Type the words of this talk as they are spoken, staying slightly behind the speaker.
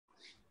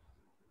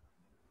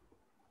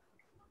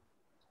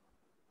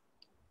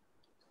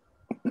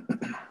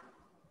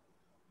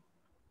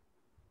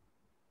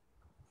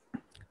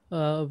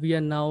We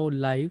are now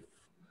live.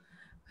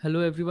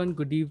 Hello, everyone.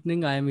 Good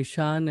evening. I am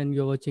Ishan, and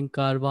you're watching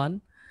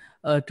Karwaan.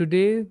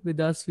 Today,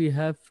 with us, we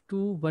have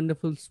two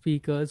wonderful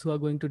speakers who are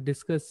going to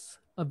discuss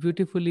a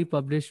beautifully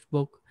published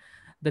book,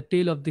 The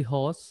Tale of the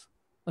Horse,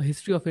 A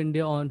History of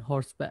India on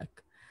Horseback.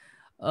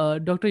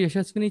 Dr.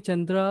 Yashaswini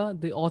Chandra,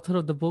 the author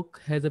of the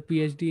book, has a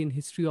PhD in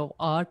History of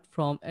Art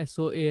from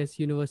SOAS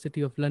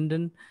University of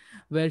London,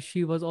 where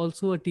she was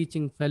also a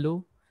teaching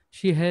fellow.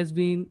 She has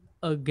been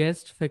a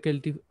guest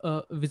faculty,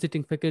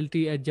 visiting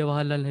faculty at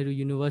Jawaharlal Nehru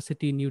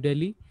University, New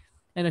Delhi,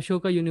 and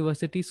Ashoka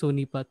University,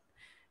 Sonipat.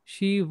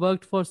 She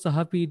worked for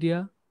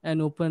Sahapedia,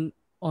 an open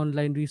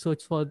online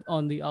resource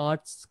on the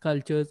arts,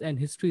 cultures, and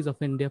histories of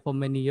India for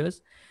many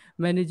years,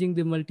 managing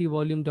the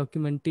multi-volume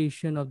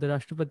documentation of the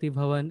Rashtrapati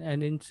Bhavan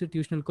and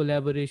institutional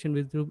collaboration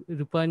with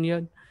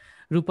Rupayan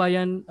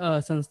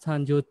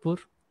Sansthan Jodhpur.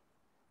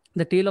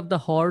 The Tale of the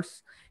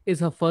Horse is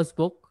her first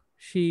book.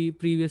 She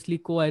previously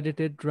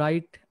co-edited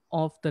Right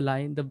Off the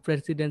Line, The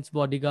President's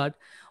Bodyguard,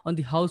 on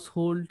the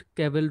household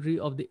cavalry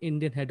of the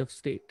Indian head of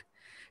state.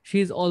 She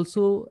is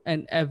also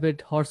an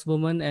avid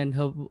horsewoman, and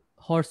her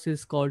horse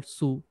is called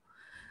Sue.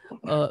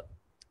 Uh,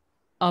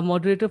 our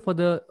moderator for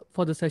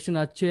the session,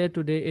 our chair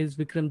today is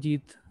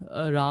Vikramjit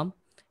Ram.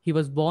 He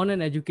was born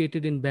and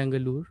educated in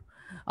Bangalore.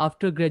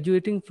 After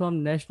graduating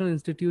from National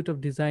Institute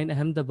of Design,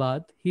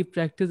 Ahmedabad, he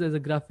practiced as a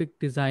graphic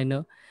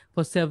designer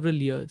for several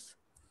years.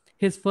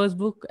 His first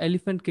book,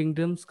 Elephant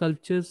Kingdom: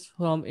 Sculptures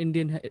from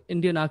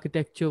Indian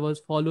Architecture, was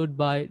followed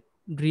by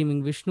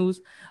Dreaming Vishnu's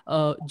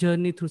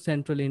Journey Through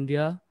Central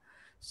India,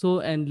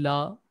 So and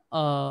La,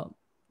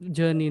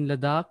 Journey in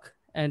Ladakh,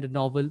 and a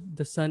novel,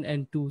 The Sun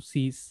and Two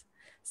Seas,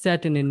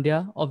 set in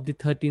India of the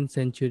 13th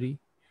century.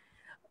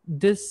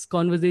 This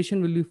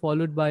conversation will be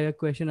followed by a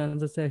question and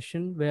answer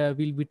session where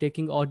we'll be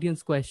taking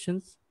audience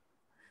questions.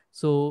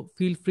 So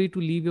feel free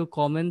to leave your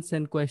comments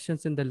and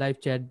questions in the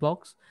live chat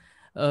box.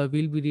 We'll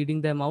be reading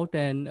them out,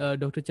 and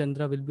Dr.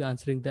 Chandra will be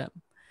answering them.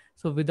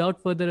 So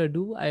without further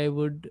ado, I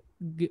would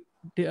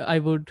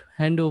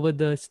hand over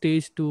the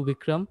stage to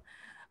Vikram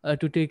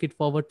to take it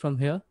forward from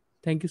here.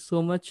 Thank you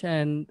so much,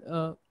 and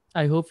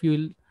I hope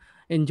you'll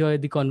enjoy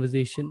the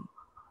conversation.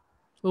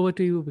 Over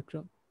to you,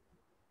 Vikram.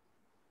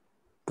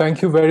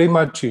 Thank you very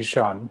much,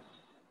 Ishan.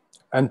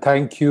 And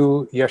thank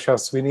you,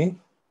 Yashaswini,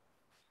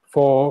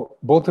 for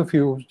both of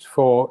you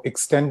for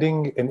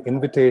extending an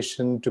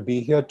invitation to be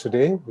here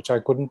today, which I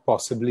couldn't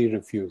possibly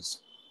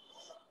refuse.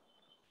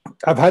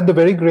 I've had the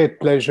very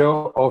great pleasure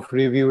of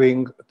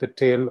reviewing The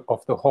Tale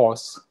of the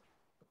Horse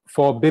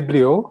for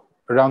Biblio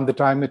around the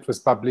time it was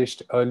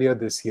published earlier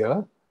this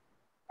year.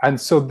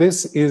 And so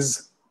this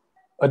is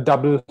a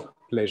double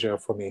pleasure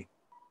for me.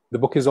 The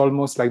book is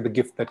almost like the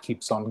gift that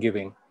keeps on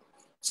giving.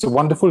 So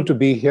wonderful to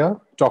be here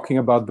talking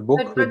about the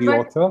book with the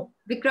author.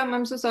 Vikram,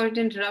 I'm so sorry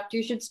to interrupt.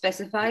 You should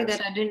specify that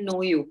I didn't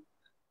know you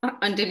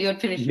until you had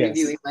finished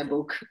reviewing my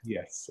book.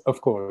 Yes, of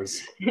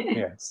course.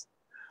 Yes.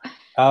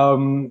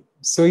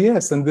 So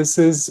yes, and this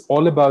is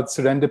all about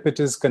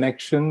serendipitous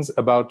connections,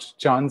 about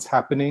chance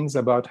happenings,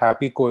 about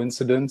happy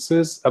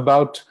coincidences,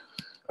 about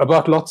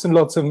lots and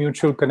lots of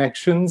mutual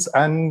connections.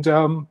 And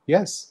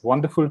yes,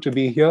 wonderful to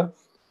be here.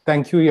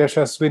 Thank you,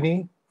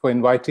 Yashaswini, for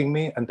inviting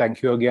me. And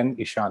thank you again,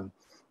 Ishan.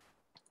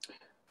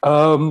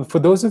 For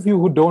those of you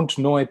who don't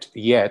know it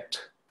yet,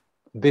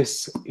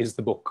 this is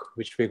the book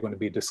which we're going to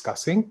be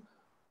discussing.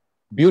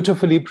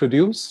 Beautifully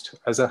produced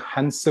as a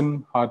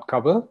handsome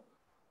hardcover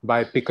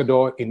by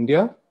Picador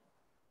India,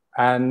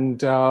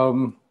 and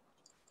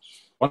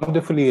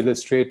wonderfully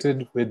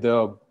illustrated with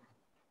a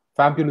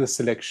fabulous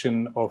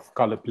selection of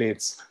color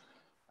plates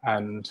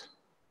and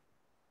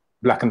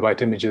black and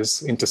white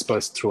images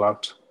interspersed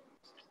throughout.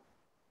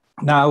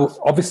 Now,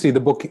 obviously, the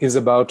book is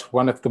about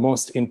one of the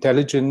most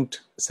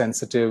intelligent,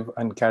 sensitive,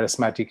 and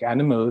charismatic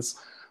animals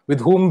with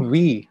whom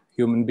we,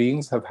 human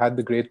beings, have had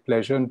the great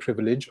pleasure and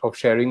privilege of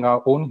sharing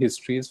our own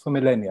histories for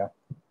millennia.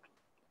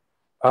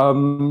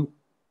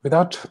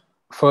 Without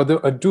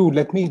further ado,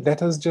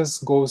 let us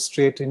just go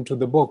straight into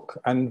the book.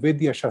 And with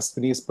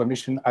Yashaswini's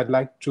permission, I'd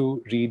like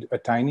to read a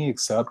tiny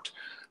excerpt,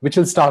 which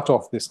will start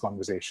off this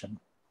conversation.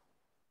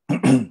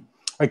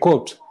 I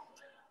quote,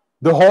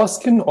 "The horse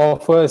can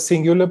offer a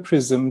singular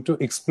prism to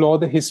explore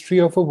the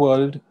history of a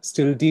world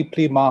still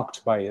deeply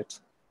marked by it.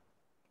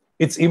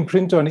 Its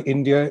imprint on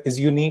India is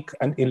unique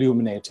and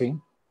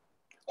illuminating.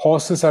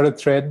 Horses are a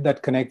thread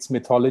that connects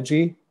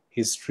mythology,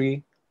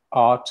 history,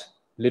 art,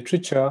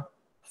 literature,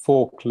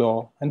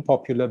 folklore, and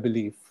popular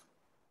belief.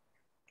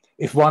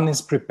 If one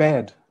is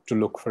prepared to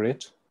look for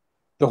it,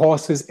 the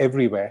horse is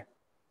everywhere,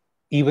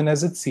 even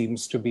as it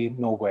seems to be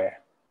nowhere."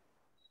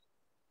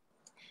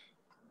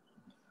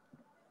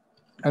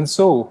 And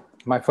so,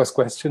 my first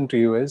question to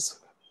you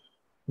is,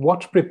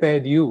 what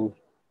prepared you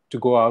to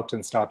go out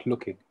and start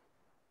looking?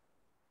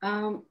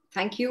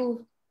 Thank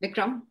you,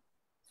 Vikram,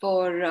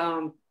 for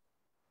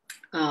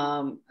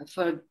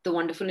the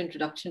wonderful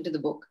introduction to the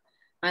book.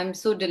 I'm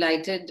so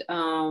delighted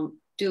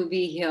to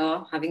be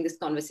here having this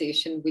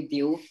conversation with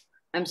you.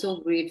 I'm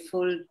so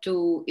grateful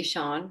to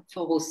Ishan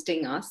for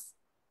hosting us.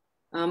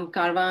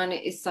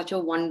 Karwaan is such a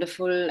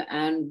wonderful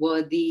and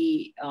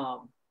worthy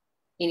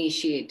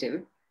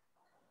initiative.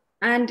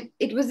 And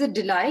it was a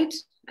delight.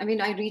 I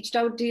mean, I reached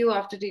out to you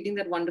after reading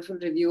that wonderful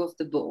review of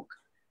the book.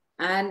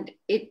 And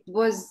it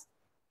was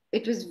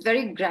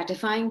very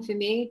gratifying for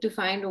me to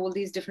find all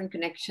these different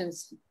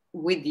connections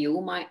with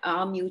you,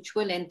 our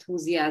mutual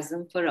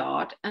enthusiasm for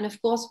art, and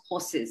of course,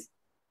 horses.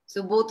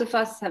 So both of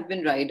us have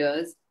been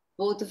riders.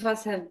 Both of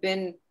us have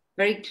been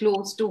very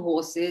close to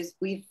horses.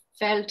 We've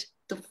felt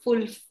the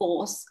full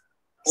force.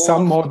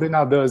 Some more than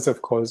others,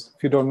 of course,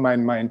 if you don't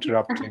mind my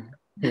interrupting.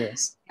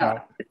 Yes.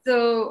 Yeah.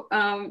 So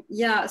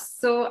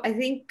so I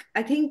think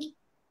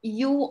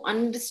you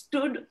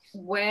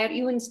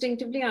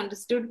instinctively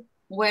understood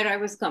where I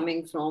was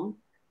coming from.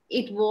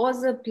 It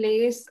was a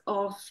place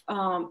of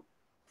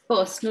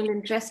personal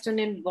interest and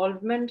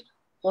involvement.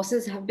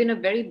 Horses have been a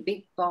very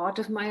big part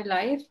of my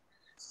life,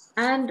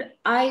 and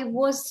I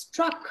was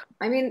struck.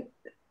 I mean,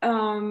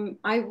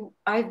 I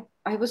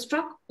was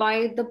struck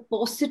by the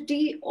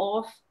paucity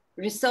of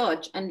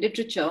research and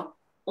literature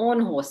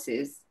on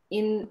horses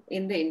in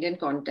the Indian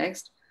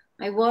context.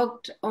 I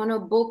worked on a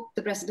book,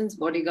 The President's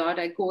Bodyguard.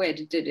 I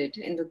co-edited it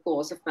in the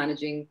course of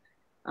managing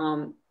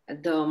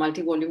the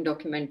multi-volume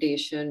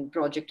documentation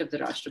project of the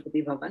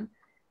Rashtrapati Bhavan.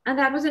 And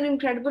that was an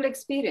incredible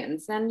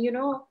experience. And,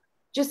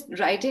 just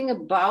writing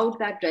about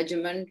that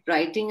regiment,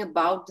 writing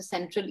about the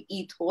central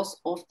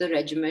ethos of the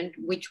regiment,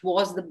 which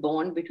was the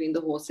bond between the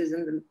horses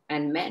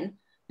and men,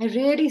 I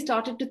really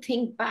started to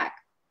think back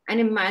and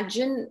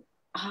imagine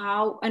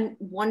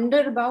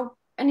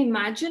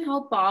imagine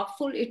how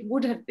powerful it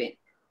would have been.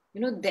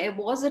 There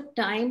was a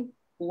time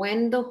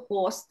when the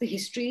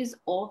histories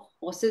of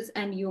horses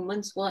and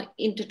humans were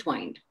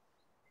intertwined.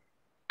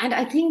 And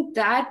I think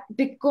that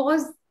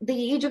because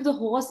the age of the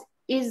horse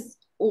is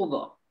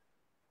over,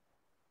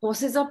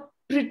 horses are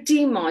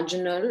pretty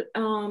marginal.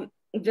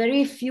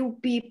 Very few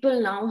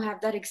people now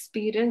have that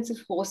experience of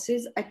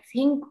horses. I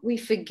think we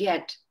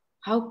forget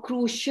how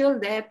crucial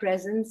their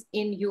presence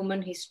in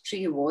human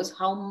history was,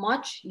 how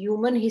much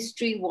human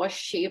history was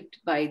shaped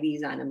by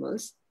these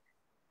animals.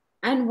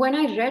 And when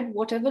I read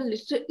whatever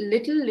little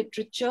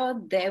literature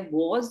there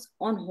was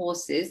on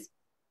horses,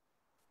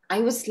 I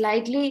was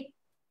slightly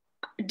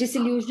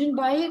disillusioned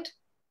by it,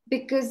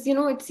 because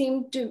it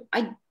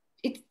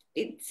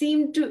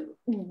seemed to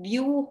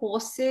view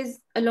horses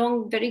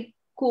along very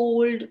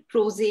cold,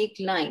 prosaic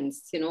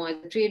lines, as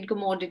a trade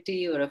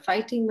commodity or a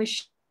fighting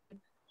machine.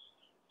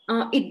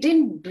 It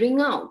didn't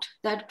bring out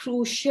that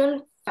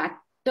crucial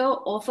factor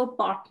of a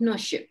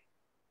partnership.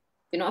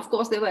 Of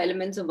course, there were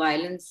elements of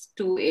violence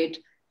to it.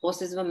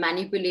 Horses were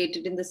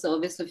manipulated in the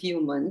service of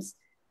humans,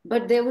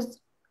 but there was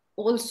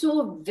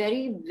also a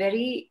very,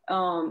 very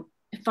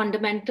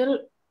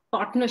fundamental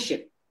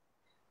partnership.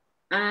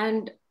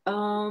 And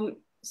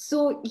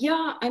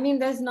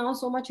there's now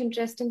so much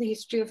interest in the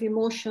history of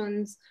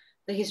emotions,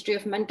 the history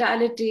of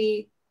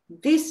mentality.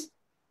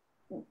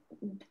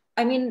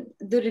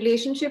 The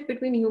relationship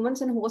between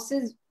humans and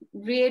horses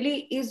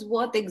really is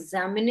worth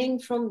examining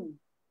from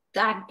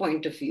that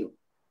point of view.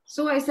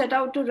 So I set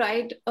out to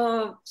write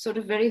a sort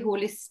of very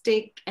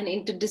holistic and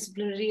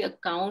interdisciplinary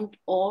account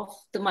of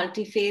the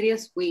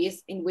multifarious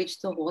ways in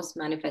which the horse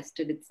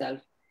manifested itself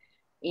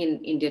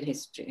in Indian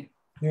history.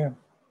 Yeah.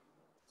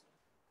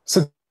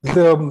 So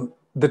the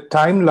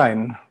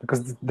timeline,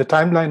 because the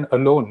timeline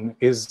alone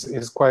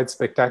is quite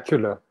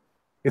spectacular.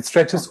 It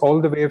stretches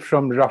all the way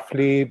from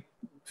roughly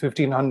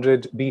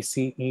 1500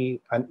 BCE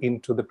and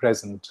into the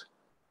present.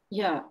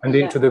 Yeah. And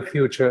into the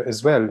future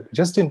as well,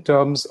 just in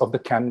terms of the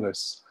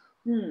canvas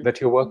that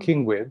you're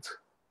working with.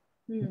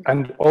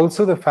 And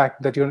also the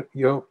fact that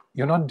you're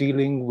not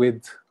dealing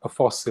with a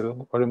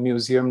fossil or a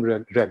museum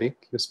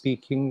relic. You're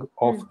speaking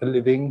of a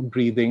living,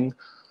 breathing,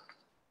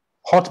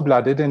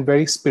 hot-blooded and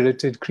very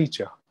spirited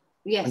creature.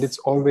 Yes. And it's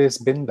always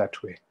been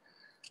that way.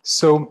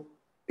 So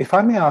if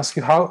I may ask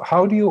you,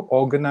 how do you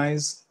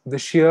organize the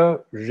sheer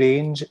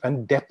range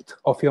and depth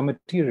of your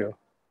material?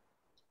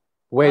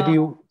 Where do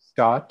you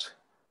start?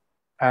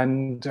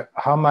 And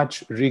how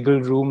much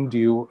regal room do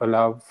you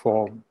allow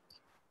for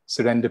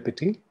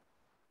serendipity,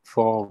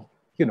 for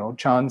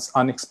chance,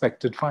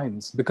 unexpected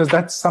finds? Because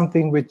that's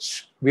something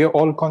which we are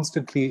all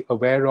constantly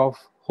aware of,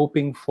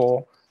 hoping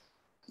for,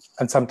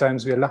 and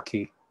sometimes we are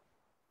lucky.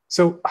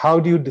 So how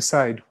do you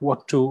decide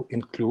what to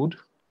include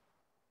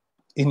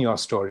in your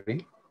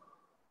story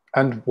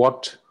and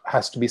what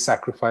has to be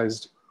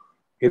sacrificed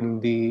in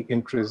the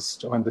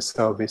interest or in the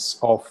service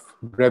of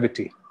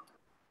brevity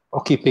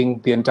or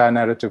keeping the entire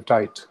narrative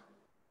tight?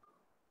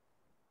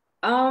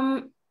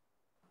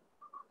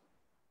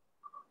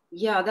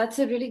 Yeah, that's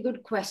a really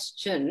good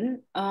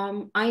question.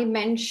 I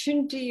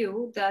mentioned to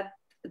you that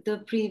the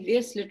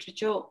previous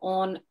literature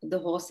on the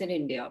horse in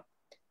India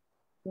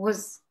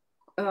was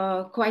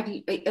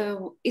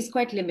is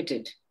quite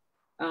limited,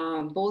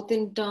 both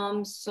in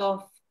terms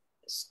of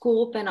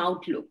scope and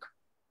outlook.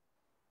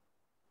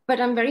 But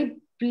I'm very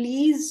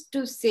pleased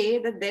to say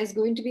that there's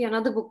going to be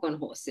another book on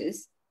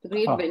horses. The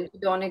great Wendy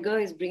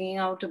Doniger is bringing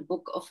out a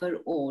book of her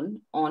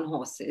own on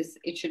horses.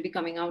 It should be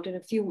coming out in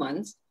a few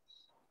months.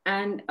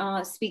 And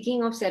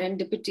speaking of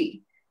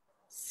serendipity,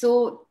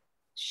 so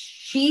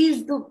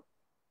she's the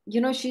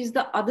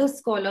other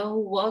scholar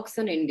who works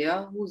in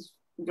India, who's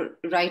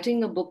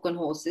writing a book on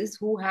horses,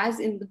 who has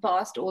in the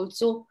past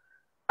also,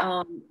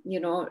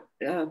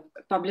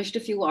 published a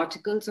few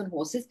articles on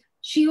horses.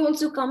 She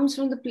also comes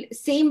from the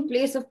same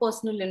place of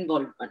personal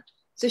involvement.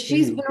 So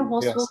she's been a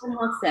horsewoman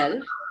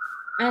herself.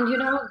 And,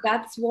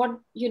 that's what,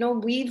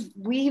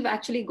 we've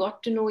actually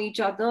got to know each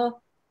other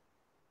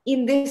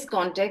in this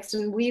context.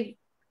 And we've,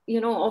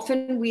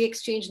 often we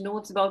exchange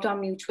notes about our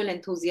mutual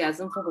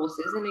enthusiasm for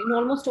horses. And in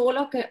almost all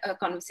our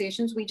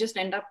conversations, we just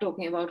end up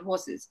talking about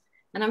horses.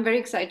 And I'm very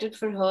excited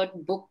for her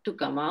book to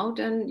come out.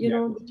 And,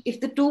 if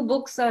the two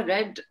books are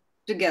read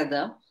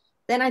together,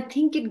 then I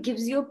think it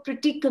gives you a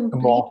pretty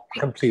complete more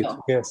picture. complete.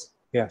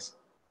 Yes.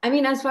 I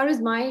mean, as far as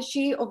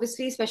she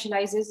obviously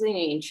specializes in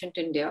ancient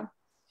India.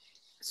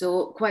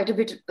 So quite a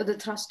bit, the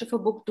thrust of a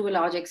book to a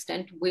large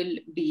extent will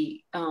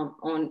be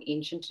on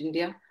ancient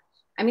India.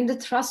 I mean, the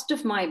thrust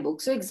of my book.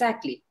 So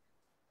exactly,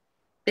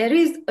 there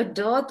is a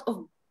dearth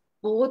of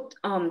both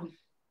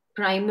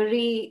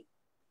primary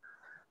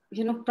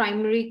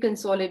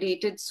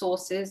consolidated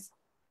sources.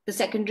 The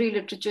secondary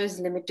literature is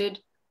limited.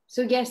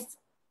 So yes,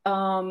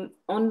 on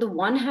the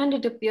one hand,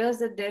 it appears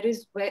that there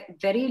is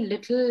very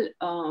little,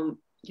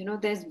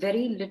 there's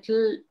very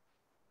little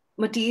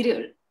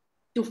material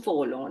to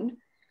fall on.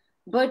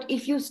 But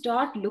if you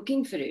start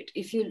looking for it,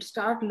 if you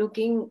start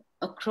looking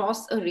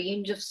across a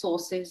range of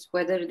sources,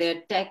 whether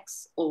they're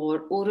texts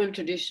or oral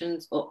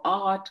traditions or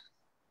art,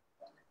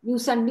 you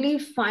suddenly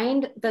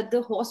find that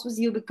the horse was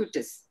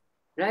ubiquitous,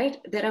 right?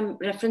 There are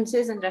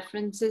references, and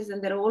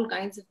there are all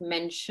kinds of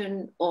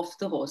mention of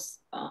the horse,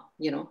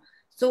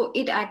 So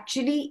it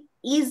actually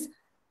is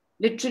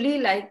literally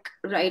like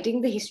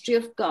writing the history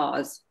of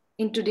cars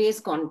in today's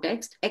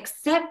context,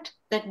 except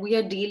that we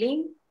are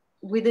dealing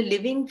with a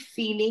living,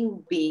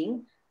 feeling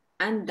being,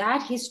 and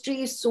that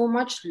history is so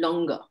much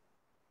longer.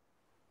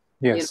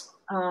 Yes.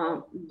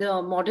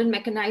 The modern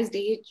mechanized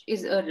age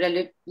is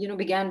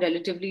began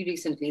relatively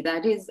recently.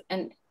 That is,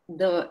 and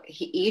the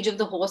age of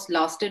the horse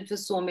lasted for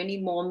so many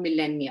more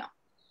millennia.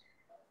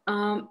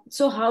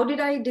 So how did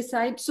I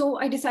decide? So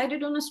I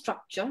decided on a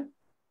structure.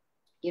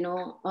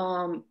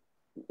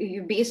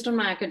 Based on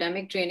my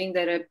academic training,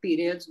 there are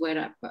periods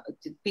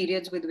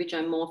with which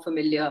I'm more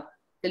familiar.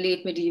 The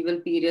late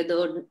medieval period,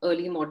 the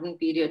early modern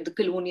period, the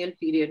colonial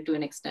period to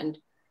an extent.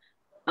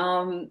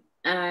 And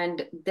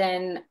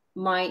then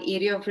my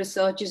area of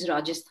research is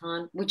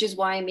Rajasthan, which is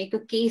why I make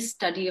a case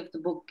study of the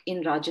book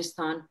in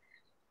Rajasthan.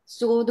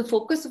 So the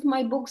focus of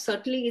my book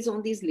certainly is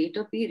on these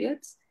later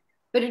periods,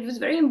 but it was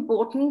very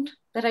important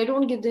that I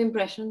don't give the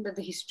impression that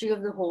the history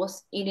of the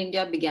horse in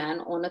India began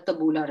on a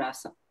tabula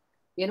rasa,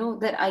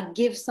 that I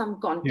give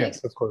some context.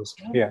 Yes, of course.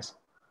 Yes.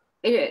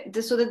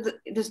 So that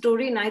the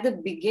story neither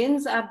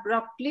begins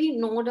abruptly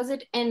nor does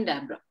it end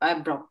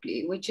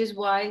abruptly, which is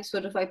why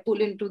sort of I pull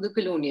into the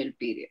colonial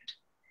period.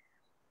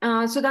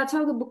 So that's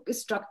how the book is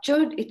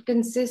structured. It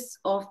consists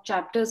of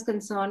chapters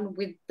concerned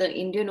with the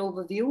Indian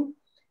overview.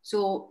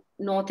 So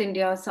North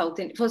India, South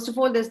India. First of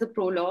all, there's the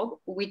prologue,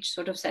 which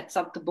sort of sets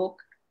up the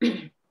book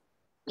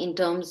in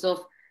terms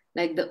of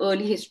like the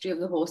early history of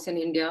the horse in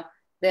India.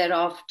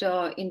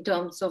 Thereafter, in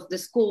terms of the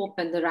scope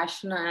and the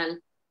rationale,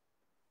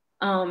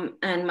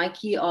 and my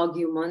key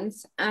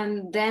arguments.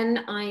 And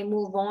then I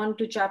move on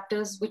to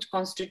chapters which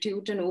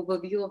constitute an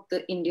overview of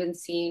the Indian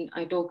scene.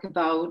 I talk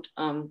about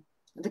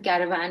the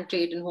caravan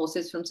trade in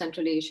horses from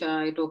Central Asia.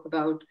 I talk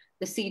about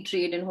the sea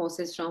trade in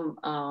horses from,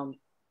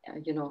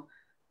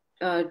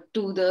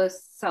 to the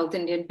South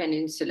Indian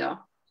peninsula.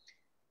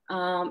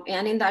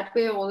 And in that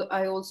way,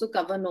 I also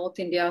cover North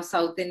India,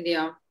 South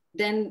India.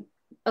 Then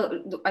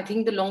I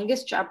think the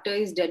longest chapter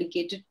is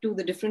dedicated to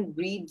the different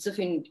breeds of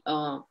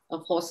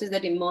horses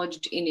that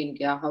emerged in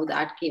India, how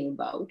that came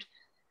about.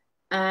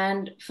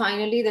 And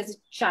finally, there's a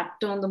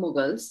chapter on the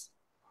Mughals,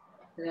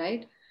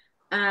 right?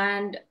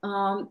 And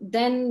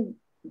then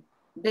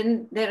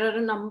there are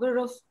a number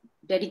of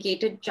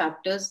dedicated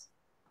chapters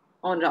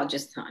on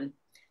Rajasthan.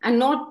 And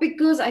not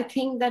because I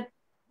think that,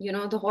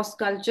 the horse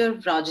culture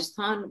of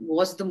Rajasthan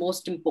was the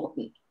most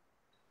important.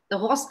 The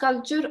horse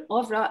culture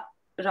of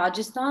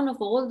Rajasthan,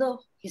 of all the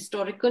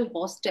historical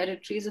horse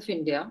territories of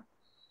India,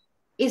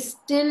 is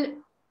still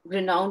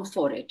renowned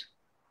for it.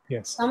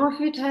 Yes. Some of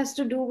it has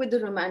to do with the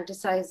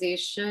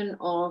romanticization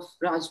of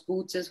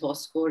Rajputs as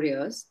horse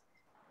warriors,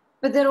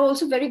 but there are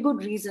also very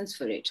good reasons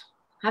for it.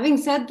 Having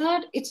said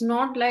that, it's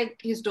not like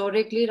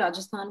historically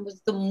Rajasthan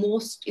was the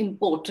most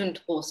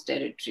important horse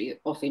territory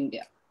of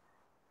India.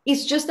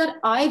 It's just that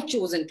I've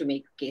chosen to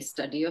make a case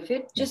study of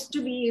it, just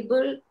to be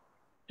able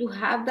to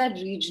have that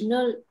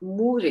regional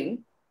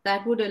mooring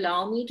that would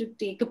allow me to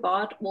take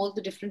apart all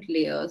the different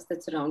layers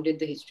that surrounded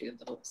the history of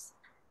the horse.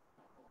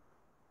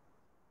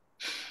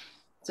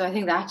 So I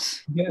think that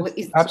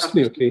is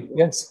absolutely.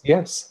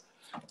 Yes.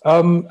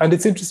 And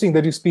it's interesting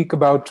that you speak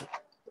about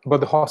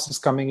the horses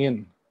coming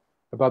in,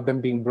 about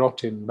them being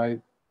brought in by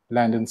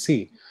land and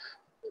sea.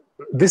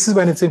 this is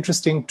when it's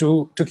interesting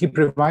to keep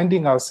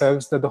reminding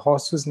ourselves that the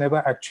horse was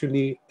never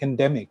actually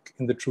endemic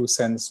in the true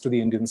sense to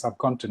the Indian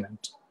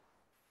subcontinent.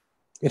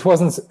 It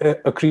wasn't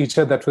a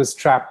creature that was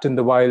trapped in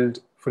the wild,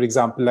 for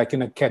example, like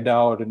in a kedda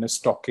or in a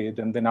stockade,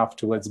 and then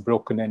afterwards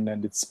broken in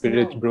and its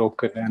spirit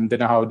broken, and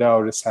then a howdah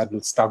or a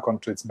saddle stuck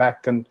onto its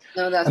back, and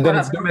then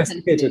it's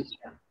domesticated.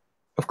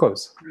 Of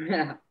course.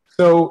 Yeah.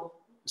 So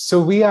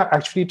we are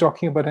actually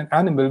talking about an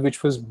animal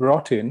which was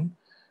brought in,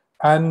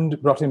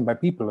 and brought in by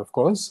people, of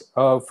course,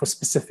 for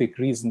specific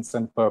reasons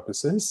and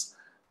purposes,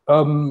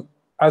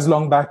 as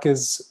long back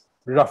as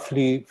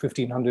roughly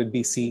 1500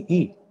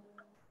 BCE.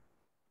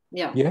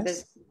 Yeah.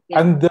 Yes.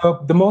 And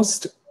the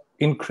most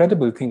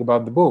incredible thing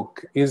about the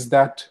book is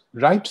that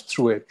right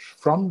through it,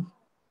 from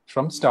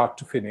start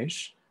to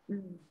finish,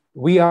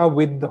 we are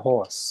with the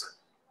horse.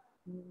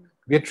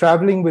 We are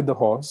traveling with the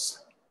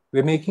horse.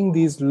 We're making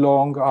these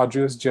long,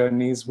 arduous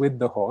journeys with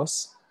the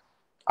horse,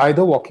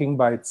 either walking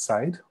by its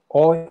side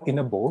or in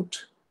a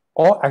boat,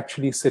 or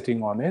actually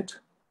sitting on it,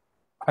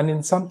 and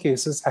in some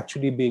cases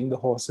actually being the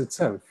horse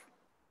itself.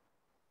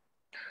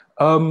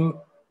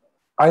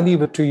 I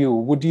leave it to you.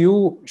 Would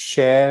you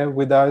share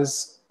with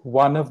us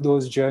one of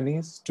those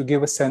journeys to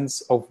give a sense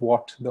of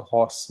what the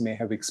horse may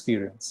have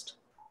experienced?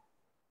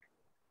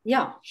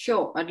 Yeah,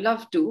 sure. I'd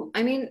love to.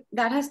 I mean,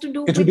 that has to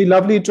do It would be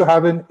lovely to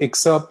have an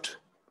excerpt,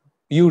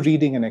 you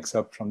reading an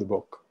excerpt from the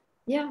book.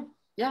 Yeah,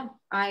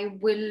 I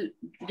will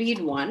read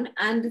one.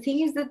 And the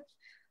thing is that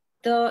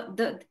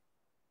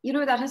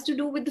that has to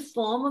do with the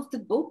form of the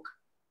book,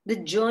 the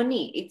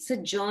journey. It's a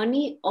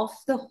journey of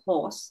the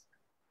horse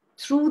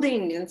through the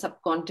Indian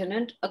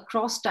subcontinent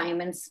across time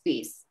and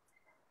space.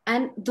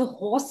 And the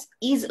horse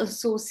is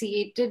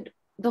associated,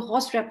 the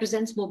horse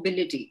represents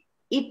mobility.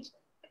 The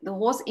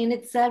horse in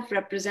itself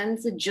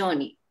represents a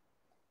journey.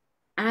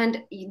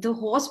 And the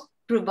horse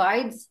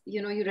provides,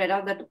 you read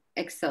out that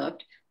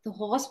excerpt, the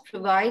horse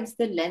provides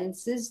the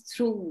lenses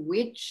through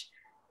which,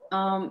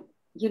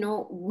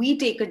 we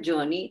take a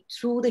journey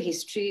through the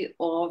history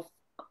of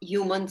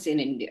humans in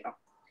India.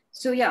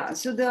 So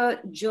the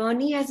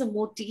journey as a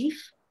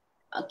motif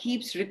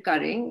keeps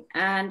recurring,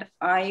 and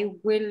I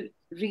will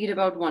read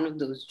about one of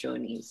those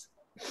journeys.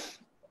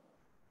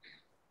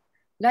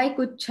 Like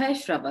Uchchai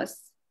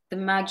Shravas, the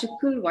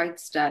magical white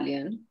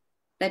stallion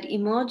that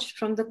emerged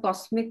from the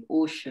cosmic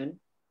ocean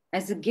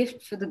as a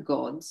gift for the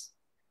gods,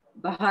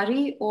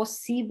 Bahari or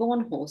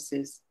sea-born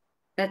horses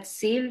that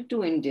sailed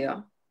to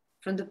India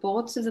from the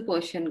ports of the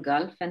Persian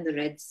Gulf and the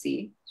Red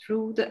Sea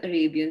through the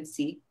Arabian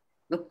Sea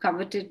were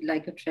coveted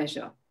like a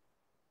treasure.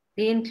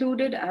 They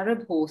included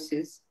Arab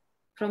horses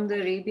from the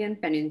Arabian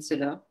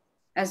Peninsula,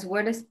 as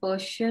well as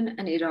Persian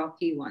and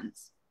Iraqi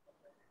ones.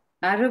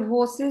 Arab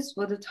horses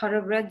were the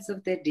thoroughbreds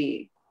of their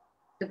day,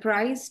 the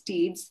prized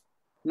steeds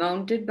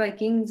mounted by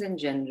kings and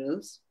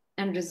generals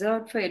and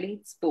reserved for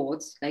elite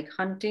sports like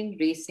hunting,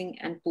 racing,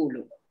 and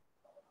polo.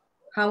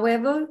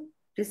 However,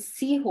 the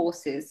sea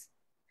horses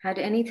had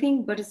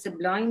anything but a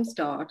sublime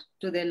start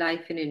to their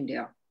life in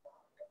India.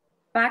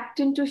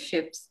 Packed into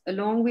ships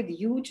along with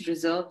huge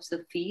reserves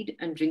of feed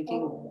and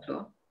drinking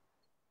water,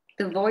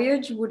 the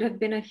voyage would have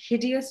been a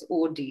hideous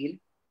ordeal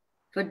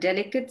for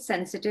delicate,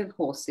 sensitive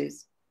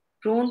horses,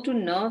 prone to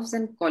nerves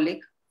and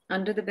colic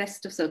under the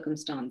best of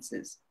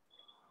circumstances.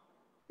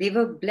 They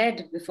were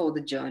bled before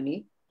the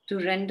journey to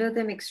render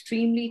them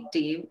extremely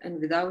tame and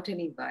without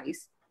any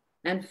vice,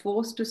 and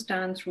forced to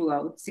stand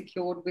throughout,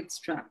 secured with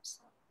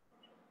straps.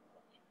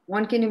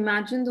 One can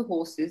imagine the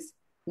horses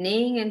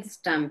neighing and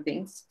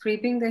stamping,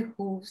 scraping their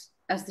hooves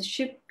as the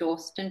ship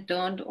tossed and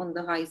turned on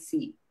the high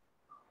sea.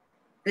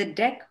 The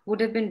deck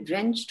would have been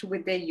drenched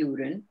with their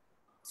urine,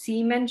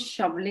 seamen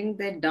shoveling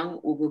their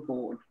dung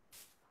overboard.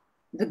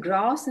 The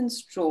grass and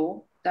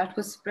straw that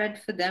was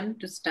spread for them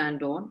to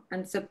stand on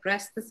and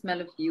suppress the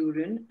smell of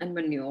urine and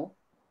manure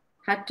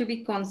had to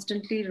be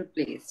constantly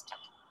replaced.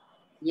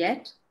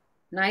 Yet,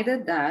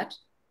 neither that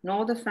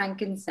nor the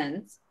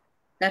frankincense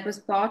that was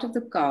part of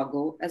the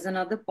cargo as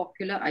another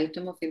popular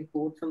item of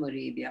import from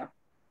Arabia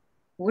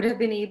would have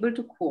been able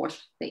to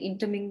quash the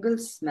intermingled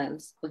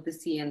smells of the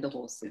sea and the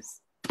horses.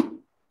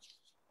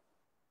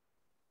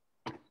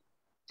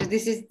 So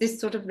this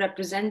sort of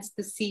represents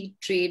the sea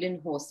trade in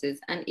horses.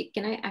 And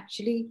can I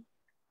actually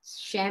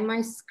share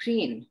my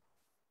screen?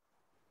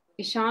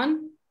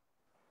 Ishan?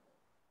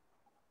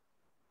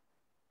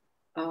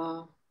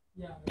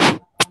 Yeah.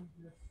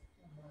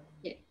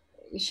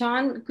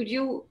 Ishan, could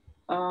you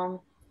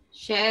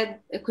share,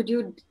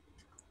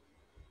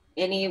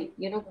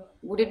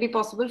 would it be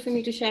possible for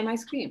me to share my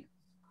screen?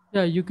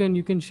 Yeah, you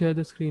can share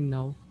the screen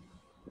now.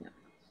 Yeah.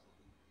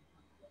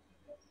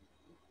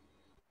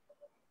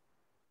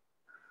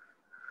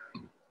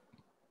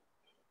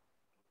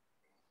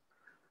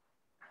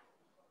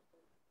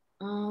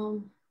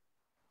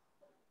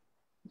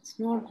 It's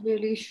not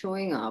really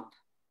showing up.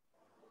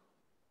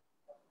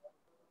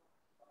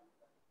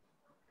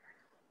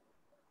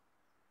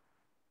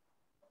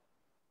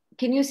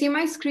 Can you see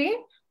my screen?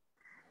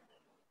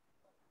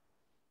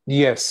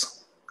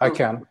 Yes, I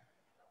can.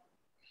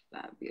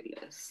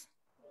 Fabulous.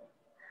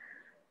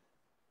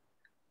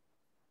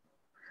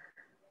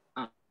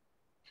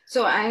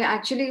 So I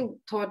actually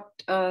thought,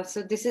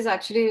 so this is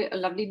actually a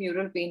lovely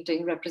mural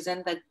painting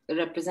representing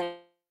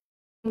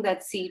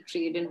that sea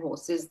trade in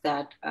horses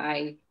that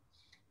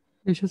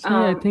Yashaswini,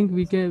 I um, think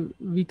we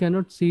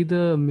cannot see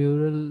the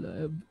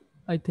mural.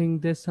 I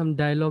think there's some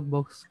dialogue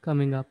box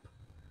coming up.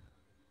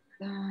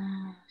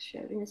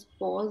 sharing is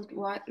paused.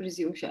 Why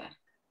resume share?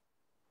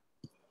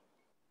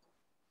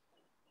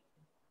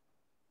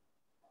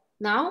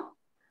 Now,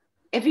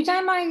 every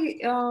time I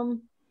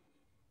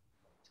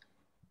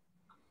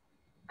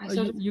sort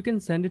You, of you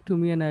can send it to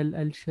me and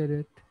I'll share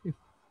it if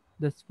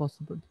that's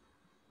possible.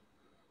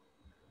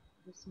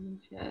 resume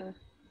share,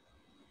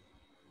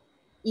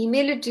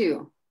 email it to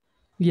you.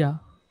 Yeah.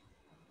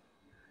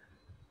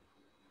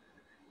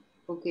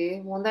 Okay,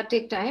 won't that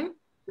take time?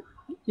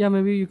 Yeah,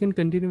 maybe you can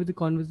continue with the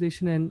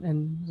conversation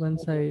and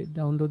once I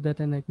download that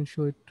and I can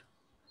show it.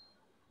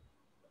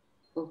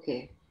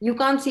 Okay, you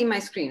can't see my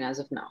screen as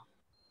of now.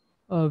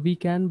 We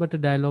can, but a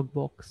dialog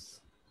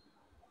box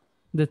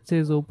that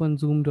says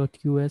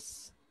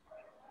openzoom.us.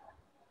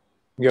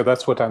 Yeah,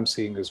 that's what I'm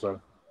seeing as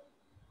well.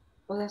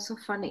 Oh, that's so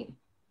funny.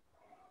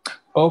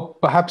 Or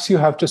perhaps you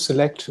have to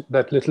select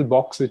that little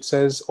box which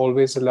says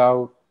always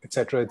allow,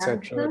 etc., etc.,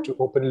 Answer? to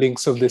open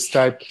links of this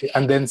type,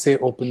 and then say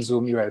Open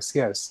Zoom US.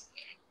 Yes.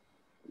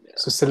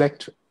 So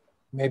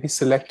maybe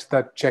select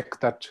that, check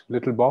that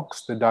little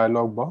box, the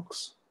dialog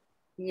box,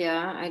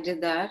 Yeah, I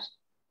did that.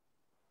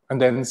 and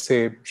then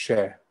say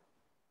share.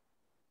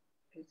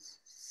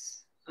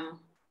 It's,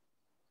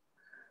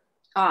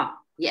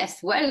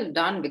 yes, well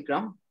done,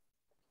 Vikram.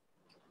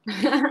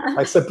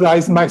 I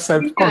surprise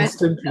myself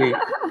constantly.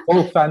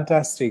 Oh,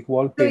 fantastic.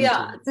 Wall So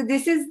yeah, painting. so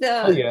this is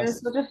Oh, the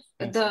yes. sort of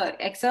Yes.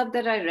 the excerpt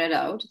that I read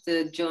out,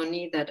 the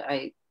journey that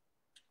I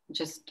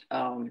just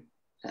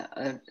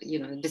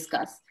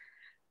discussed.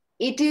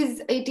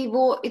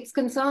 It's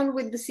concerned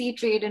with the sea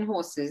trade in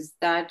horses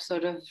that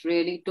sort of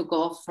really took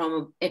off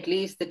from at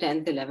least the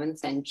 10th, 11th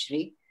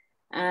century.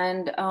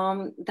 And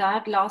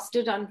that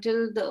lasted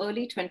until the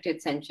early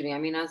 20th century. I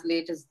mean, as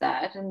late as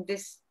that. And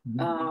this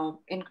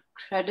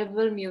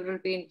incredible mural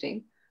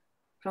painting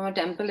from a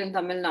temple in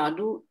Tamil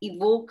Nadu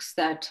evokes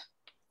that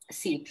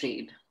sea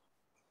trade.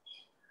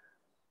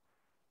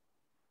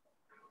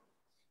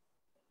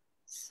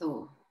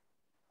 So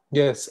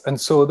Yes, and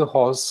so the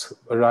horse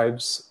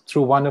arrives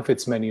through one of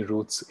its many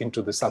routes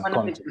into the one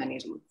of its subcontinent. many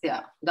routes,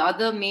 yeah. The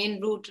other main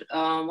route,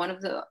 one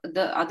of the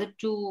other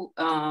two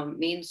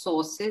main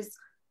sources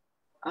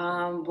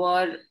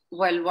were,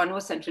 well, one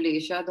was Central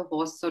Asia. The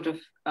horse sort of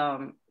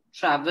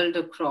traveled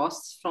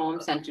across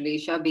from Central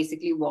Asia,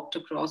 basically walked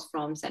across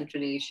from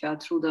Central Asia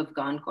through the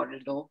Afghan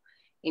corridor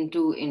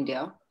into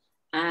India.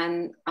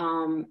 And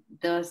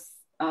the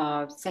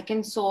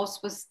second source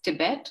was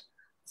Tibet.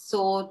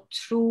 So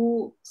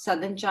through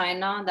southern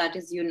China, that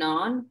is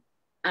Yunnan,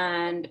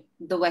 and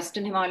the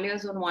Western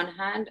Himalayas on one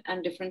hand,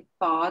 and different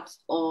parts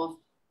of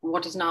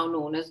what is now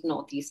known as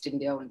Northeast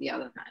India on the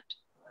other hand.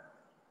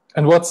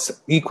 And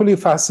what's equally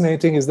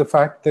fascinating is the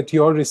fact that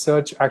your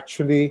research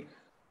actually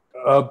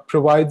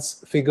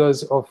provides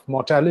figures of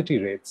mortality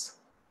rates.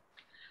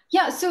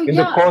 Yeah, so in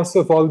the course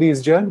of all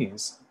these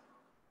journeys.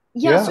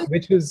 So,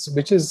 which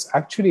is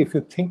actually, if you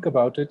think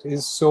about it,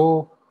 is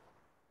so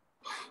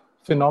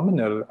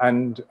phenomenal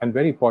and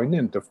very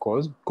poignant, of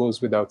course,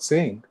 goes without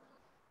saying.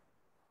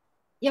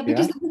 Yeah,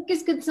 because the book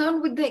is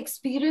concerned with the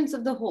experience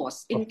of the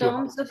horse in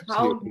terms of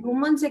how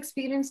humans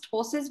experienced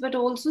horses, but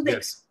also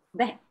the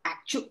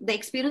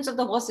experience of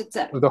the horse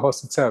itself. Of the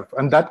horse itself.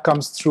 And that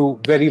comes through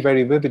very,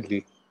 very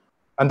vividly.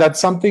 And that's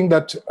something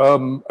that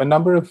a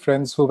number of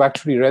friends who've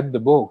actually read the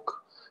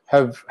book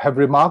have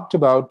remarked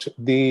about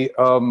the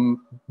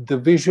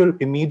visual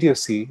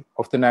immediacy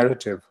of the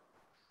narrative.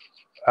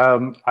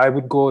 I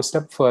would go a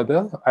step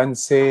further and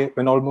say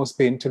an almost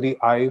painterly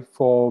eye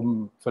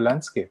for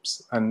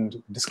landscapes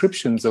and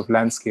descriptions of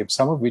landscapes,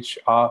 some of which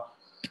are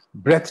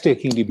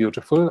breathtakingly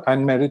beautiful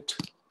and merit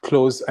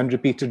close and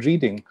repeated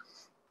reading.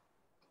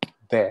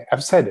 There,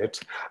 I've said it.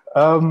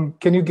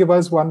 Can you give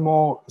us one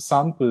more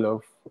sample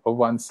of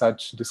one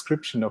such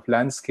description of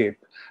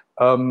landscape?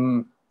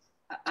 I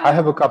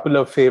have a couple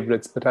of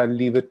favorites, but I'll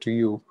leave it to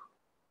you.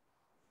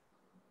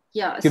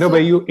 Yeah, where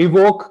you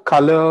evoke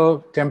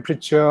color,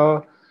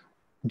 temperature,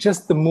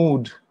 just the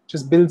mood,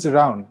 just builds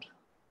around,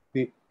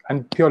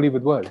 and purely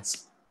with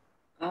words.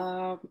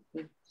 Yeah,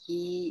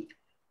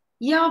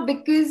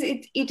 because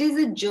it is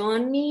a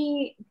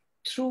journey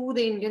through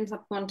the Indian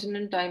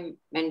subcontinent I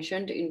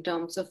mentioned in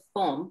terms of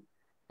form.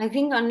 I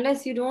think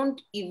unless you don't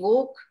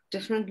evoke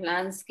different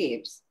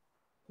landscapes,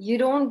 you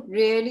don't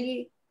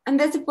really, and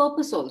there's a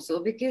purpose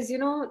also, because,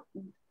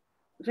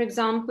 for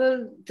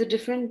example, the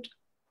different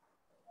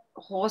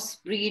horse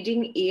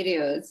breeding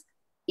areas,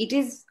 it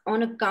is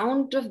on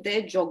account of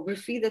their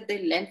geography that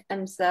they lent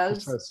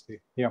themselves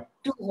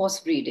to horse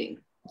breeding.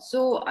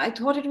 So I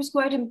thought it was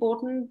quite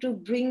important to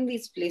bring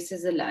these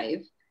places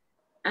alive.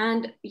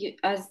 And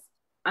as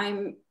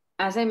I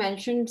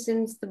mentioned,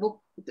 since the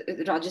book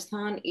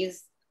Rajasthan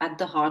is at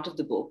the heart of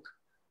the book,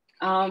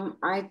 and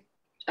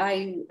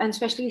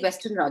especially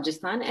Western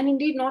Rajasthan, and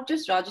indeed not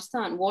just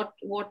Rajasthan, what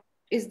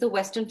is the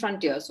western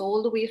frontier. So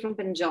all the way from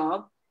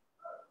Punjab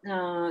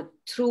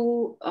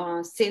through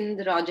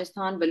Sindh,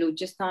 Rajasthan,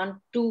 Balochistan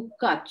to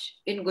Kutch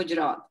in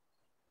Gujarat.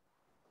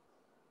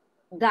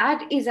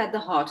 That is at the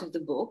heart of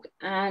the book,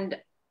 and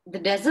the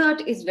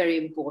desert is very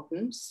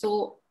important.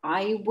 So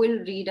I will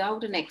read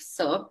out an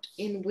excerpt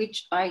in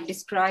which I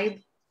describe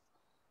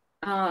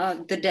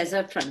the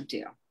desert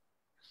frontier.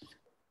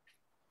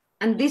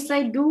 And this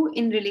I do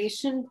in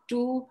relation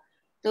to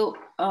the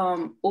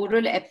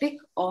oral epic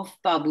of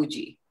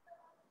Babuji.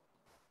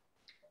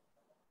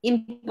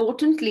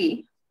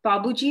 Importantly,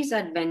 Babuji's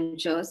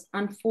adventures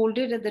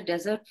unfolded at the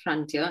desert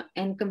frontier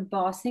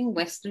encompassing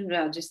western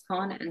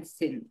Rajasthan and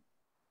Sindh.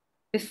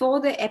 Before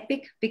the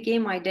epic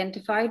became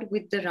identified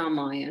with the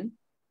Ramayana,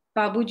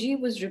 Babuji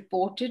was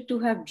reported to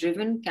have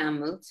driven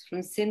camels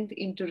from Sindh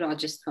into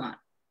Rajasthan.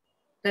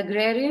 The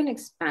agrarian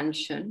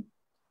expansion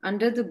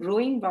under the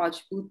growing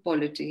Rajput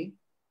polity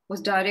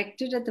was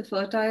directed at the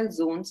fertile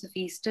zones of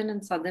eastern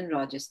and southern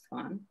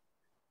Rajasthan,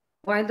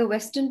 while the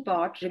western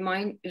part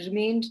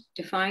remained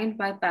defined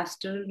by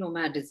pastoral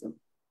nomadism.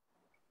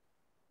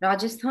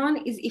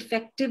 Rajasthan is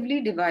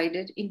effectively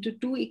divided into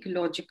two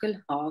ecological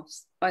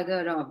halves by the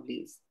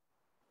Aravallis.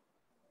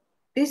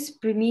 This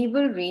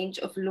primeval range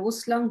of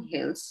low-slung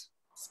hills,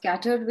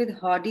 scattered with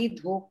hardy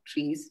dhok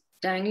trees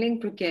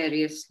dangling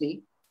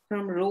precariously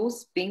from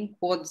rose-pink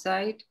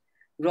quartzite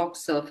rock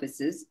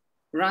surfaces,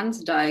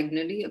 runs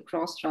diagonally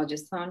across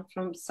Rajasthan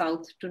from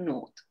south to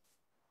north.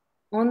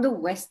 On the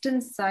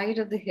western side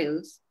of the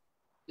hills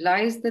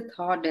lies the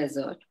Thar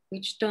Desert,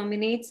 which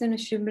terminates in a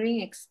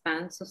shimmering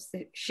expanse of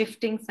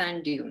shifting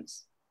sand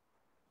dunes.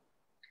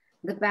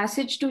 The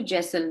passage to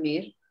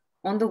Jaisalmer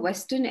on the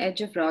western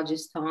edge of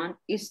Rajasthan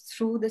is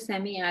through the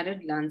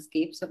semi-arid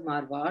landscapes of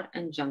Marwar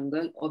and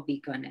Jungle or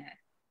Bikaner,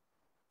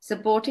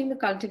 supporting the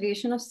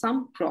cultivation of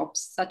some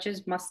crops such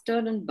as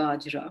mustard and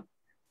bajra,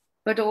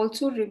 but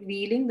also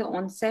revealing the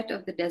onset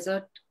of the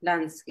desert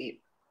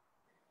landscape.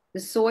 The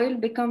soil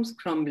becomes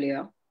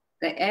crumblier,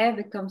 the air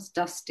becomes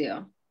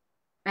dustier,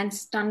 and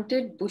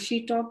stunted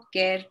bushy-top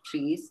care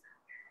trees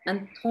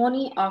and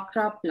thorny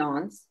akra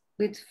plants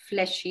with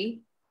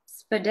fleshy,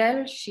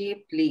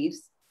 spadelle-shaped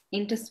leaves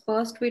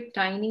interspersed with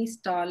tiny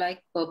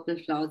star-like purple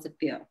flowers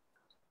appear.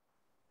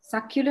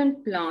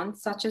 Succulent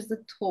plants such as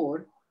the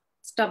thor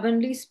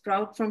stubbornly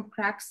sprout from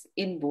cracks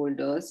in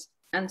boulders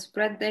and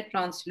spread their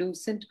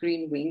translucent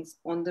green wings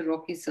on the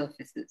rocky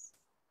surfaces.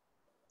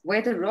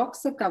 Where the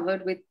rocks are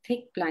covered with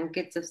thick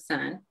blankets of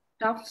sand,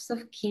 tufts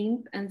of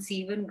keemp and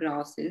seaven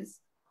grasses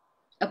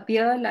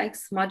appear like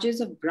smudges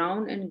of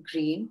brown and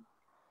green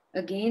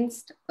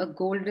against a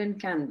golden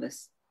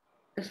canvas.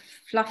 The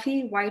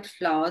fluffy white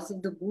flowers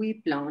of the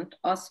bui plant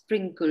are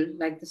sprinkled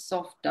like the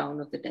soft down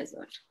of the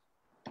desert.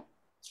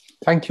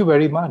 Thank you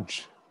very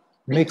much.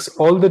 Makes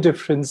all the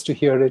difference to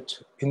hear it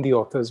in the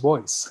author's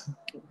voice.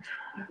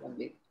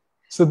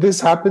 So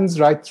this happens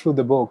right through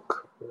the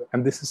book.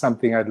 And this is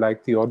something I'd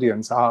like the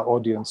audience, our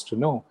audience, to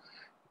know.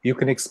 You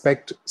can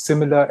expect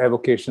similar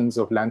evocations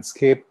of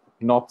landscape,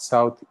 north,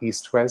 south,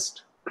 east,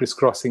 west,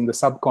 crisscrossing the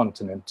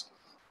subcontinent.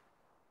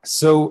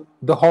 So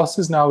the horse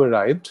has now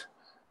arrived,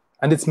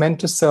 and it's meant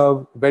to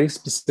serve very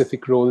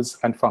specific roles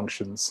and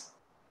functions.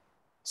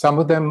 Some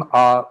of them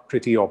are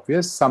pretty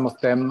obvious, some of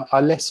them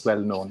are less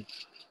well known.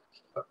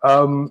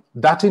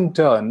 That in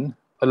turn,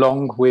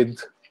 along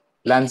with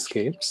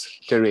landscapes,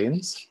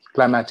 terrains,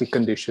 climatic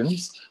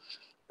conditions,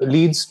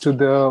 leads to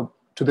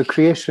the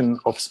creation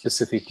of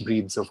specific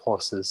breeds of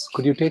horses.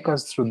 Could you take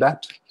us through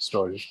that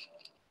story?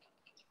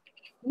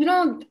 You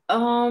know,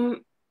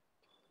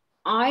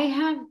 I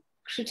have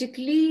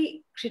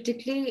critically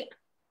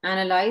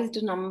analyzed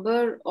a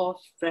number of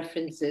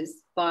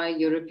references by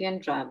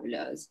European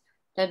travelers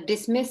that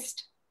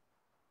dismissed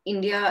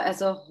India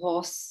as a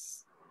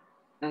horse,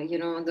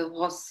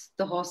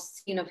 the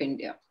horse scene of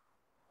India,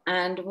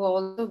 and were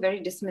also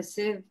very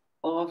dismissive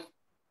of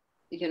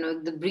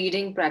the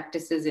breeding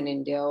practices in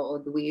India or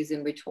the ways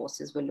in which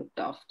horses were looked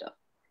after.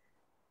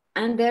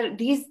 And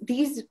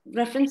these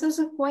references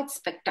are quite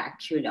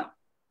spectacular.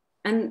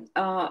 And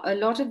a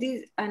lot of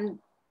these, and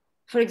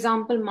for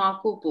example,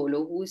 Marco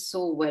Polo, who is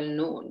so well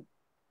known,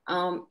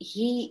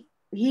 he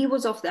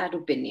was of that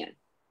opinion,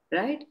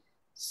 right?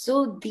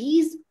 So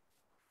these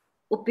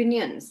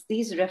opinions,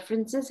 these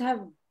references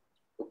have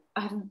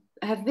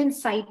been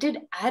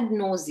cited ad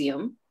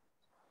nauseum,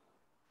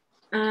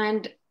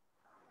 and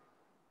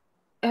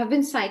have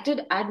been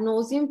cited ad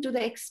nauseum to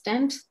the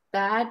extent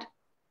that,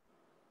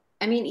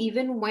 I mean,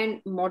 even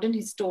when modern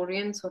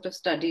historians sort of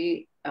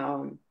study,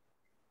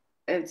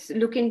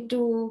 look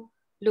into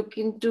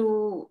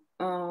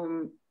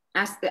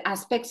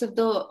aspects of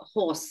the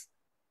horse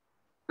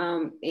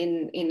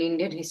in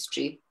Indian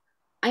history,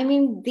 I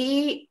mean,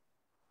 they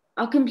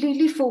are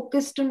completely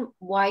focused on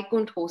why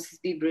couldn't horses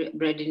be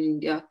bred in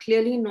India.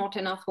 Clearly not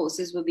enough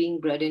horses were being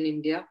bred in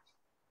India.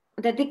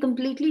 That they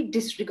completely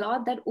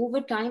disregard that over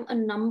time, a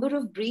number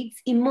of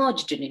breeds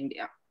emerged in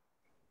India.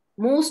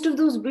 Most of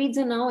those breeds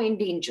are now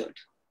endangered.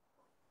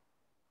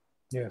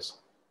 Yes.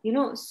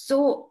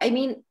 So, I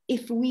mean,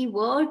 if we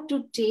were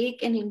to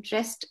take an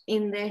interest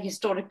in their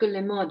historical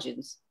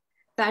emergence,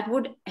 that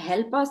would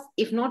help us,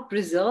 if not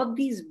preserve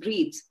these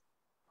breeds,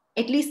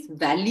 at least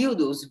value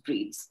those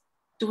breeds,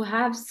 to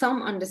have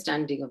some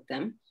understanding of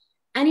them.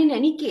 And in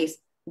any case,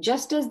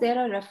 just as there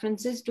are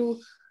references to,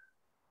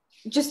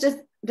 just as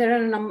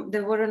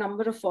there were a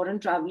number of foreign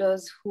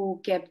travelers who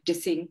kept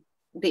dissing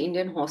the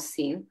Indian horse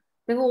scene,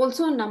 there were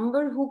also a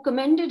number who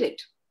commended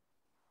it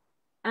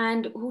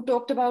and who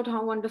talked about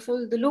how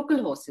wonderful the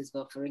local horses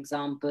were, for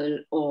example,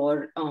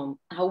 or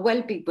how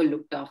well people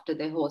looked after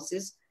their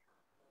horses.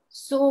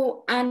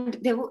 So, and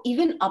there were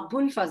even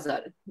Abul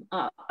Fazal,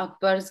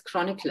 Akbar's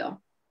chronicler,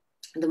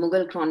 the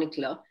Mughal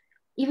chronicler,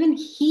 even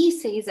he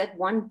says at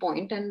one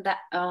point, and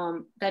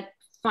that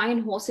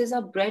fine horses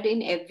are bred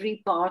in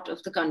every part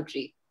of the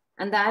country.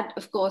 And that,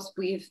 of course,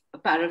 we've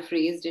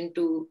paraphrased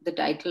into the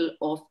title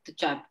of the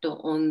chapter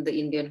on the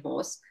Indian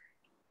horse.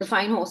 The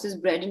fine horses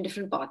bred in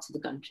different parts of the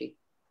country.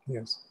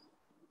 Yes.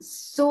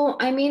 So,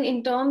 I mean,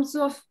 in terms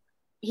of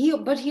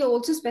but he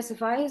also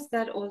specifies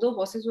that although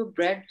horses were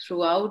bred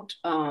throughout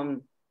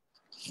the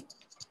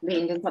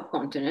Indian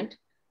subcontinent,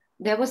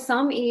 there were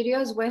some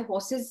areas where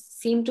horses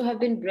seem to have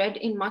been bred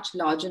in much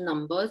larger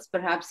numbers,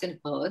 perhaps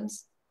in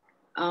herds.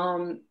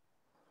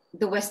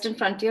 The Western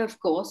frontier, of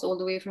course, all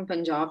the way from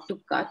Punjab to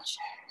Kutch.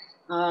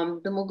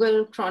 The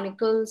Mughal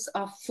chronicles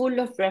are full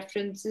of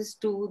references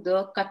to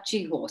the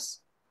Kutchi horse,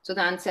 so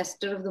the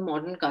ancestor of the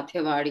modern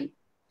Kathiawadi.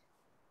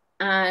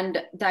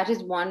 And that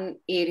is one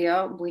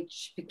area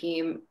which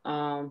became,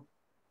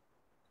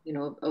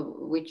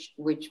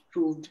 which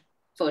proved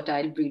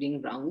fertile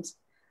breeding grounds.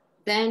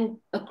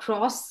 Then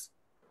across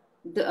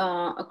at the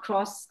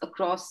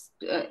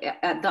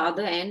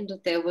other end,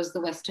 there was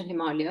the Western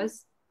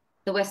Himalayas.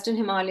 The Western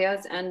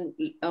Himalayas and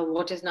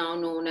what is now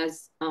known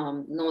as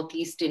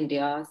Northeast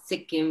India,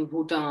 Sikkim,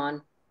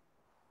 Bhutan,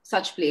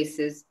 such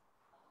places.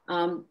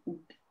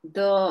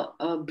 The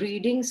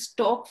breeding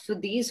stock for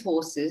these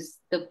horses,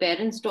 the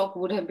parent stock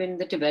would have been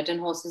the Tibetan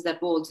horses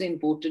that were also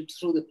imported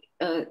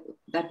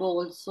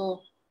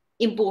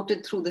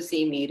through the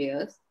same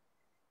areas.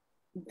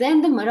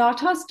 Then the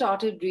Marathas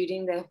started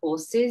breeding their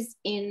horses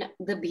in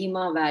the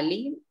Bhima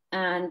Valley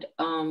and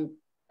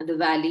the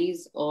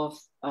valleys of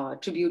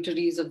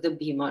tributaries of the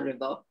Bhima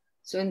River,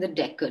 so in the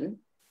Deccan.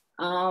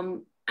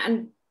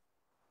 And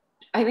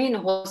I mean,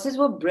 horses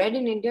were bred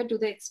in India to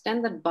the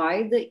extent that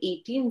by the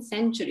 18th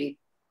century,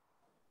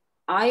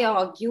 I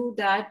argue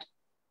that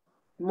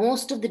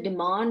most of the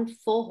demand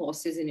for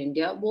horses in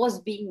India was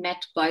being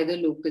met by the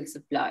local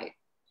supply.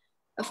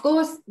 Of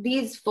course,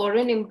 these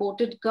foreign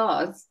imported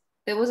cars,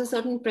 there was a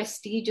certain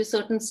prestige, a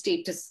certain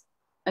status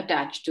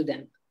attached to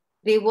them.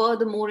 They were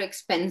the more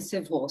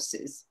expensive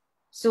horses.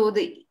 So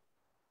the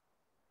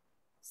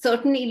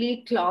certain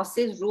elite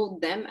classes rode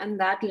them, and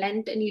that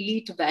lent an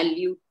elite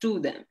value to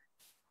them.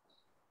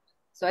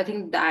 So I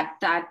think I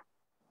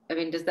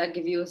mean, does that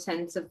give you a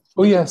sense of?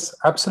 Oh yes,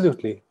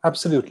 absolutely,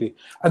 absolutely.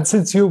 And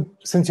since you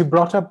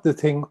brought up the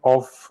thing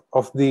of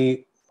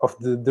the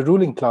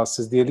ruling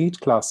classes, the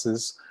elite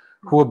classes,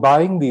 who are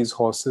buying these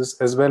horses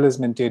as well as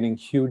maintaining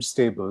huge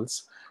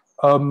stables,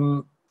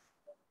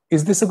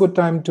 is this a good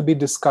time to be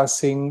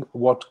discussing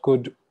what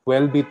could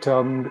well be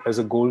termed as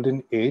a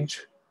golden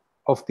age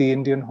of the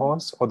Indian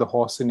horse, or the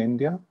horse in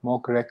India,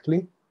 more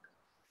correctly?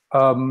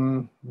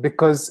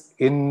 Because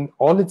in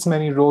all its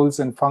many roles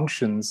and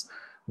functions,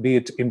 be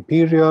it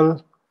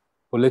imperial,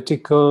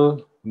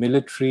 political,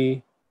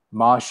 military,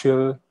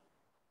 martial,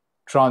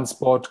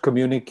 transport,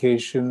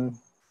 communication,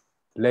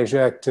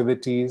 leisure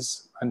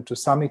activities, and to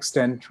some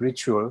extent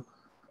ritual,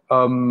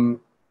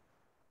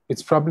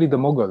 it's probably the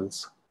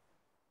Mughals.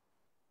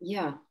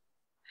 Yeah.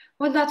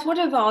 Well, that's what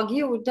I've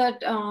argued,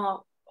 that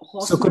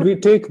So could we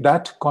take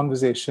that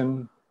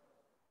conversation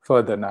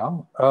further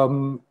now,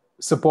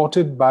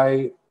 supported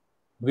by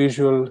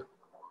visual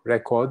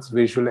records,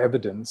 visual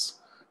evidence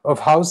of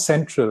how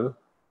central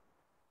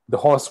the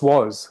horse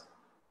was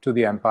to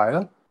the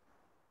empire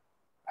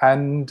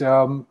and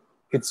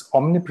its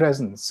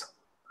omnipresence.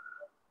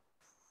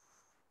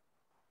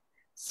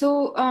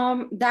 So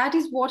that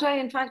is what I,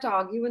 in fact,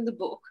 argue in the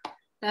book,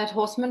 that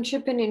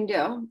horsemanship in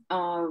India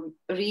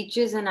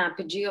reaches an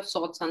apogee of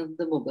sorts under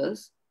the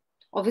Mughals.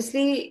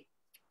 Obviously,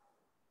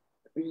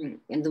 in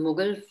the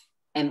Mughal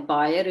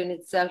empire in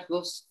itself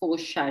was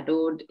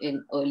foreshadowed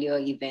in earlier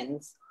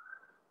events.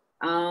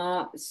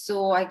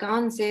 So I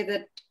can't say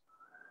that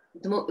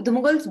the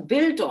Mughals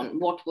built on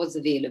what was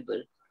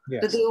available,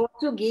 Yes. but they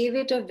also gave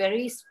it a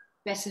very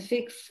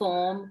specific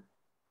form,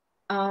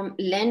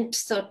 lent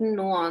certain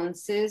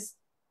nuances,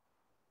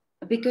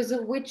 because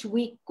of which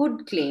we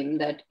could claim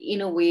that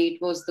in a way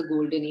it was the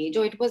golden age,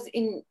 or it was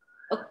in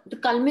the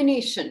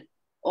culmination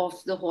of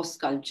the horse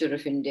culture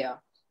of India.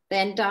 The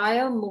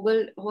entire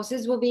Mughal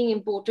horses were being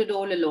imported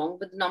all along,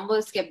 but the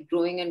numbers kept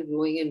growing and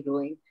growing and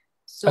growing.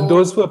 So, and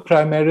those were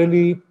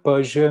primarily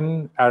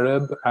Persian,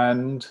 Arab,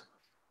 and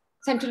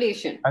Central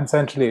Asian. And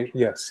Central Asian,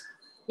 yes.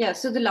 Yeah,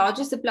 so the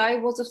largest supply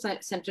was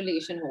of Central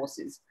Asian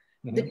horses.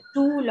 Mm-hmm. The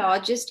two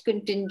largest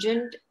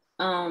contingent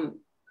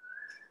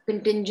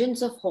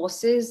contingents of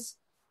horses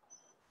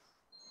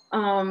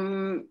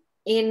in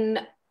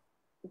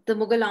the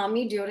Mughal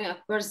army during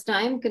Akbar's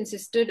time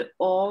consisted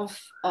of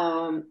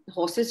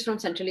horses from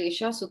Central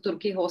Asia, so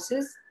Turki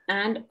horses,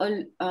 and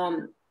a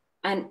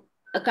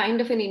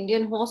kind of an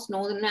Indian horse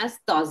known as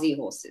Tazi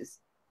horses.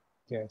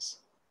 Yes.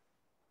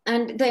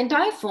 And the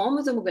entire form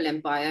of the Mughal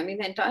Empire, I mean,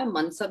 the entire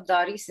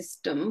Mansabdari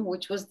system,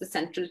 which was the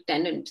central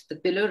tenet, the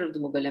pillar of the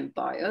Mughal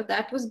Empire,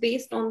 that was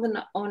based on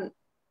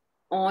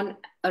a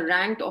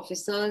ranked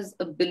officer's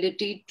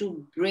ability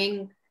to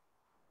bring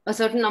a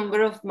certain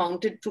number of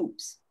mounted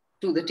troops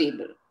to the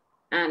table.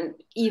 And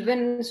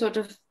even sort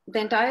of the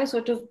entire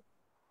sort of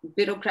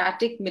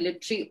bureaucratic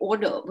military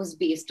order was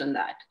based on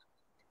that.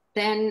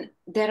 Then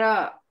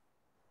the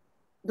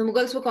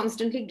Mughals were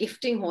constantly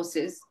gifting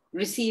horses,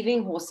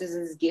 receiving horses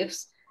as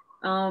gifts.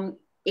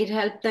 It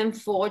helped them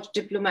forge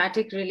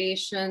diplomatic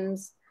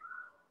relations.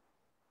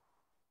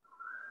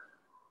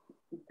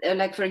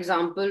 Like, for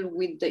example,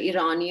 with the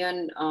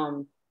Iranian,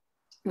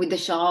 with the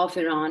Shah of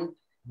Iran.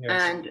 Yes.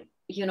 And,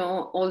 you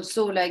know,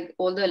 also like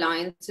all the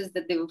alliances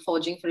that they were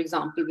forging, for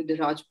example, with the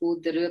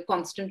Rajput, there were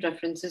constant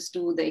references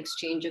to the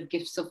exchange of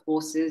gifts of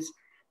horses.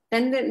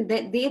 Then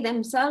they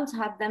themselves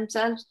had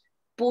themselves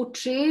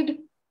portrayed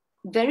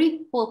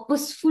very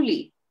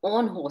purposefully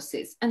on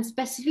horses and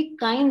specific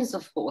kinds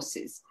of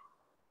horses.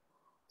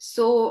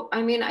 So,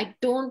 I mean,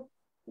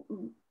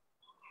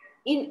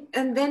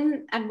 and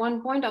then at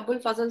one point, Abul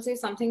Fazl says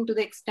something to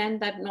the extent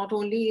that not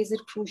only is it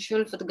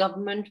crucial for the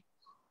government,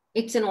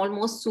 it's an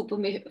almost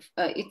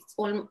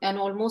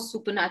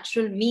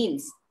supernatural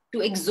means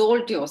to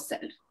exalt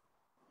yourself.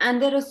 And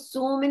there are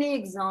so many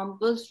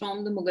examples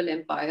from the Mughal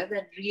Empire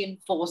that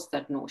reinforce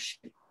that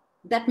notion.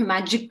 That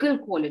magical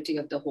quality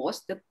of the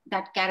horse,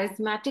 that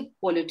charismatic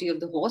quality of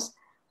the horse,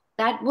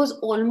 that was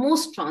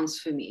almost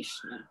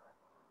transformational.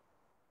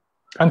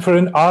 And for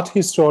an art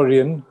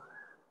historian,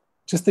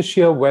 just the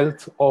sheer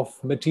wealth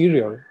of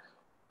material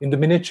in the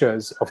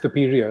miniatures of the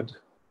period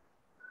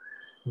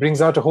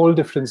brings out a whole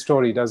different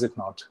story, does it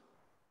not?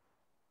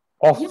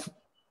 Of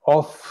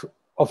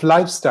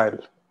lifestyle,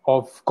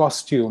 of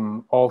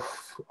costume, of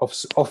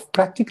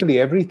practically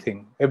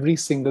everything, every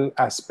single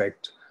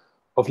aspect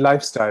of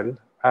lifestyle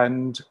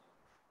and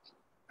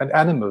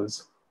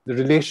animals, the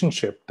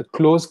relationship, the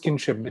close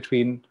kinship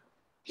between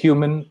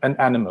human and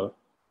animal.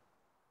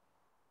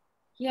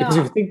 Yeah. Because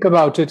if you think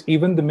about it,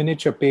 even the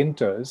miniature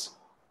painters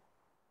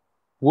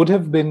would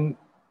have been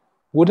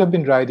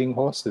riding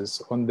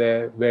horses on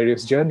their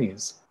various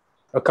journeys,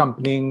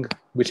 accompanying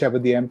whichever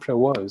the emperor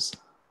was.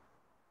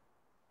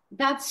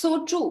 That's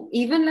so true.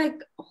 Even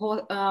like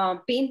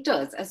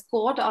painters as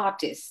court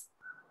artists,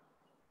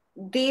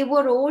 they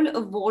were all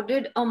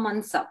awarded a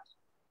mansab.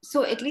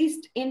 So at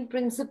least in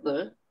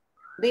principle,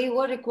 they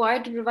were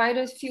required to provide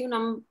a few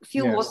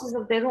yes. horses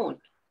of their own.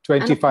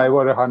 25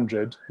 or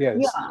 100, yes,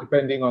 yeah.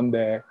 Depending on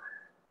their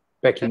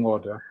pecking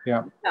order.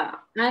 Yeah. Yeah.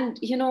 And,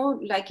 you know,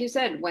 like you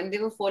said, when they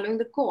were following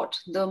the court,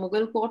 the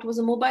Mughal court was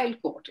a mobile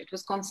court. It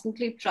was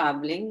constantly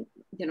traveling.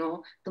 You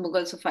know, the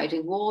Mughals were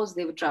fighting wars.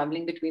 They were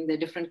traveling between their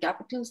different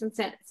capitals and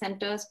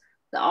centers.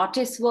 The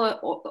artists were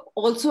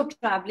also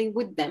traveling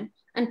with them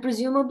and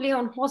presumably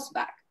on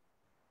horseback.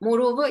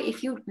 Moreover,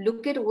 if you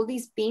look at all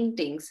these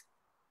paintings,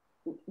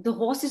 the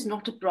horse is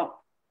not a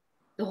prop.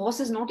 The horse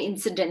is not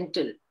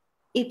incidental.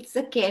 It's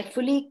a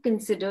carefully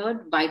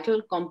considered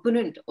vital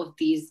component of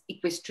these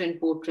equestrian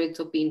portraits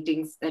or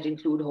paintings that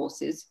include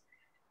horses.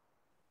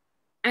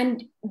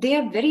 And they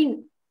are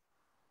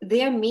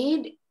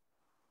made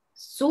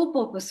so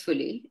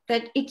purposefully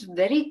that it's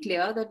very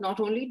clear that not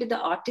only did the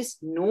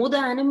artist know the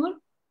animal,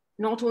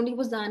 not only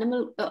were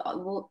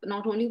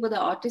the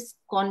artists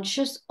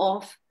conscious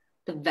of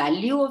the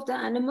value of the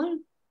animal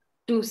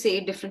to, say,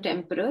 different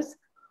emperors,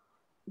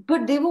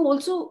 but they were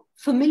also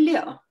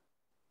familiar.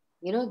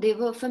 You know, they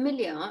were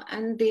familiar,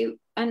 and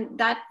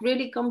that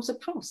really comes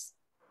across.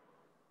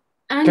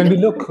 And can we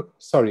look?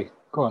 Sorry,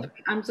 go on.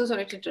 I'm so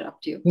sorry to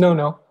interrupt you.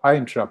 No, I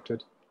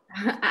interrupted.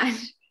 And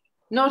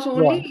not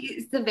only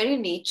is the very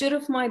nature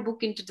of my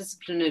book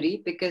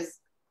interdisciplinary, because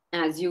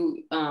as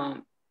you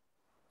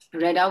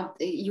read out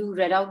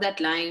that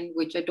line,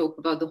 which I talk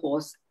about the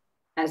horse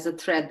as a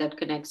thread that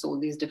connects all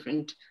these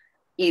different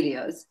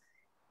areas.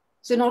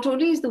 So not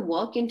only is the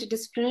work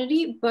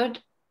interdisciplinary, but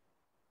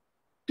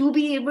to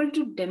be able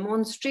to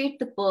demonstrate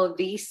the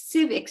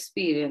pervasive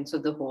experience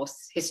of the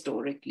horse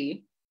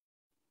historically,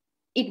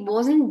 it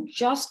wasn't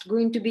just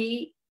going to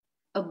be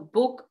a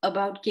book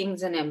about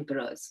kings and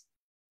emperors.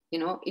 You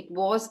know, it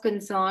was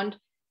concerned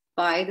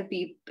by the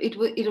people.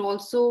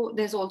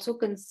 There's also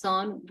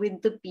concern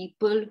with the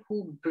people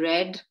who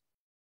bred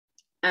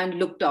and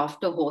looked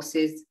after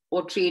horses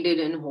or traded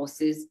in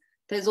horses.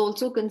 There's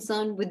also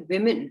concern with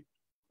women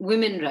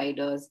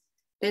riders.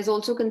 There is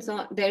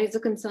a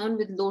concern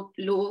with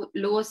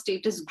lower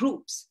status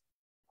groups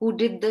who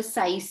did the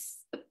size,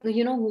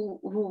 you know,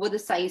 who were the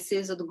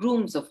sizes or the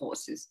grooms of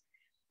horses.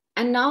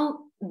 And now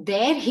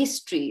their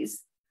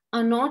histories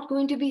are not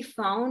going to be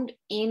found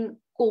in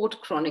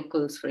court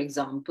chronicles, for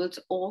example,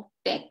 or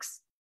texts.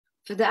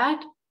 For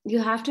that, you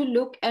have to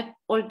look at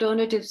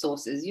alternative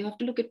sources. You have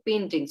to look at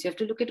paintings. You have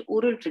to look at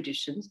oral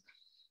traditions.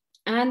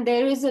 And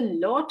there is a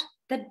lot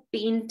that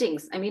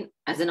paintings, I mean,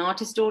 as an art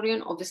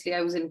historian, obviously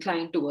I was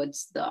inclined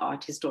towards the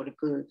art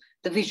historical,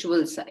 the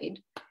visual side.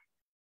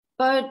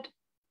 But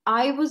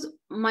I was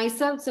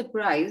myself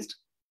surprised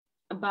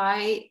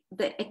by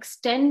the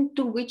extent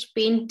to which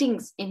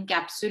paintings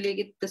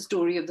encapsulate the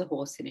story of the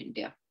horse in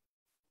India.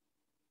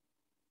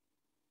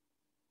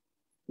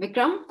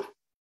 Vikram?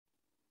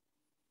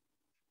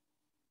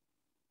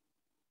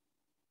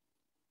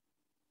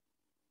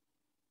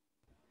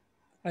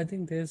 I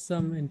think there's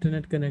some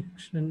internet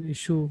connection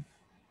issue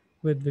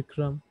with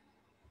Vikram.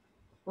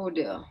 Oh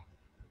dear.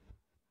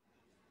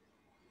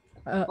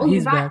 Oh, he's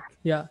He's back. back.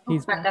 Yeah, Oh,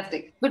 he's back.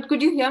 fantastic. But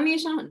could you hear me,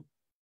 Ishan?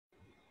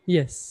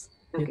 Yes.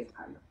 Yes. Okay,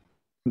 fine.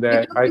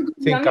 There, Vikram, I could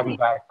you think hear I'm me?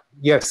 back.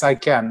 Yes, I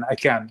can.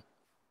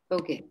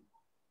 Okay.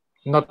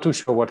 Not too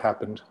sure what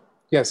happened.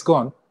 Yes, go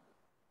on.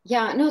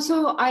 Yeah, no,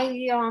 so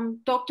I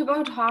talked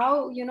about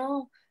how,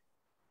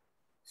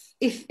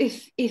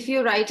 if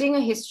you're writing a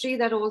history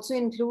that also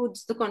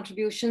includes the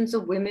contributions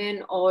of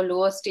women or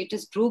lower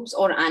status groups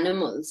or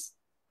animals,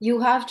 you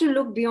have to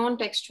look beyond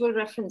textual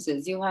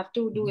references. You have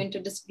to do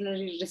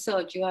interdisciplinary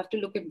research. You have to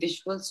look at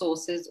visual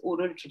sources,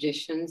 oral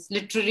traditions,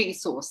 literary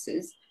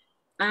sources.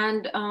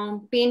 And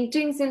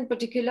paintings in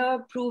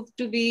particular proved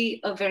to be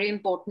a very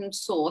important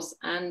source.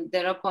 And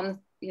there are, I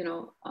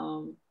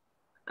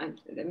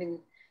mean,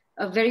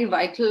 a very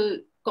vital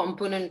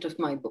component of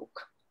my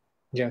book.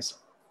 Yes.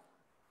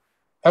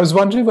 I was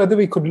wondering whether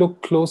we could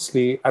look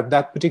closely at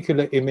that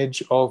particular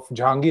image of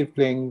Jahangir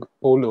playing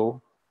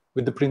polo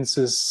with the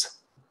Princess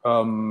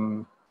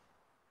Khurram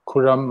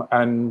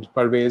and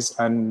Parvez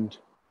and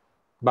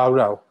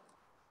Baurao.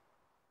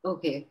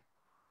 Okay.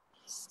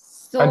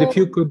 And if So,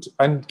 you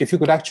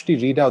could actually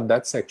read out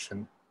that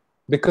section,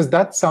 because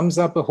that sums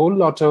up a whole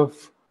lot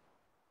of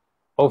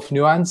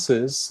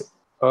nuances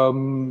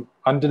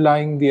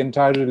underlying the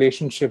entire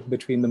relationship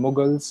between the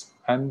Mughals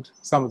and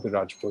some of the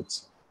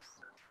Rajputs.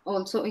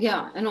 also,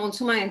 yeah, and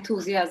also my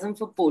enthusiasm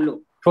for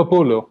polo. For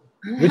polo,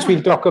 which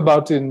we'll talk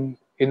about in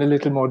a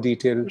little more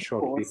detail Of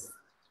shortly. course.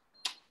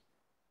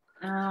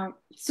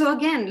 So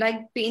again,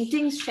 like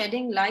paintings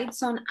shedding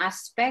lights on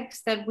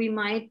aspects that we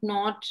might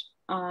not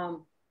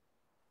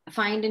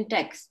find in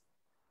text.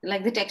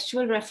 Like the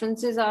textual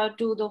references are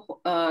to the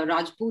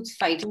Rajputs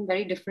fighting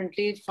very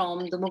differently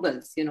from the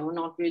Mughals,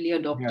 not really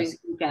adopting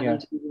cavalry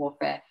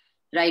warfare,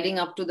 riding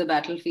up to the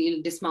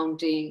battlefield,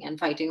 dismounting and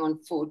fighting on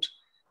foot.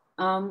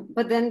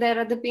 But then there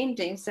are the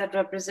paintings that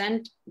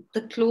represent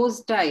the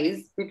close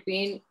ties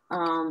between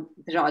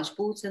the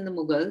Rajputs and the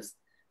Mughals,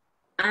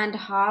 and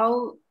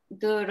how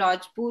the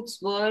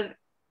Rajputs were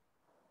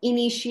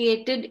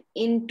initiated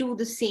into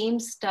the same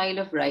style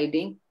of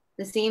riding,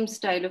 the same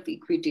style of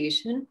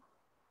equitation,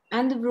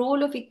 and the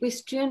role of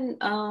equestrian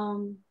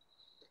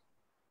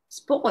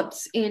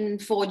sports in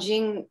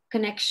forging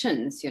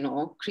connections,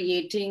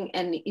 creating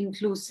an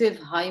inclusive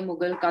high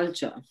Mughal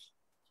culture.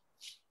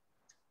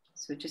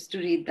 So just to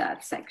read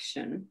that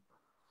section.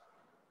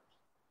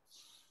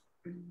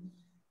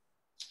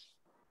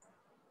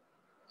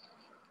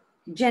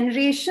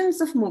 Generations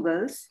of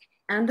Mughals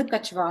and the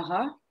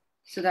Kachwaha,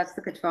 so that's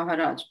the Kachwaha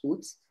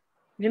Rajputs,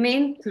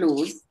 remain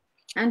close,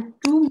 and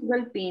true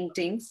Mughal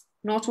paintings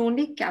not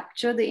only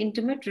capture the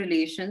intimate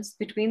relations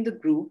between the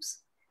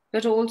groups,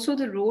 but also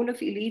the role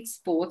of elite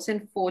sports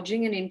in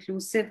forging an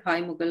inclusive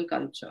high Mughal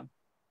culture.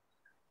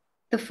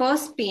 The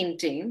first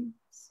painting,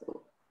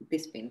 so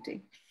this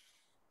painting,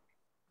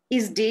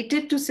 is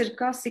dated to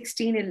circa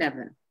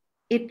 1611.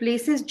 It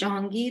places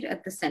Jahangir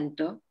at the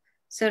center,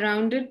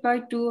 surrounded by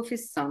two of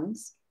his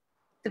sons,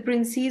 the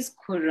Princes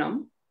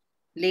Khurram,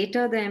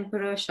 later the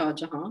Emperor Shah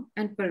Jahan,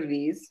 and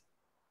Parvez,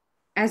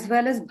 as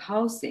well as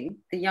Bhau Singh,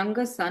 the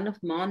younger son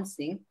of Man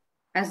Singh,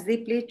 as they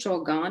play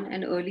Chaugan,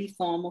 an early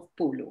form of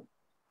polo.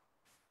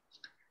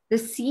 The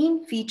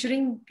scene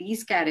featuring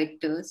these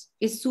characters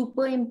is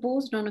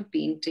superimposed on a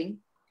painting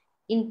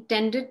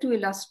intended to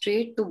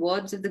illustrate the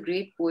words of the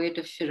great poet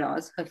of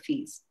Shiraz,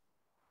 Hafiz.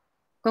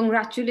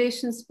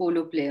 Congratulations,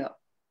 polo player.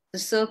 The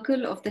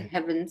circle of the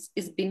heavens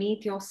is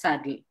beneath your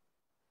saddle.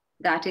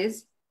 That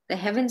is, the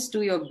heavens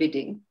do your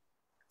bidding.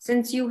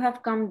 Since you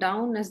have come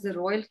down as the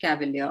royal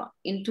cavalier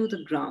into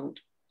the ground,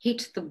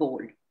 hit the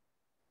ball.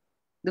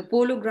 The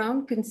polo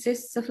ground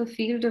consists of a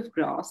field of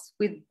grass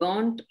with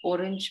burnt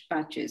orange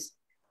patches.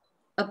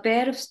 A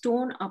pair of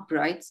stone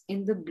uprights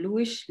in the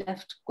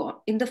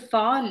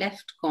far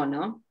left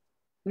corner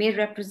may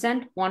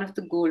represent one of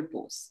the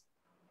goalposts.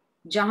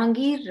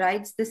 Jahangir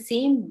rides the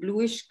same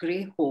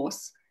bluish-grey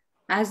horse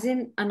as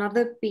in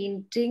another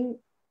painting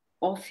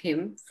of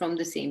him from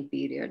the same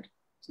period.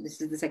 So this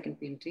is the second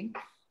painting.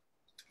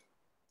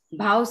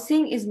 Bhau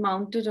Singh is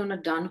mounted on a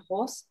dun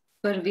horse,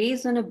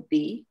 Parvez on a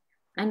bay,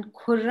 and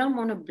Khurram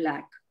on a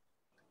black.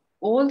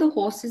 All the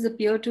horses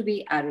appear to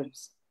be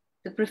Arabs,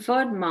 the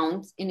preferred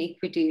mounts in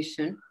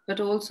equitation, but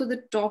also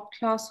the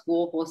top-class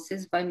war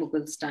horses by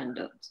Mughal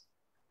standards.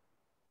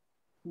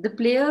 The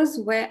players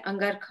wear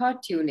angarkha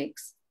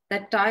tunics,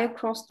 that tie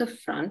across the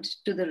front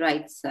to the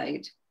right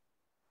side,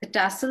 the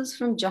tassels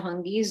from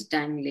Jahangir's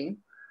dangling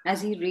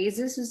as he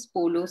raises his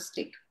polo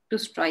stick to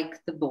strike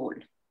the ball.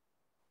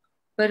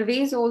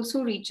 Parvez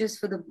also reaches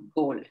for the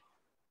ball.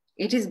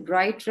 It is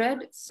bright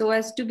red so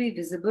as to be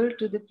visible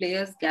to the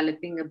players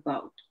galloping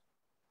about.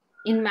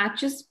 In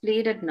matches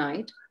played at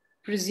night,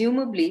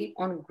 presumably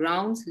on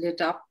grounds lit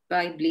up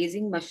by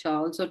blazing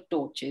mashals or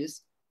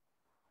torches,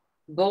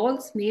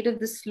 balls made of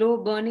the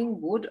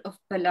slow-burning wood of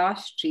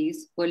palash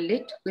trees were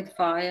lit with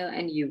fire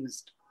and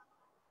used.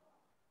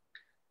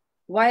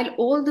 While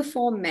all the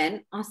four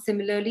men are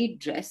similarly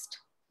dressed,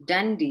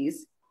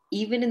 dandies,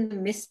 even in the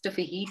midst of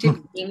a heated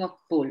game of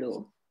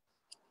polo,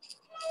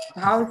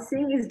 Bhaul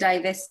Singh is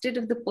divested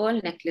of the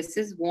pearl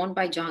necklaces worn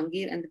by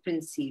Jahangir and the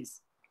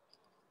princes,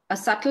 a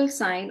subtle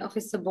sign of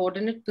his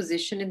subordinate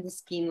position in the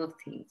scheme of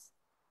things.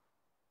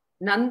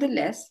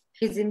 Nonetheless,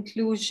 his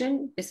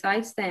inclusion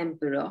besides the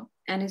emperor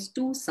and his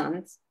two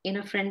sons in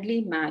a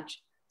friendly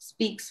match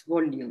speaks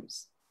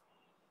volumes.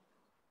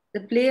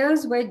 The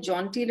players wear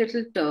jaunty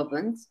little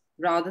turbans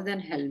rather than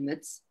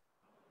helmets,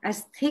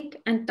 as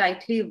thick and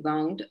tightly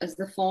wound as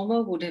the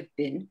former would have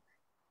been.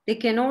 They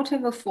cannot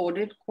have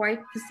afforded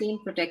quite the same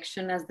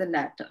protection as the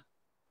latter.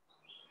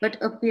 But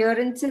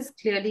appearances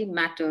clearly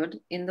mattered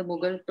in the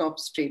Mughal top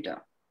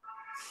strata.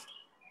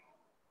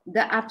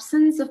 The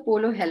absence of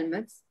polo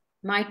helmets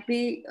might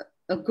be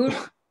a good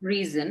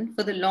reason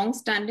for the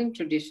long-standing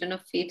tradition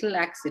of fatal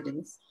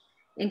accidents,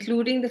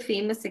 including the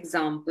famous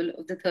example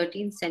of the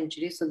 13th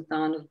century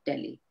Sultan of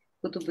Delhi,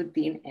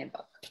 Qutbuddin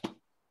Aibak.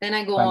 Then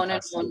I go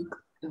Fantastic. on and on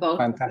about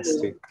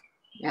Fantastic. polo.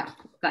 Yeah,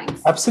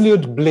 thanks.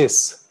 Absolute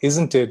bliss,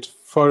 isn't it,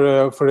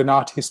 for an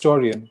art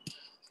historian?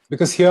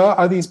 Because here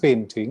are these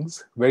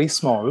paintings, very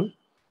small,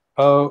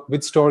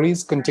 with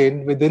stories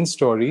contained within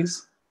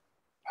stories,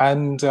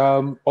 and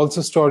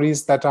also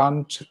stories that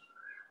aren't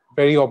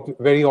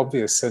very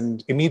obvious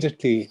and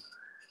immediately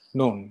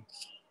known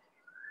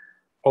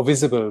or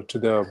visible to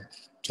the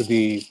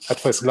at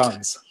first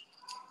glance.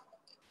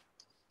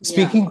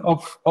 Speaking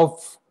of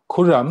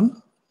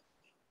Khurram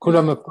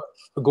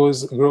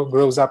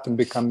grows up and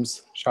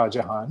becomes Shah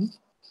Jahan.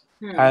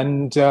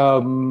 And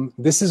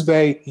this is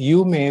where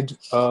you made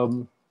a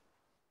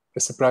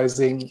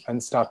surprising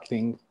and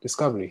startling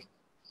discovery.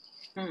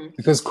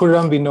 Because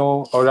Khurram, we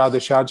know, or rather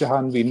Shah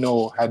Jahan, we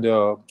know, had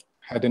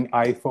an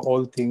eye for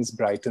all things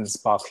bright and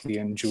sparkly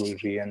and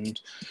jewelry and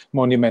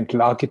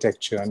monumental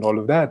architecture and all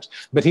of that.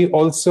 But he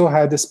also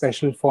had a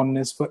special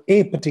fondness for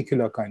a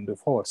particular kind of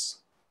horse.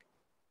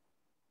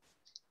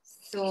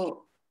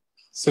 So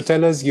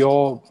tell us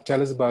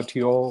about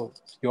your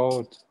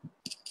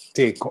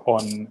take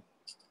on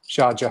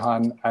Shah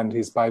Jahan and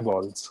his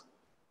piebalds.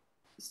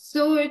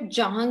 So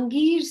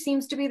Jahangir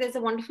seems to be, there's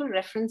a wonderful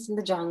reference in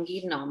the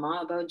Jahangir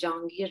Nama about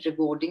Jahangir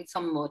rewarding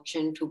some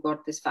merchant who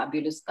got this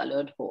fabulous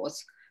colored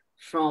horse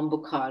from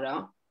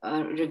Bukhara,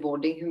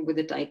 rewarding him with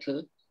a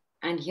title.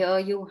 And here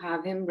you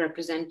have him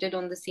represented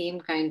on the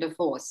same kind of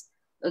horse,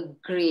 a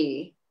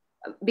gray,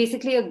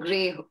 basically a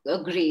gray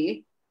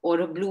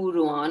or a blue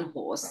Roan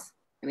horse.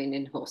 I mean,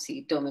 in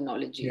horsey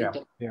terminology.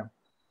 Yeah.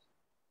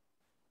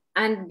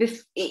 And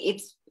it's,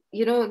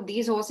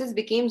 these horses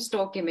became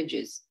stock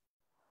images.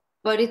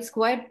 But it's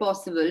quite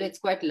possible, it's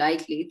quite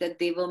likely that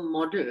they were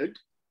modeled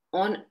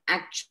on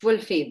actual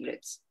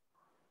favorites.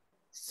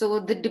 So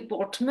the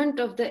deportment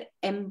of the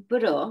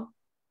emperor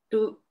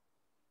the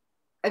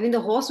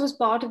horse was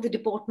part of the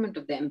deportment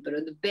of the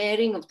emperor, the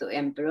bearing of the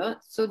emperor.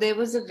 So there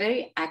was a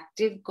very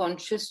active,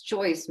 conscious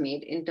choice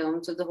made in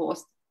terms of the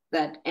horse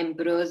that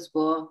emperors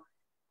were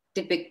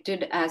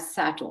depicted as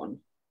sat on.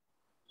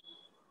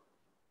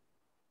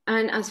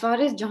 And as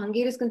far as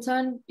Jahangir is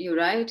concerned, you're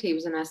right, he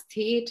was an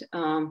aesthete.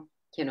 A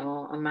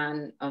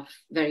man of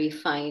very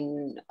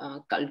fine,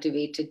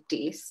 cultivated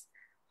taste.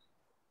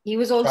 He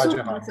was also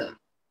the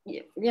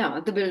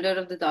builder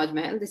of the Taj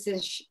Mahal. This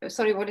is,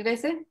 sorry, what did I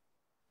say?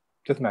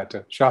 Doesn't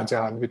matter. Shah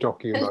Jahan, we're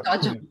talking about. Shah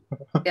Jahan.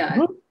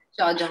 Yeah,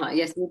 Shah Jahan.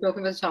 Yes, we're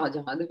talking about Shah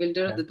Jahan, the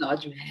builder of the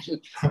Taj Mahal,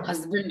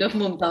 husband of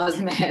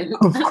Mumtaz Mahal.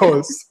 Of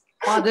course.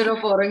 Father of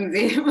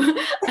Aurangzeb.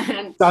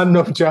 And son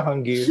of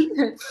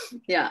Jahangir.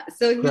 Yeah,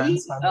 so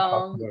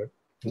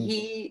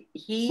he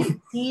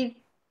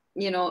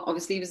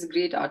obviously he was a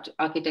great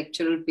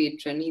architectural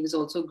patron. He was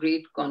also a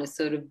great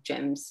connoisseur of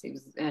gems. He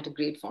had a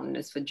great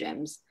fondness for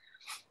gems,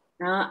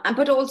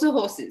 but also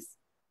horses.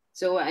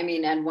 So, I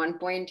mean, at one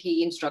point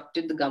he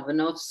instructed the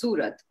governor of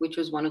Surat, which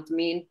was one of the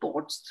main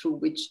ports through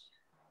which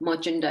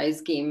merchandise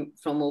came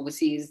from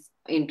overseas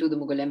into the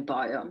Mughal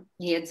Empire.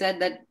 He had said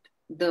that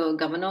the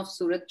governor of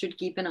Surat should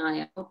keep an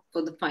eye out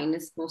for the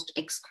finest, most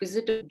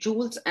exquisite of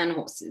jewels and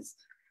horses.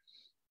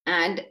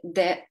 And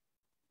there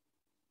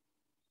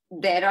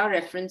are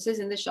references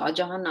in the Shah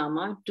Jahan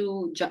Nama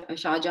to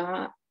Shah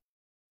Jahan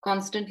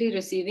constantly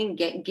receiving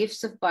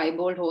gifts of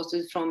piebald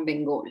horses from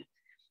Bengal.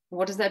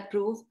 What does that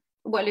prove?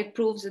 Well, it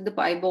proves that a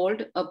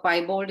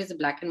piebald is a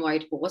black and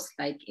white horse,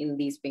 like in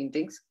these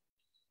paintings.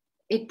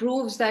 It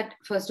proves that,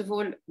 first of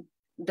all,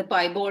 the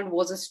piebald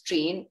was a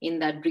strain in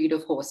that breed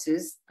of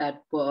horses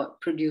that were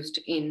produced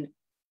in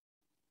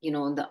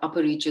the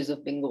upper reaches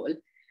of Bengal.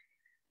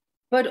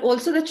 But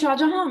also that Shah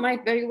Jahan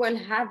might very well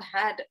have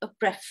had a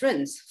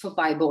preference for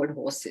piebald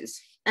horses.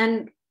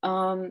 And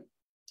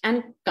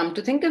come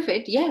to think of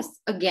it, yes,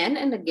 again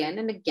and again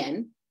and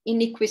again,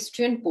 in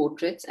equestrian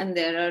portraits, and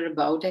there are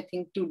about, I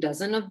think,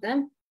 24 of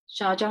them,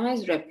 Shah Jahan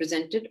is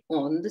represented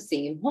on the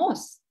same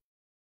horse.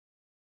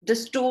 The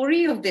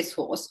story of this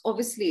horse,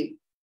 obviously,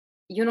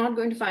 you're not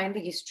going to find the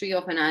history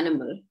of an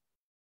animal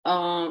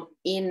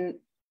in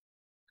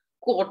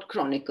court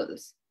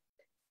chronicles.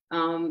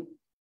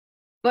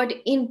 But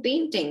in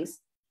paintings,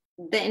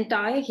 the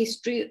entire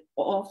history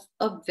of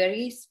a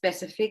very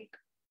specific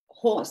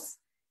horse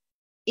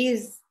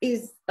is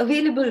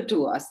available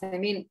to us. I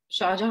mean,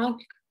 Shah Jahan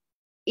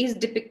is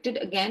depicted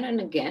again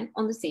and again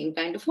on the same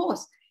kind of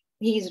horse.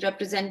 He is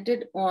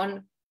represented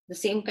on the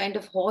same kind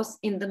of horse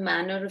in the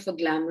manner of a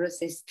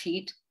glamorous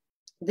aesthete,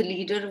 the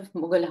leader of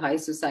Mughal high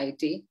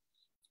society,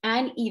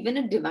 and even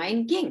a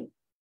divine king,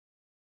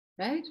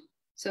 right?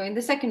 So in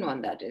the second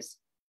one, that is.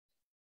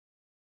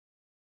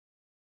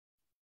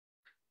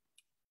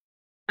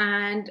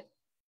 And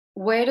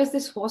where does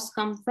this horse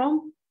come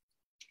from?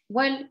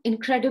 Well,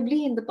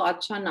 incredibly, in the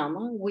Padshah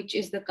Nama, which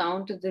is the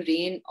account of the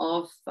reign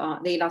of,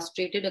 the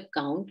illustrated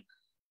account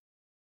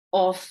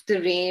of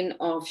the reign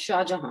of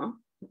Shah Jahan,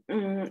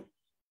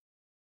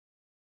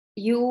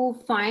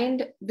 you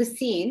find the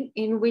scene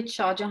in which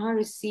Shah Jahan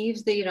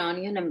receives the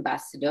Iranian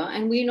ambassador.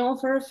 And we know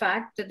for a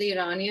fact that the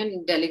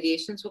Iranian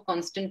delegations were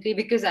constantly,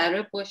 because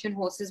Arab Persian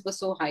horses were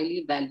so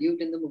highly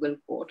valued in the Mughal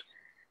court,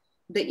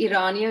 the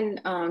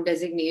Iranian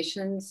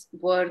designations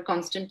were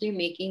constantly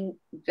making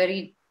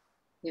very,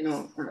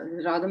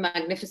 rather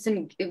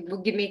magnificent,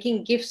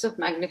 making gifts of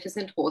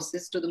magnificent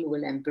horses to the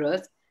Mughal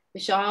emperors. The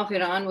Shah of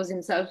Iran was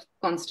himself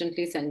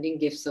constantly sending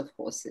gifts of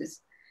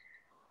horses.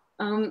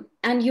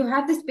 And you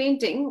have this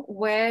painting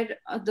where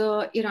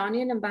the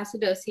Iranian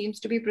ambassador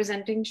seems to be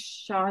presenting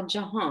Shah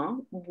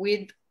Jahan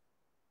with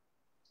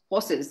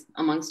horses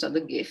amongst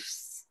other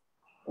gifts,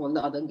 all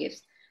the other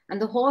gifts.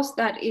 And the horse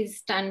that is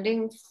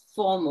standing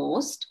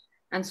foremost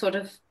and sort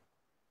of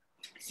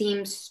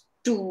is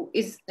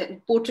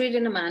portrayed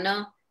in a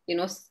manner,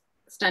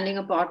 standing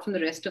apart from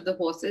the rest of the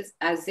horses,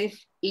 as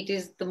if it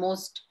is the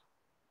most,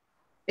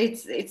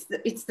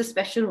 it's the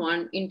special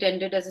one,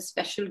 intended as a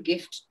special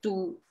gift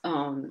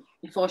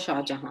for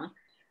Shah Jahan.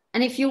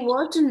 And if you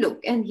were to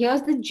look, and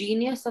here's the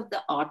genius of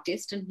the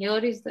artist, and here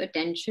is the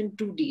attention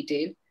to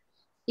detail.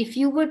 If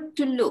you were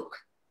to look,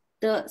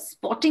 the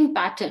spotting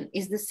pattern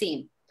is the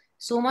same.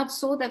 So much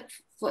so that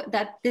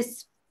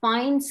this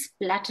fine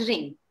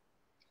splattering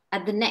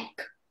at the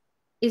neck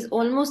is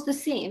almost the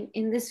same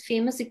in this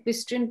famous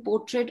equestrian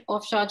portrait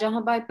of Shah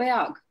Jahan by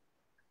Payag,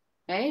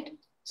 right?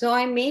 So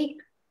I make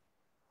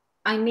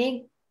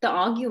the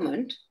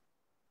argument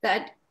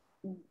that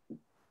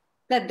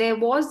there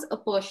was a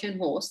Persian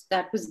horse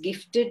that was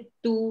gifted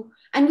to,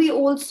 and we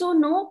also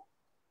know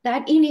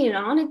that in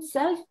Iran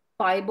itself,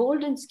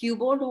 piebald and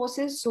skewbald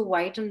horses, so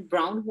white and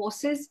brown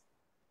horses,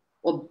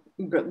 or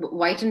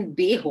white and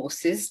bay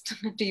horses,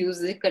 to use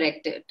the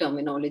correct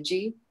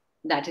terminology,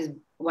 that is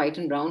white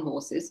and brown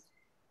horses,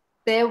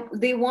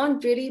 they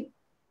weren't really,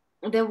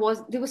 they were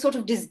sort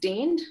of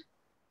disdained.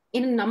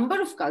 In a number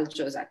of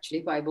cultures,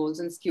 actually, piebalds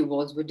and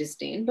skewbalds were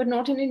disdained, but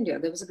not in India.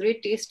 There was a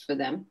great taste for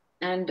them.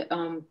 And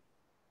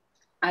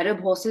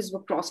Arab horses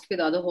were crossed with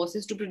other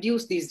horses to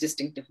produce these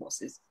distinctive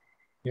horses.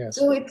 Yes.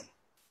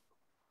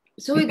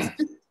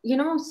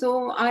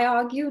 So I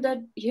argue that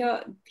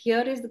here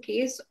is the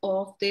case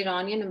of the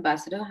Iranian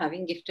ambassador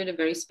having gifted a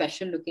very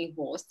special looking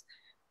horse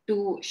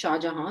to Shah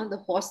Jahan, the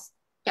horse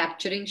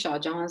capturing Shah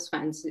Jahan's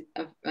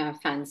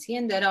fancy,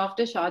 and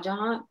thereafter Shah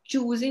Jahan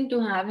choosing to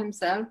have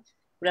himself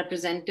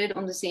represented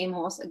on the same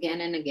horse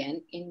again and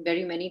again in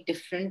very many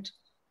different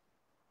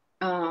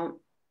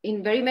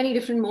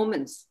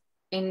moments,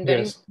 in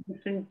very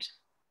different,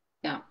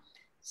 yeah.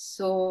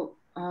 So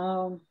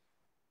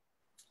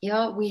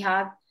we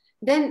have,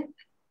 then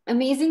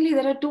amazingly,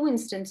 there are two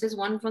instances,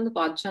 one from the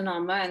Padshah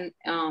Nama,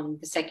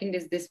 and the second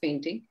is this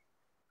painting,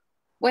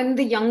 when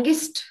the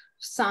youngest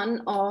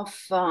son of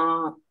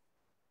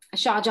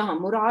Shah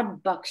Jahan,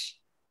 Murad Baksh,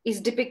 is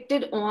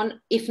depicted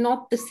on, if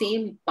not the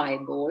same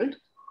piebald,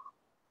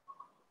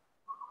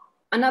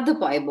 another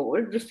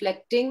piebald,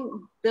 reflecting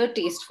the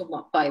taste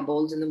for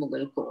piebalds in the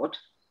Mughal court.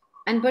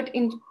 But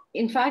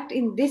in fact,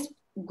 in this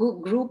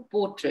group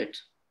portrait,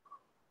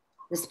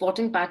 the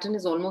spotting pattern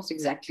is almost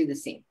exactly the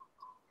same.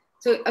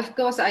 So, of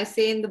course, I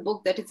say in the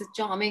book that it's a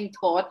charming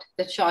thought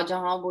that Shah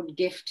Jahan would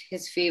gift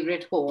his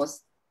favorite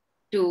horse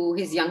to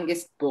his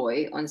youngest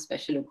boy on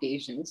special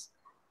occasions.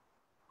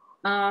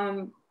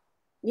 And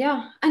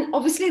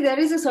obviously there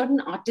is a certain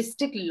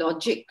artistic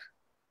logic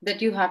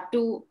that you have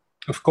to...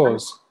 Of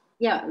course.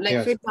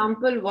 For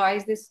example, why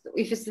is this,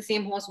 if it's the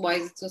same horse, why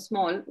is it so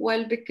small?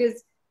 Well,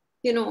 because,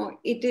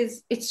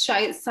 its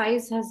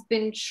size has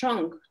been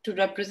shrunk to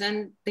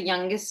represent the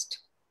youngest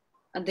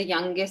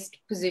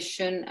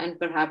position and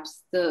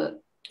perhaps the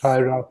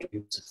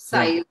hierarchy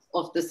size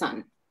of the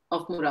son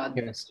of Murad.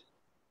 Yes.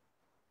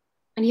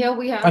 And here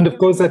we have... And of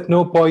course, at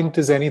no point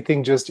is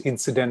anything just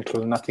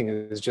incidental. Nothing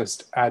is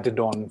just added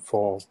on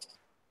for...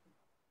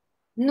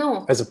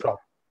 No. As a prop.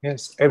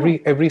 Yes,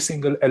 every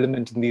single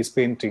element in these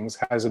paintings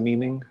has a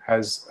meaning,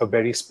 has a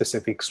very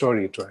specific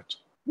story to it.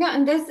 Yeah,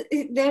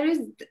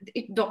 and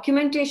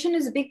documentation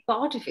is a big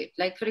part of it.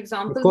 Like, for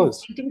example, of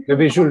course, the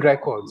visual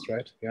records,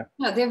 right? Yeah.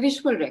 Yeah, they're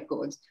visual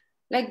records.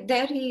 Like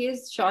there he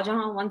is, Shah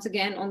Jahan once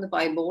again on the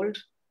piebald,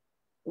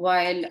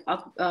 while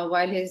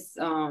his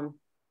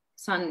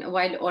son,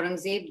 while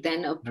Aurangzeb,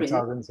 then a prince,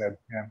 Aurangzeb,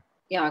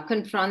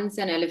 confronts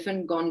an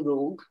elephant gone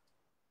rogue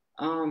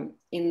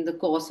in the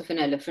course of an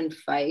elephant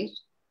fight.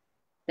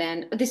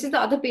 Then this is the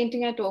other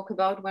painting I talk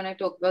about when I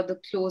talk about the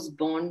close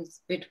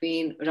bonds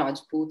between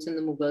Rajputs and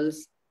the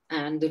Mughals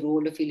and the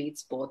role of elite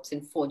sports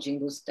in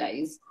forging those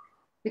ties.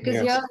 Because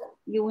here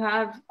you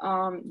have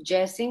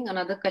Jai Singh,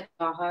 another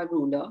Kachaha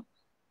ruler,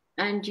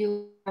 and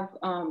you have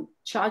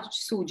Shah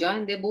Suja,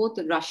 and they're both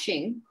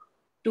rushing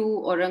to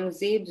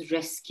Aurangzeb's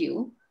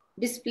rescue,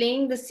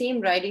 displaying the same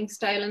riding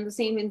style and the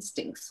same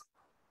instincts.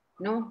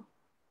 No?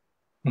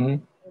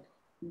 Mm-hmm.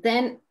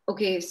 Then,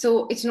 okay,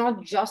 so it's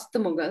not just the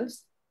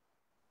Mughals.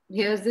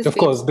 Here's this. Of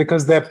course,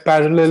 because they're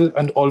parallel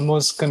and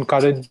almost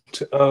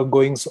concurrent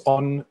goings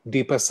on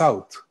deeper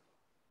south.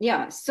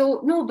 Yeah,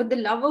 so no, but the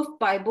love of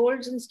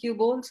piebalds and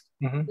skewbalds.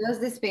 Mm-hmm. There's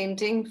this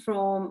painting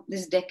from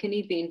this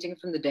Deccani painting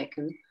from the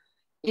Deccan,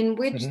 in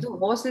which the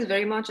horse is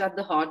very much at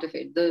the heart of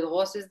it. The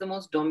horse is the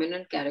most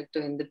dominant character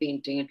in the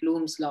painting. It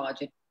looms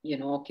large. It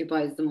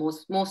occupies the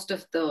most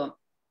of the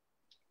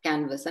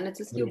canvas, and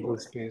it's a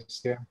skewbald space.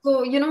 Yeah.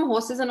 So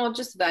horses are not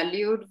just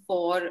valued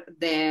for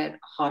their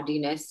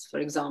hardiness, for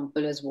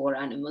example, as war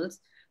animals,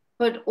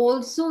 but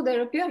also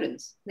their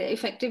appearance. They're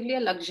effectively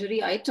a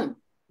luxury item.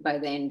 By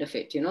the end of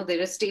it,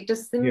 they're a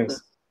status symbol.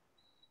 Yes.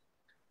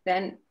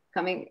 Then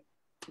coming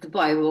the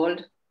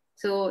piebald.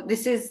 So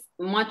this is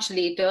much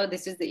later.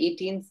 This is the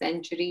 18th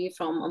century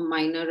from a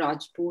minor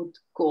Rajput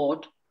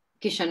court,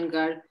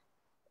 Kishangarh,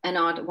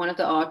 one of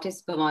the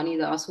artists, Bhavani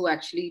Das, who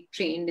actually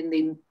trained in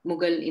the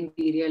Mughal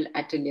imperial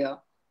atelier.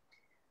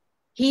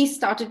 He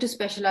started to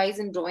specialize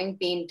in drawing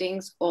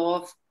paintings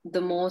of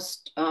the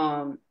most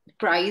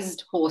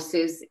prized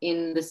horses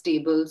in the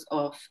stables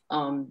of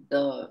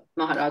the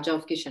Maharaja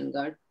of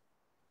Kishangarh.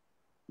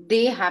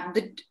 They have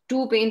the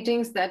two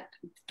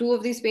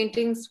of these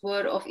paintings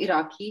were of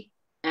Iraqi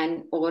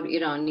or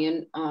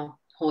Iranian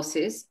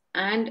horses,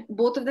 and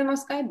both of them are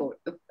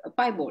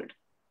piebald.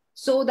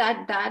 So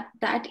that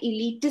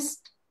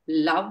elitist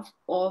love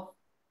of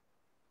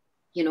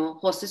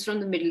horses from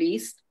the Middle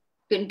East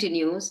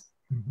continues.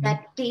 Mm-hmm.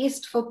 That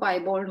taste for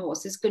piebald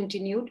horses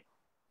continued.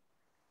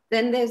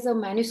 Then there's a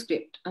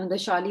manuscript, the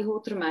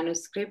Shalihotra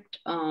manuscript.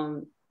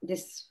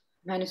 This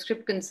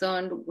manuscript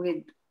concerned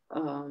with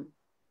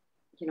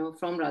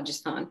from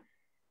Rajasthan,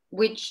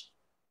 which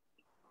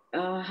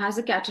has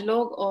a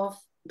catalogue of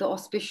the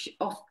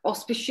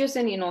auspicious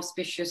and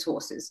inauspicious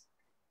horses.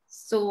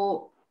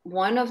 So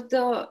one of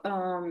the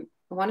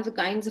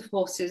kinds of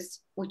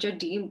horses which are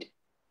deemed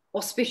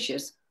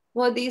auspicious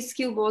were these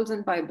skewbalds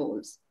and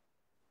piebalds,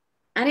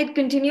 and it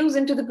continues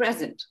into the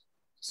present.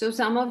 So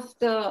some of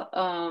the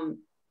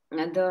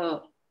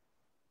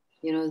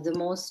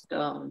most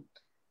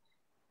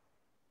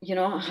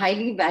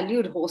highly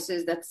valued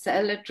horses that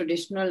sell at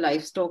traditional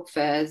livestock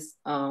fairs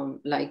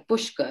like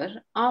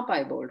Pushkar are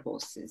piebald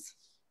horses.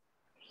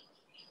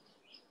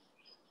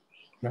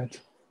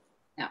 Right.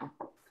 Yeah.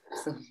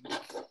 So.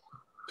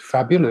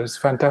 Fabulous,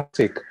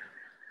 fantastic.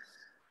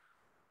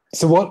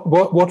 So what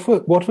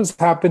was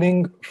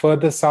happening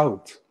further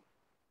south?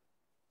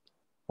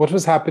 What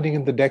was happening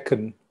in the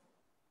Deccan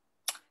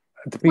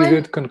at the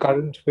period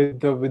concurrent with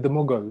the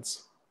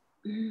Mughals?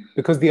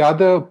 Because the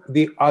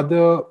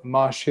other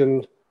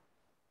martial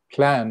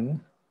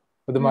clan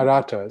were the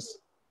Marathas,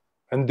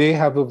 and they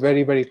have a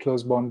very, very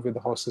close bond with the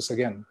horses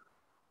again,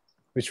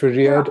 which were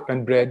reared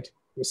and bred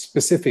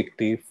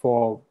specifically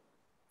for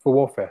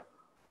warfare.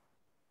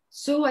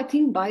 So I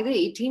think by the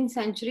 18th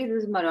century,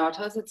 the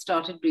Marathas had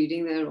started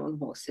breeding their own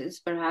horses,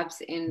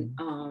 perhaps in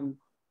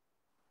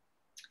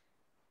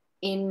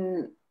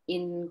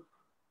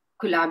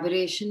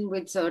collaboration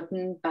with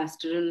certain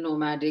pastoral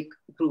nomadic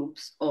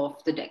groups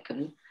of the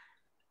Deccan.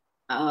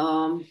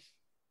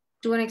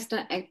 To an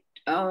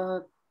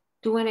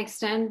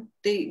extent,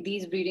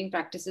 these breeding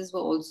practices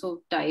were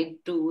also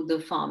tied to the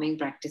farming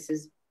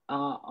practices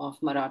of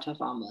Maratha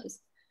farmers.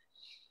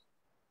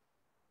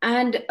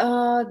 And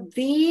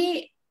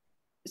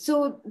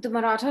so the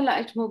Maratha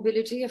light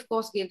mobility, of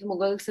course, gave the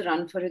Mughals a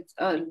run for its,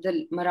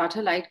 the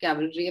Maratha light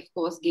cavalry, of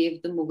course,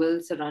 gave the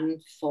Mughals a run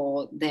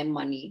for their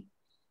money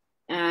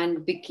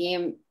and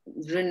became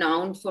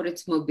renowned for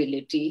its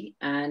mobility.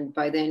 And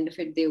by the end of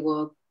it,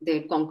 they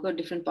had conquered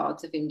different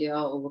parts of India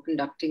or were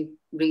conducting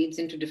raids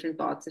into different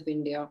parts of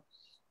India.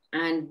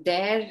 And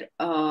their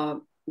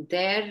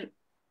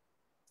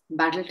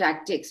battle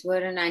tactics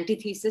were an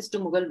antithesis to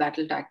Mughal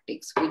battle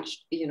tactics,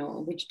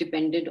 which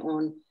depended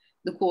on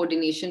the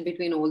coordination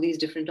between all these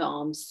different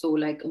arms. So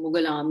like a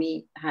Mughal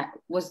army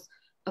was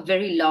a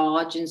very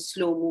large and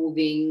slow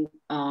moving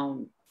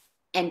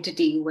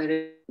entity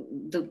where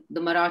the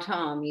Maratha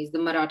armies, the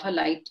Maratha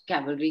light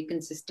cavalry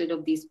consisted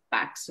of these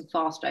packs of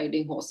fast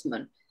riding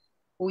horsemen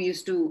who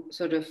used to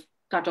sort of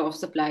cut off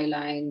supply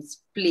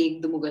lines,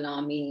 plague the Mughal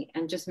army,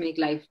 and just make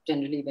life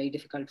generally very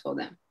difficult for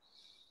them.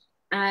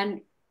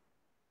 And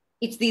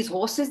it's these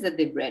horses that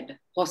they bred,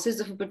 horses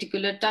of a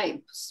particular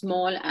type,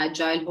 small,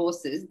 agile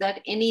horses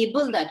that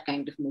enable that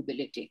kind of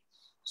mobility.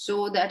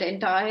 So that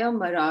entire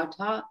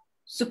Maratha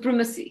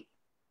supremacy,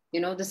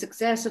 the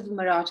success of the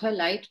Maratha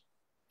light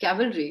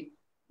cavalry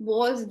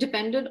was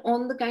dependent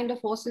on the kind of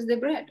horses they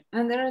bred.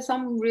 And there are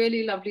some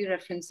really lovely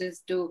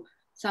references to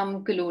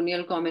some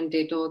colonial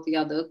commentator or the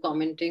other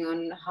commenting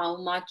on how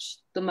much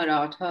the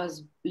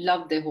Marathas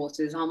loved their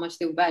horses, how much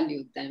they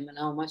valued them, and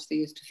how much they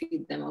used to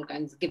feed them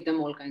give them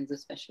all kinds of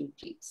special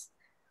treats.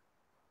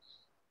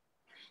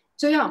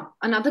 So yeah,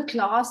 another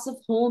class of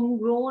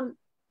homegrown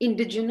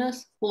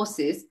indigenous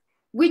horses,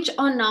 which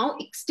are now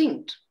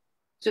extinct.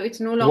 So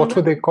it's no longer. What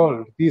were they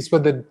called? These were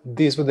the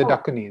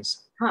Dakkanis.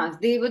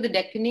 They were the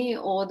Deccani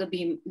or the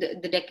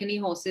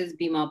Deccani horses,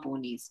 Bhima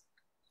ponies.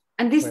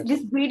 And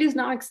this breed is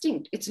now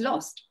extinct. It's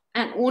lost.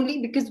 And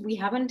only because we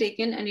haven't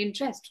taken an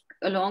interest.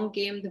 Along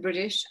came the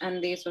British,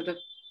 and they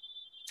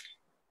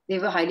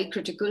were highly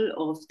critical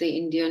of the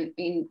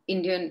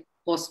Indian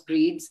horse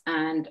breeds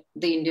and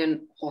the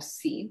Indian horse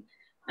scene.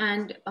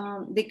 And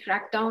they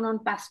cracked down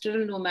on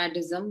pastoral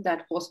nomadism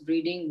that horse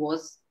breeding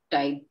was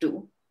tied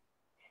to.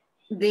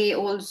 They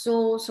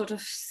also sort of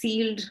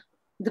sealed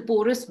the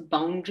porous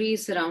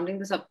boundaries surrounding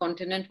the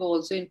subcontinent were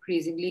also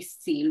increasingly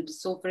sealed.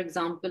 So, for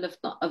example,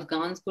 if the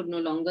Afghans could no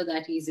longer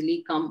that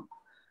easily come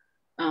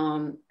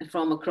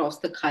from across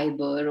the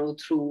Khyber or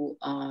through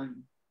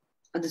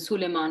the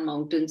Suleiman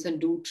Mountains and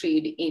do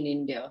trade in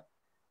India.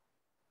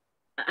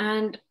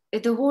 And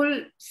the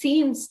whole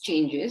scene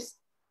changes.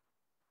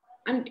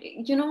 And,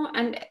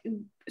 and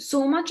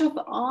so much of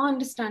our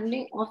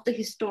understanding of the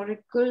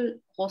historical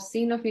horse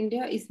scene of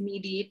India is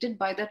mediated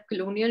by that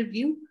colonial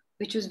view,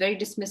 which was very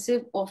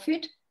dismissive of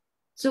it.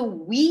 So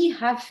we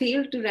have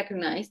failed to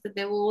recognize that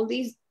there were all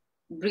these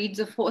breeds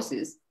of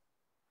horses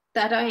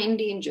that are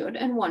endangered,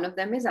 and one of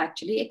them is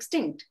actually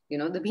extinct,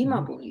 the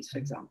Bhima ponies, for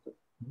example.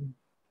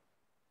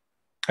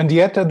 And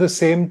yet at the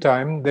same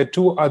time, there are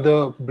two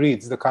other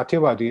breeds, the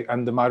Kathiawadi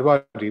and the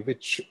Marwari,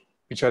 which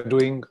are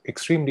doing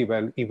extremely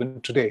well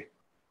even today.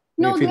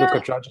 No, if you look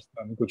at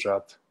Rajasthan,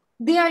 Gujarat.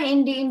 They are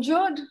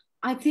endangered.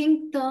 I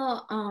think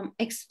the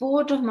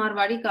export of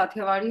Marwari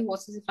Kathiawadi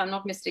horses, if I'm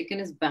not mistaken,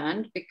 is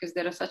banned because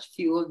there are such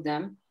few of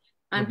them.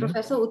 And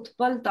Professor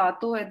Utpal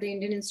Tato at the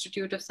Indian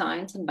Institute of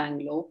Science in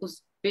Bangalore,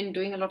 who's been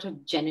doing a lot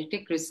of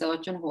genetic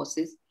research on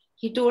horses,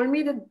 he told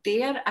me that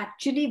there are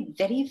actually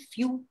very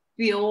few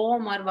pure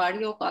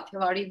Marwari or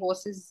Kathiawadi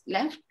horses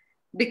left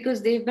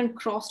because they've been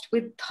crossed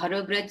with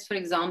thoroughbreds, for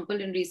example,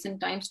 in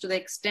recent times to the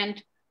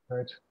extent.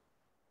 Right.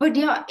 But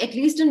yeah, at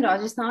least in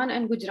Rajasthan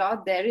and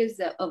Gujarat, there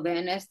is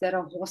awareness. There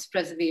are horse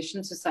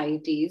preservation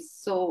societies.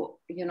 So,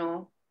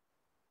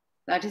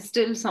 that is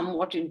still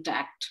somewhat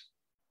intact.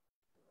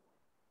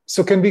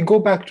 So can we go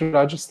back to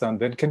Rajasthan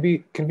then? Can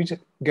we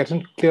just get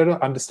a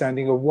clearer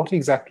understanding of what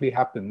exactly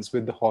happens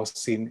with the horse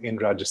scene in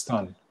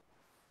Rajasthan?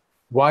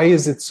 Why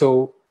is it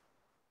so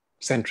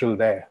central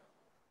there?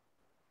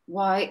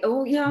 Why?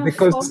 Oh, yeah.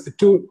 Because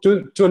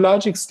to a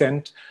large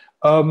extent,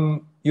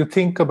 you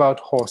think about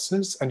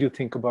horses and you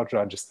think about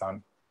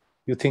Rajasthan.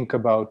 You think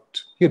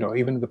about,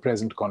 even the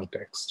present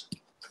context.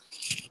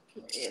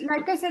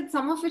 Like I said,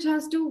 some of it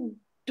has to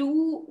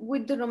do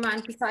with the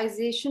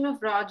romanticization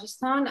of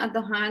Rajasthan at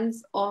the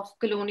hands of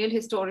colonial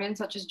historians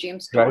such as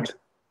James Todd. Right.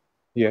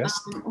 Yes.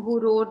 Who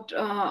wrote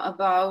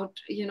about,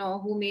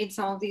 who made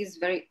some of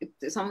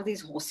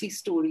these horsey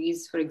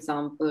stories, for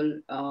example,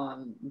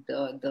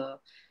 the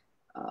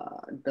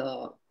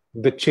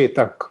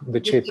Chetak.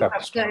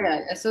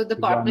 Yeah. So the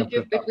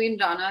partnership between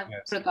Rana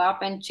Pratap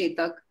and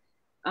Chetak,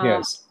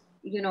 yes.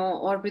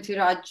 Or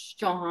Prithviraj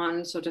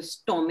Chauhan sort of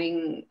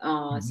storming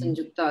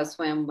Sanjukta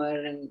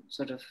Swayambar and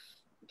sort of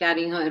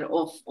carrying her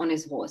off on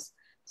his horse.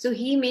 So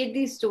he made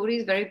these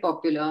stories very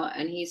popular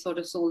and he sort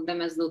of sold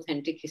them as the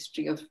authentic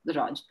history of the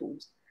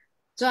Rajputs.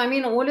 So, I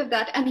mean, all of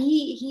that. And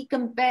he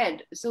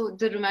compared, so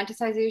the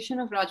romanticization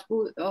of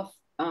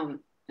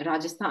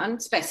Rajasthan,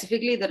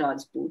 specifically the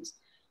Rajputs,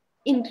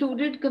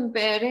 included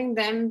comparing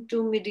them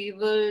to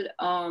medieval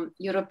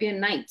European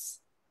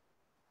knights.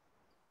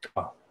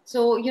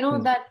 So,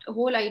 that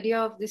whole idea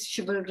of this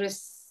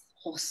chivalrous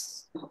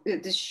horse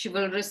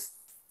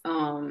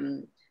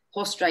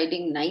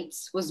riding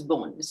knights was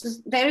born. So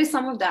there is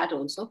some of that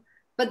also,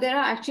 but there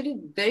are actually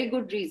very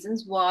good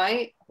reasons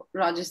why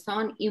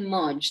Rajasthan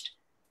emerged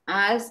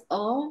as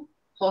a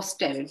horse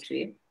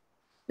territory.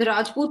 The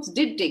Rajputs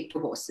did take to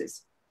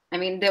horses. I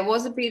mean, there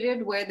was a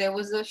period where there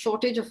was a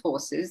shortage of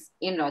horses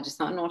in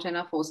Rajasthan. Not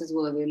enough horses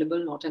were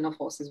available, not enough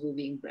horses were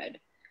being bred.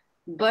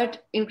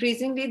 But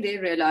increasingly, they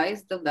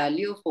realized the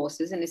value of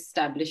horses in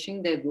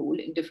establishing their role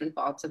in different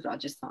parts of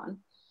Rajasthan.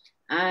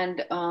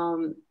 And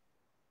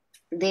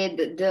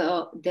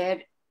their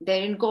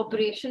their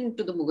incorporation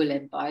into the Mughal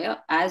Empire,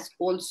 as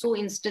also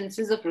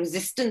instances of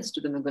resistance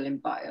to the Mughal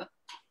Empire,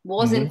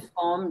 was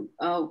informed,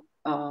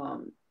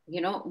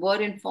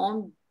 were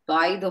informed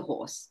by the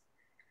horse.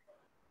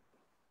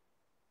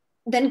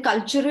 Then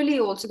culturally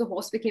also, the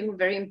horse became a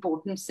very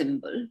important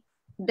symbol.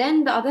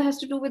 Then the other has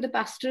to do with the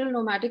pastoral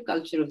nomadic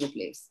culture of the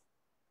place.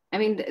 I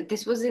mean,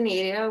 this was an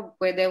area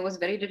where there was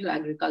very little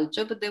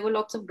agriculture, but there were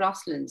lots of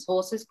grasslands.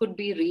 Horses could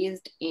be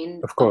raised in,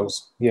 of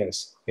course,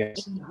 yes,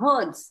 yes, in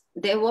herds.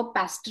 There were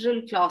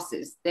pastoral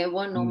classes. There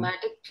were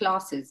nomadic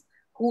classes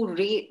who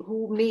may,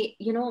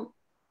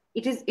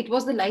 it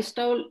was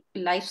the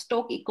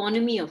livestock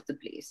economy of the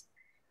place.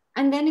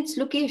 And then its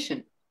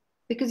location,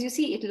 because you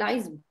see, it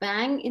lies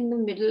bang in the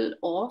middle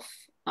of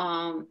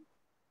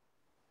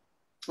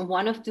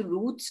one of the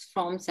routes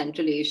from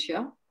Central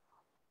Asia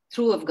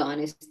through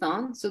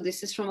Afghanistan. So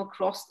this is from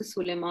across the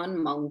Suleiman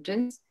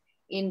Mountains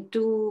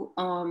into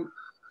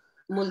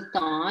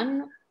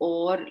Multan,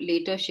 or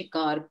later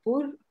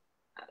Shikarpur,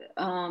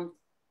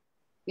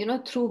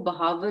 through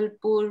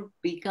Bahawalpur,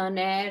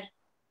 Bikaner,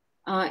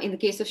 in the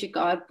case of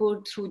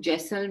Shikarpur, through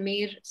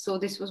Jaisalmer. So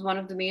this was one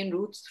of the main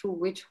routes through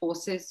which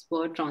horses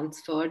were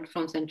transferred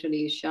from Central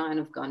Asia and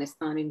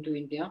Afghanistan into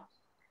India.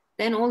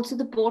 Then also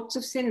the ports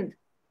of Sindh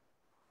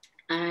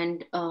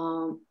and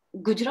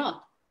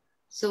Gujarat.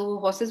 So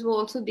horses were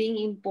also being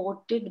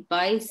imported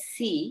by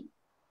sea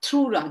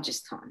through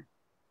Rajasthan,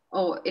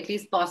 or at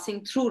least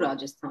passing through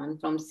Rajasthan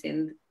from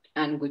Sindh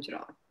and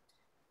Gujarat.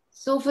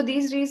 So for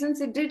these reasons,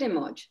 it did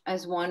emerge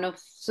as one of,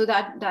 so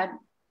that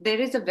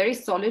there is a very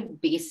solid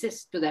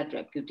basis to that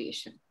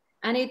reputation.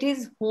 And it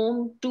is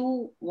home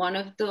to one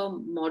of the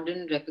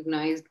modern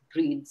recognized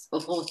breeds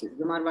of horses,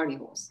 the Marwari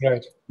horse.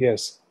 Right,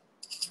 yes.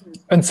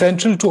 And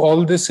central to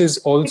all this is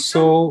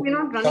also...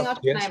 We're not running out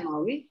of time,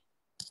 are we?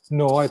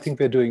 No, I think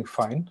we're doing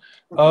fine.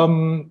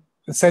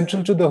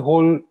 Central to the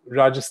whole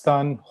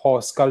Rajasthan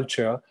horse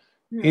culture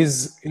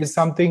is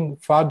something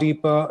far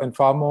deeper and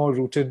far more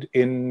rooted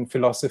in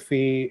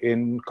philosophy,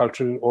 in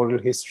cultural oral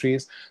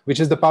histories,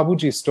 which is the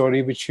Babuji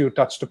story, which you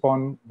touched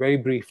upon very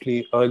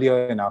briefly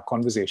earlier in our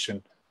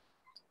conversation.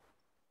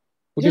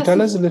 Would you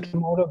tell us a little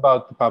more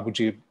about the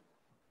Babuji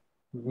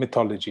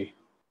mythology?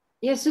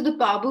 Yes, so the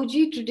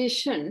Babuji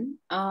tradition,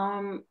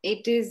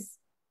 it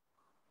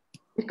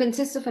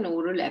consists of an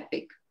oral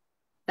epic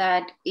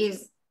that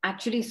is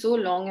actually so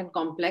long and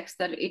complex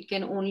that it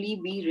can only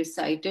be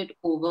recited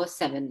over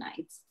 7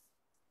 nights.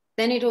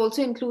 Then it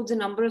also includes a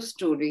number of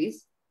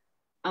stories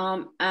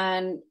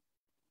and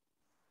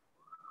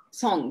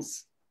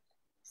songs.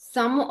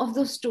 Some of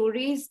the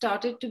stories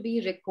started to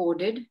be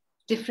recorded,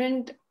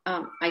 different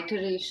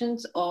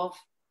iterations of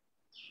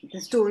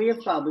the story of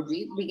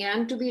Babuji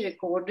began to be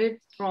recorded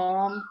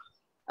from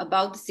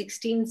about the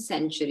 16th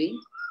century.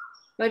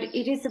 But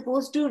it is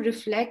supposed to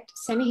reflect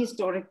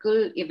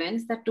semi-historical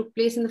events that took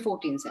place in the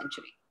 14th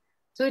century.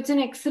 So it's an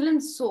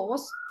excellent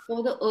source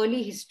for the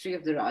early history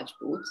of the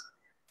Rajputs.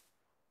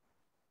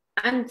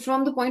 And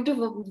from the point of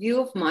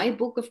view of my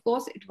book, of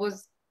course, it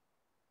was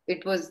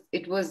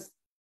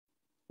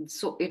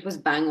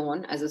bang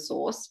on as a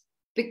source,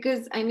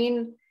 because I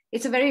mean,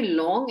 it's a very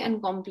long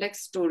and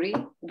complex story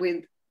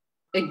with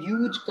a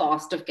huge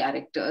cast of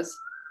characters.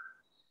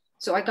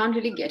 So I can't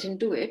really get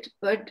into it,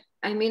 but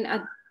I mean,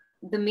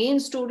 the main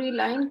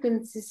storyline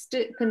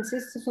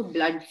consists of a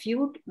blood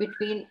feud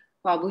between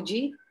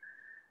Babuji,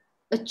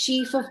 a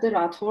chief of the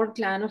Rathod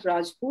clan of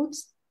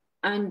Rajputs,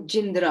 and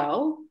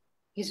Jindrao,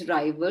 his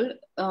rival,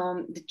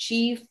 a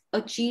chief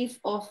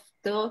of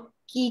the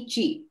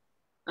Kichi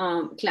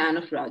clan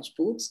of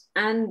Rajputs,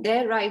 and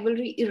their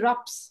rivalry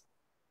erupts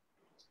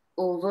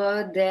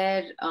over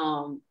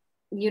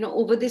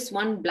over this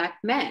one black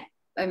mare.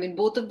 I mean,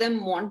 both of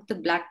them want the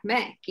black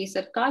mare,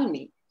 Kesar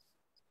Kalmi,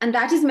 and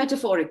that is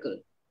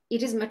metaphorical.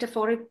 It is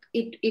metaphoric.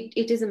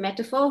 It is a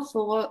metaphor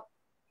for,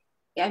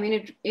 I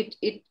mean, it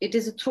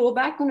is a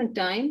throwback on a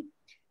time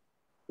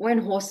when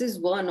horses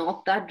were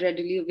not that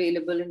readily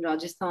available in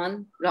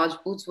Rajasthan.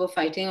 Rajputs were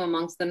fighting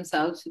amongst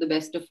themselves for the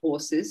best of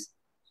horses.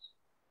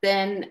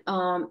 Then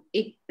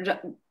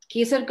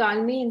Kesar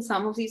Kalmi in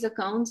some of these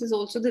accounts is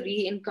also the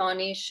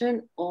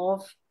reincarnation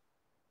of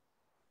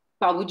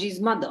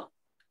Babuji's mother.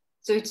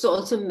 So it's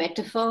also a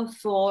metaphor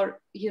for,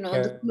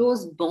 the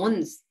close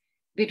bonds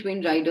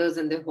between riders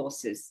and their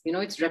horses.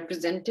 It's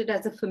represented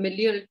as a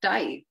familial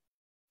tie.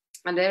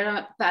 And there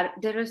are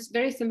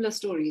very similar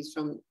stories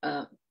from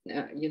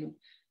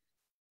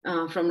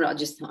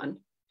Rajasthan.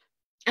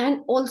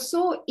 And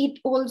also it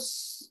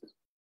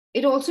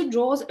also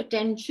draws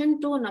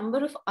attention to a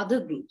number of other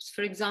groups.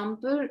 For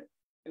example,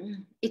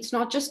 it's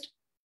not just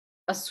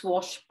a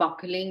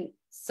swashbuckling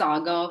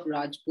saga of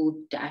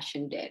Rajput dash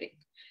and daring.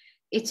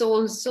 It's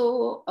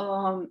also,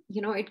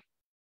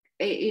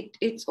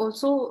 it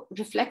also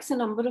reflects a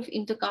number of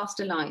intercaste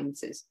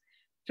alliances.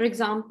 For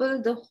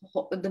example,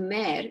 the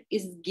mare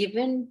is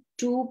given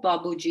to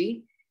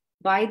Babuji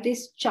by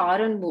this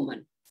Charan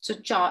woman. So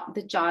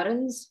the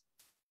Charans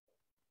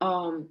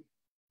were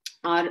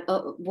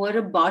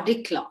a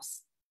bardic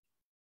class,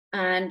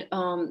 and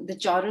the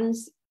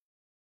Charans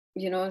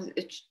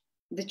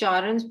the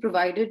Charans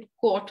provided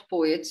court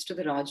poets to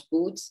the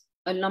Rajputs.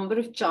 A number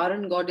of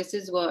Charan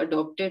goddesses were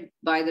adopted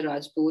by the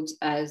Rajputs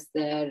as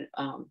their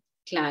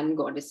clan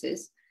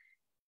goddesses.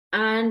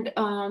 And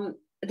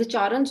the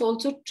Charans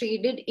also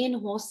traded in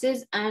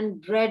horses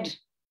and bred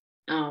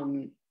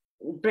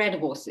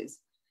horses.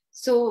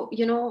 So,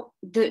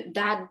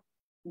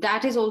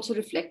 that is also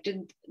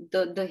reflected,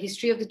 the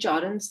history of the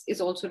Charans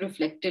is also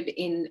reflected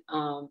in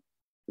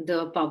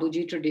the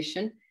Pabuji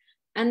tradition.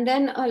 And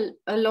then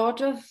a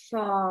lot of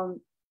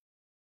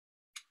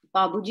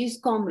Pabuji's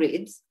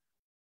comrades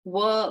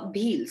were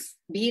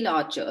Bhil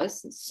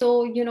archers.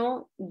 So,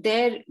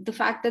 the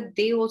fact that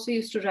they also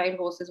used to ride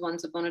horses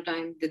once upon a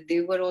time, that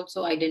they were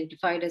also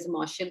identified as a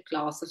martial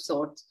class of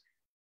sorts.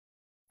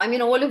 I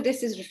mean, all of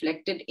this is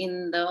reflected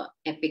in the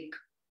epic,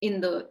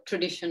 in the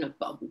tradition of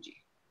Pabuji.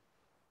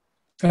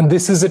 And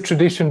this is a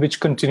tradition which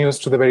continues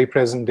to the very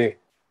present day.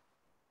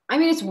 I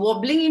mean, it's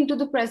wobbling into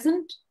the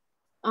present.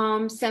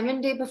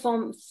 7-night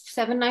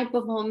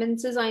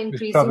performances are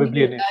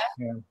increasingly rare.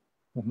 Yeah.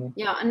 Mm-hmm.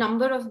 Yeah, a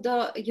number of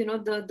the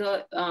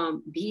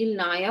Bhil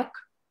Nayak,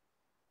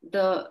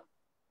 the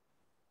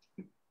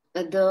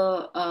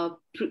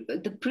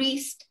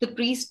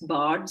priest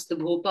bards, the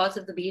bhopas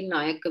of the Bhil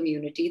Nayak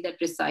community that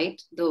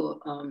recite the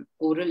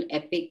oral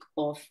epic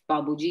of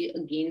Pabuji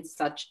against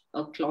such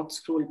a cloth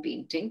scroll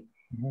painting.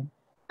 Mm-hmm.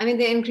 I mean,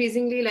 they're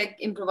increasingly like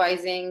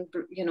improvising,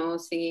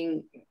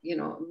 singing,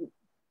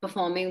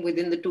 performing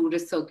within the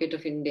tourist circuit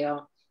of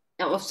India,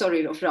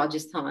 of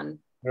Rajasthan.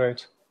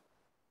 Right.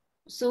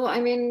 So, I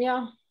mean,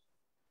 yeah,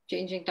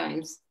 changing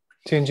times.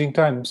 Changing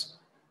times.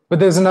 But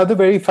there's another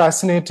very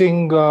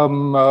fascinating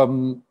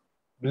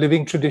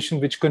living tradition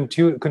which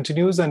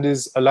continues and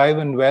is alive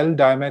and well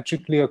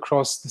diametrically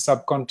across the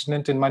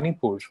subcontinent in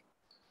Manipur.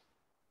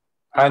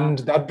 And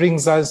that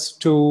brings us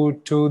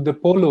to the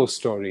polo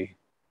story.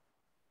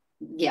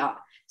 Yeah.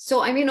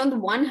 So, I mean, on the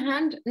one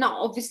hand, now,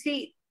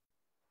 obviously,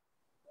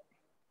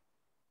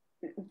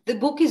 the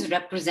book is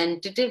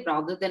representative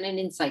rather than an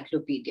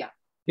encyclopedia.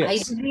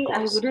 Yes, ideally, I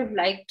would have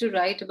liked to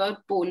write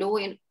about polo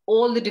in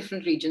all the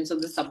different regions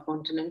of the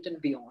subcontinent and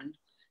beyond,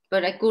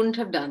 but I couldn't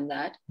have done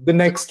that. The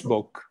next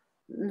book.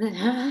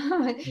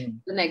 The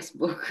next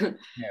book.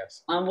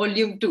 Yes.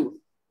 Volume 2.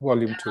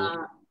 Volume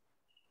 2.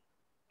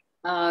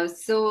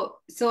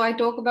 So I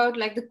talk about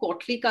like the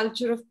courtly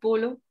culture of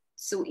polo.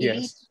 So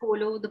elite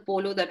polo, the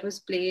polo that was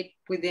played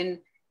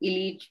within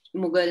elite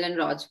Mughal and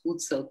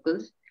Rajput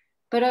circles.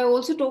 But I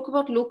also talk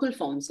about local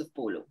forms of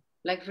polo.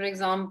 Like, for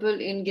example,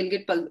 in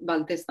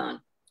Gilgit-Baltistan,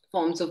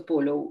 forms of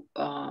polo,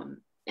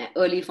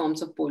 early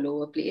forms of polo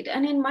were played,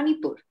 and in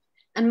Manipur.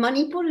 And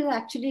Manipur is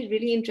actually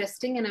really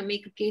interesting, and I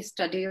make a case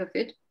study of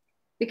it.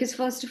 Because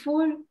first of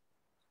all,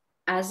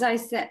 as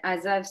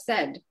I've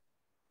said,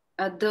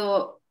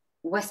 the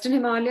Western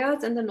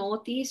Himalayas and the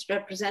Northeast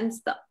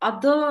represents the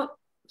other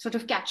sort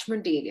of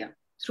catchment area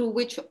through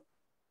which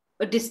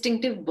a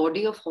distinctive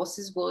body of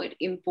horses were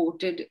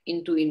imported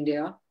into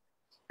India,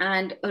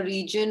 and a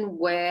region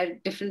where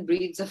different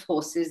breeds of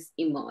horses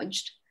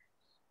emerged.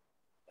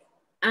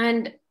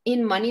 And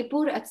in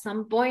Manipur, at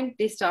some point,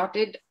 they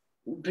started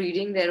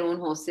breeding their own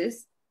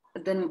horses,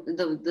 the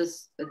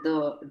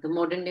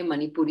modern day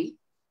Manipuri,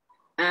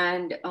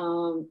 and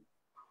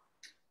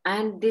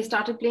they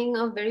started playing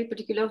a very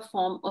particular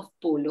form of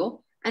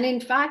polo. And in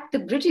fact, the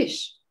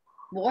British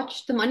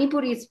watched the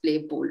Manipuris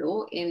play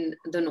polo in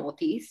the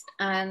Northeast,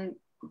 and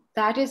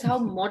that is how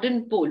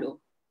modern polo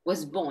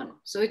was born.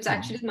 So it's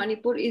actually,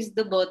 Manipur is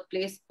the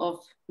birthplace of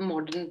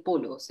modern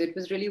polo. So it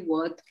was really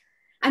worth.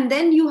 And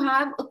then you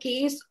have a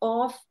case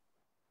of,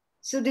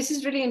 so this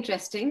is really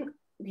interesting.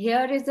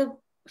 Here is a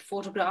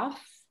photograph,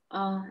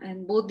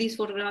 and both these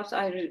photographs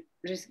I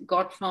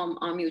got from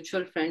our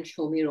mutual friend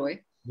Shomi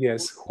Roy.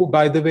 Yes, who,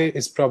 by the way,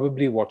 is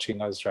probably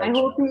watching us right now.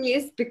 I hope he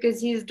is,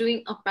 because he's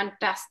doing a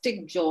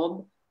fantastic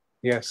job.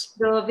 Yes.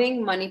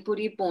 Serving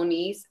Manipuri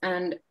ponies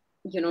and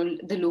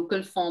the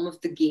local form of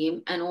the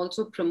game, and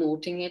also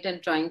promoting it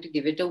and trying to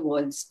give it a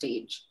world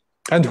stage.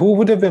 And who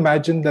would have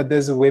imagined that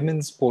there's a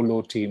women's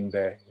polo team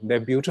there? They're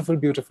beautiful,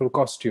 beautiful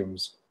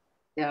costumes.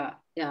 Yeah.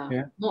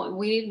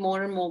 We need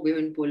more and more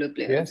women polo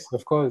players. Yes,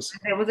 of course.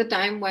 There was a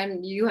time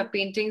when you have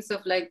paintings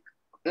of like,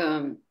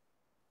 all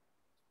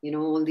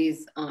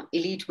these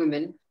elite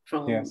women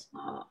from,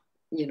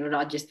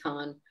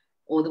 Rajasthan,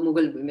 or the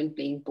Mughal women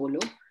playing polo.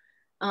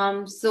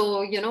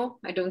 So,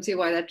 I don't see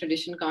why that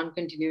tradition can't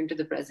continue into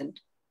the present.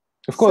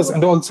 Of course,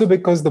 and also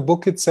because the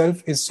book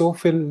itself is so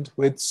filled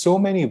with so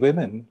many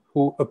women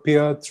who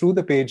appear through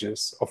the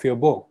pages of your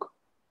book.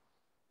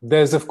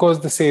 There's, of course,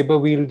 the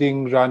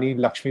saber-wielding Rani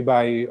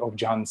Lakshmibai of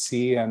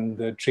Jhansi, and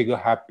the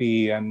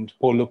trigger-happy and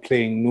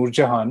polo-playing Noor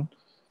Jahan.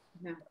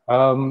 Yeah.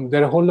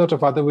 There are a whole lot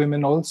of other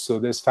women also.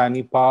 There's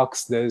Fanny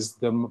Parks, there's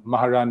the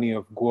Maharani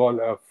of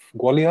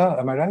Gwalior,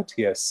 am I right?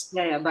 Yes.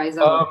 Yeah,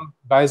 Baizabai.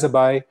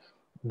 Baizabai.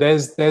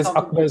 There's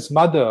Akbar's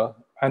mother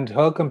and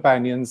her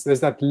companions. There's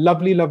that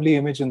lovely, lovely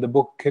image in the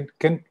book.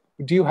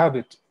 Do you have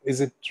it?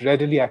 Is it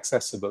readily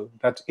accessible?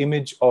 That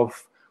image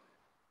of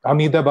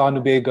Hamida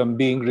Banu Begum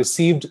being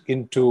received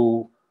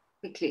into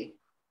quickly.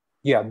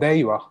 Yeah, there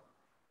you are.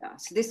 Yeah,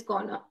 so this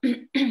corner.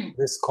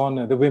 This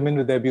corner, the women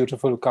with their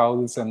beautiful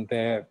cowls and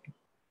their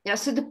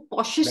So the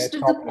poshest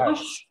of the top posh,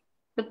 hats.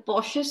 the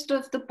poshest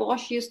of the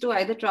posh used to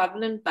either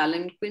travel in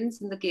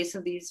palanquins in the case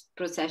of these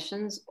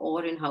processions,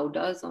 or in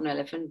howdahs on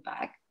elephant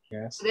back.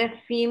 Yes. So their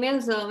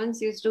female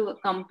servants used to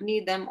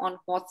accompany them on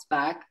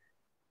horseback,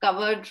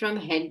 covered from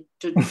head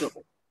to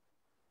toe.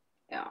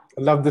 Yeah.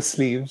 I love the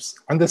sleeves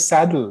and the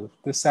saddle,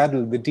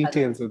 the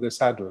details of the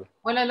saddle.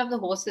 Well, I love the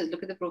horses.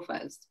 Look at the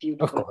profiles. It's Of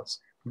beautiful. course.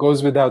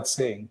 Goes without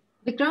saying.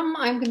 Vikram,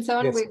 I'm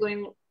concerned Yes.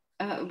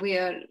 we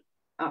are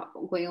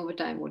going over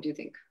time. What do you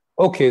think?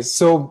 Okay,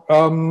 so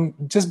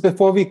just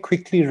before we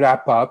quickly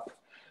wrap up,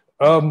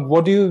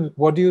 what do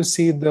you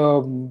see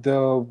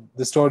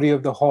the story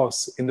of the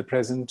horse in the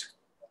present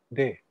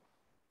day?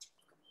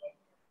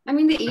 I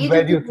mean, the And age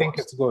where of do you the think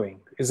horse, it's going?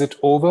 Is it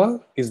over?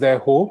 Is there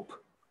hope?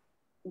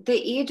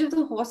 the age of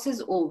the horse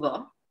is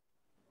over.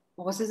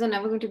 Horses are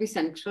never going to be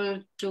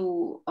central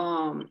to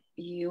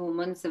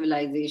human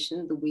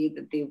civilization the way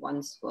that they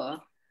once were.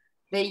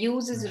 Their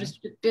use is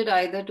restricted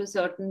either to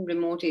certain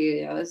remote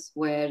areas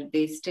where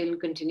they still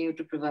continue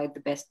to provide the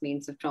best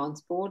means of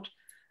transport.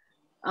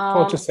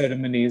 Torture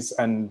ceremonies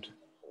and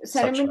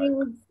such like.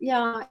 Ceremonies,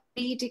 yeah,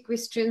 elite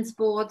equestrian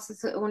sports.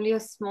 It's only a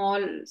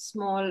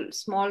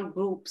small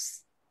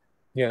groups.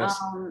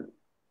 Yes.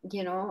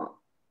 You know,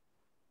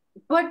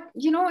 but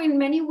in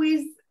many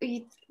ways,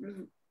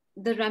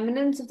 the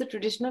remnants of the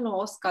traditional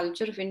horse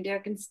culture of India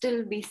can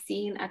still be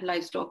seen at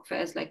livestock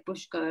fairs like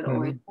Pushkar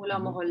or in Hola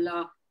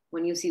Mohalla,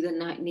 when you see the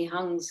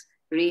Nihangs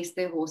race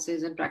their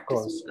horses and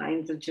practice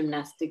lines of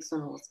gymnastics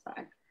on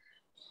horseback.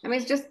 I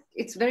mean,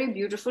 it's very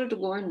beautiful to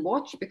go and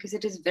watch, because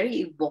it is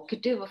very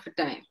evocative of a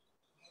time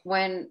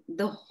when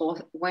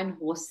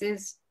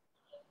horses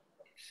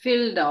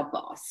filled our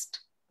past.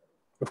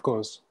 Of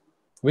course,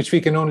 which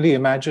we can only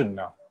imagine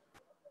now.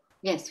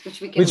 Yes,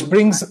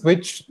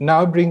 which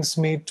now brings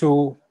me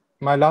to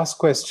my last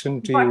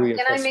question to you.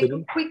 Can I make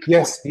a quick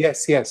Yes, point?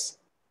 yes.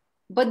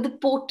 But the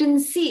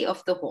potency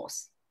of the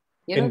horse,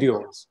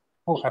 endures.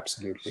 Oh,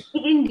 absolutely.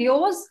 It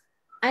endures,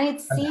 and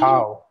it's seen. And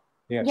how?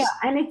 Yes. Yeah,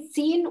 and it's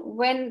seen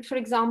when, for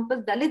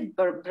example, Dalit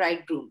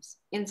bridegrooms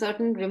in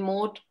certain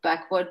remote,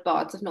 backward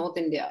parts of North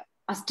India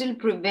are still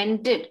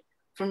prevented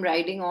from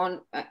riding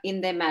on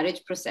in their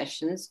marriage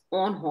processions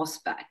on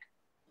horseback.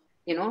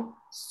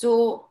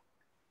 So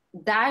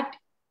that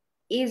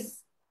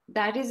is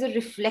a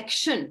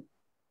reflection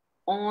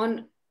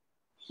on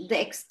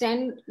the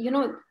extent,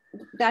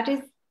 that is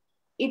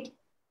it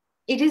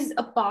is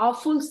a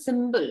powerful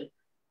symbol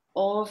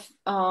of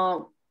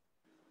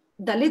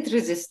Dalit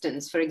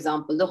resistance. For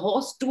example, the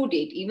horse to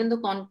date, even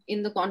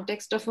in the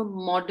context of a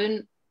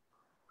modern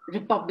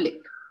republic.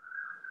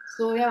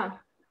 So yeah,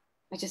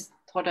 I just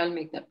thought I'll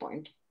make that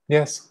point.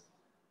 Yes.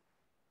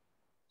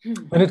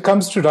 When it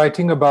comes to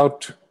writing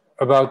about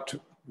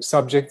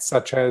subjects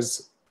such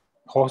as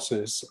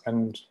horses,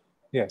 and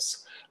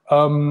yes,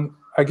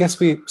 I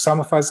guess some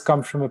of us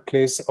come from a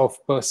place of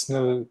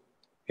personal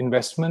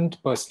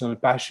investment, personal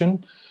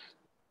passion.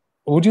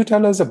 Would you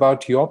tell us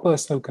about your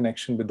personal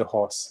connection with the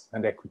horse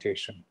and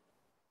equitation?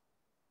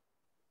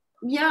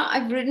 Yeah,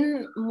 I've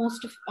ridden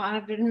most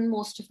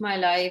of my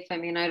life. I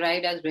mean, I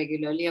ride as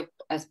regularly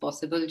as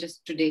possible.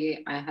 Just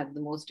today, I had the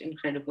most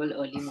incredible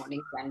early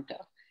morning canter,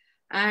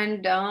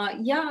 and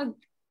yeah,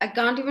 I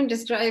can't even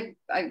describe.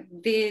 I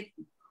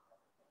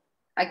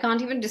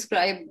can't even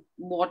describe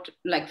what,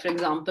 like, for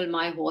example,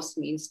 my horse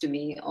means to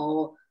me,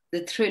 or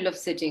the thrill of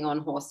sitting on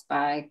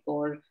horseback,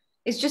 or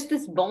it's just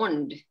this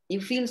bond. You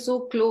feel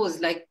so close.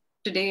 Like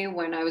today,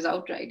 when I was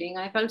out riding,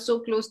 I felt so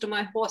close to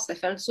my horse. I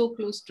felt so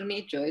close to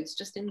nature. It's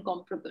just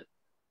incomparable.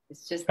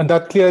 And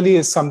that clearly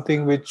is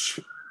something which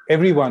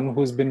everyone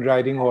who's been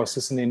riding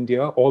horses in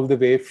India all the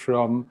way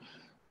from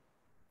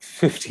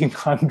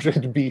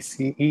 1500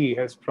 BCE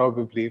has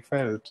probably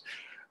felt,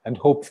 and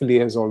hopefully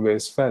has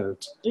always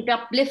felt. It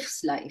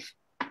uplifts life.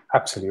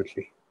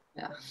 Absolutely.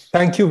 Yeah.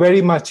 Thank you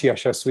very much,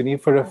 Yashaswini,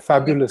 for a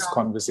fabulous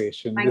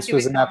conversation. This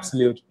was an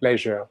absolute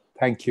pleasure.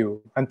 Thank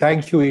you. And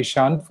thank you,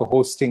 Ishan, for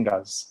hosting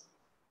us.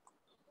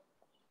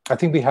 I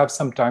think we have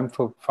some time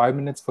for 5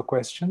 minutes for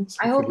questions.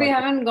 I hope we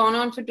haven't gone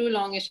on for too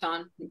long,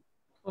 Ishan.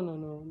 Oh,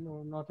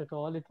 no, not at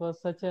all. It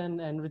was such an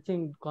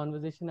enriching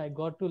conversation. I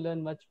got to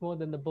learn much more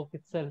than the book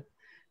itself.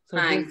 So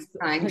thanks.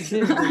 I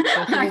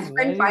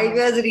spent 5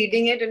 years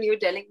reading it, and you're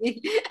telling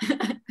me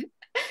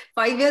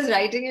 5 years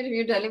writing it, and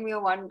you're telling me a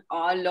 1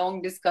 hour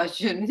long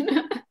discussion.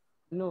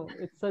 No,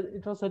 it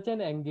was such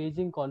an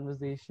engaging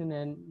conversation,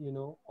 and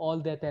all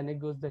that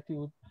anecdotes that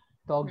you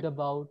talked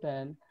about.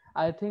 And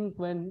I think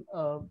when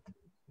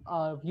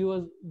our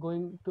viewers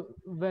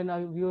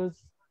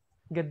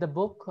get the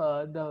book,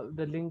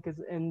 the link is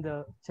in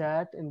the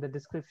chat, in the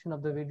description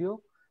of the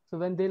video. So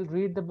when they'll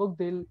read the book,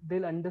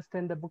 they'll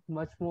understand the book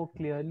much more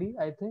clearly,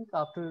 I think,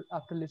 after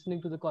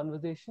listening to the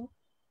conversation.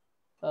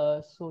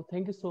 So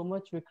thank you so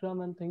much,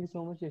 Vikram, and thank you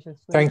so much,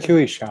 Yashaswini. Thank you,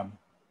 Ishan.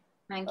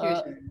 Thank you,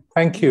 Ishan.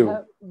 Thank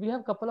you. We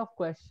have a couple of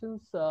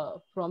questions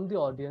from the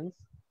audience,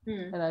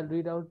 and I'll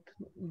read out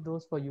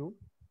those for you.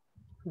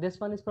 This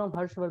one is from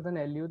Harshvardhan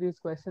LU. His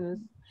question is,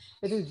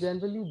 it is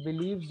generally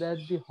believed that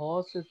the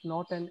horse is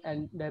not an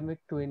endemic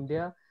to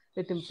India.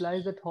 It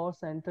implies that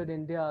horse entered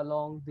India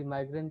along the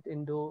migrant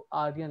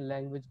Indo-Aryan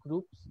language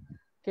groups.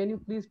 Can you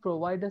please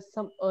provide us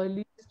some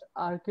earliest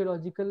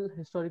archaeological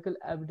historical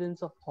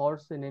evidence of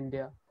horse in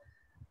India?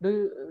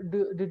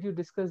 Did you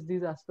discuss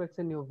these aspects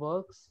in your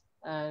works?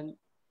 And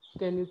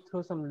can you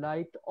throw some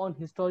light on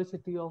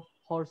historicity of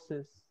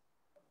horses?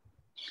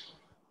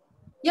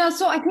 Yeah,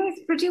 so I think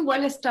it's pretty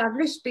well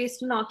established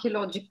based on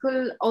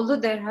archaeological, although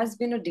there has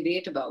been a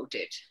debate about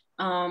it.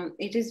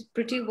 It is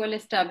pretty well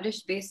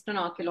established based on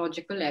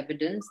archaeological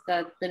evidence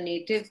that the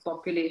native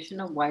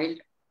population of wild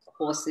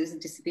horses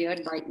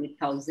disappeared by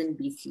 8000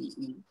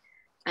 BCE.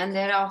 And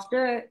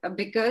thereafter,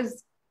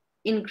 because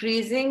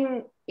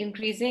increasing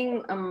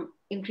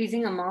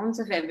amounts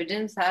of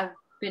evidence have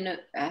been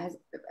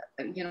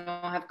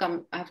have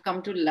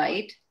come to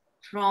light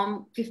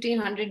from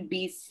 1500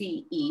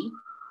 BCE.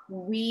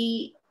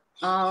 We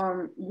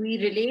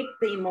relate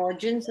the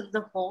emergence of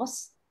the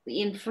horse,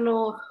 the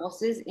inflow of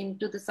horses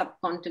into the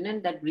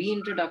subcontinent, that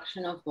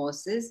reintroduction of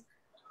horses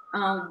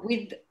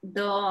with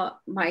the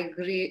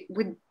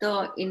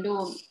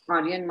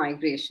Indo-Aryan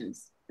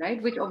migrations,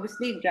 right? Which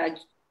obviously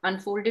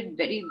unfolded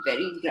very,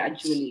 very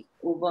gradually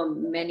over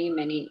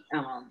many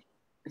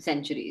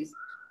centuries.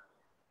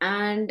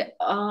 And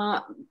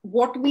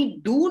what we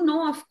do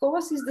know, of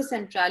course, is the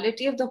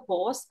centrality of the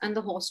horse and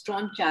the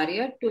horse-drawn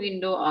chariot to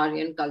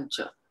Indo-Aryan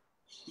culture.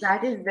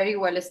 That is very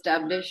well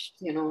established.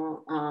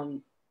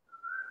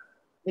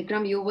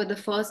 Vikram, you were the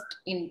first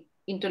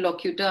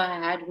interlocutor I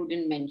had who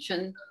didn't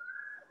mention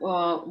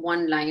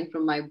one line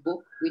from my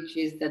book, which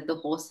is that the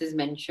horse is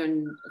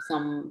mentioned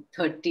some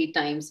 30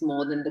 times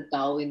more than the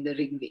cow in the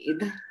Rig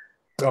Veda.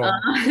 Oh.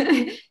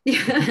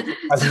 Yeah.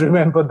 I'll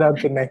remember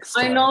that the next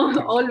time. I know,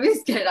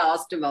 always get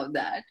asked about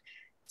that.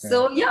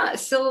 So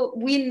so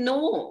we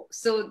know.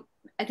 So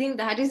I think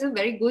that is a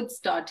very good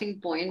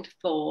starting point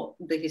for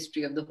the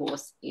history of the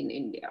horse in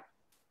India.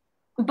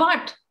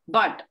 But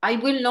I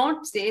will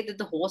not say that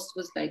the horse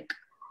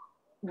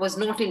was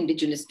not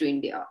indigenous to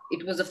India.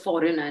 It was a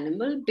foreign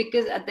animal,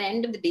 because at the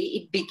end of the day,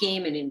 it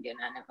became an Indian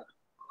animal.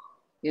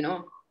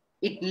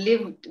 It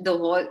lived, the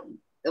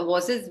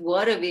horses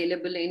were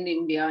available in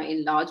India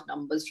in large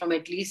numbers from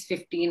at least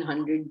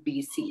 1500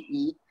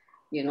 BCE.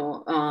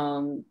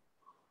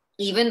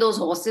 Even those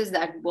horses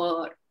that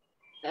were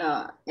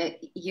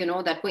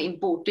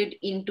imported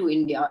into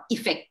India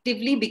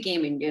effectively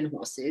became Indian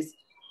horses.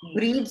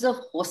 Breeds of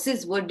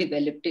horses were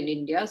developed in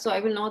India. So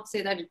I will not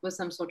say that it was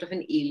some sort of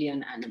an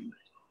alien animal.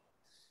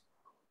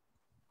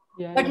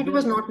 Yeah, but it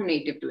was not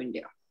native to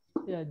India.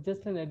 Yeah,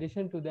 just in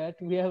addition to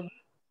that, we have a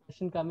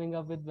session coming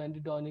up with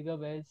Wendy Doniger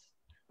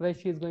where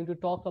she is going to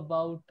talk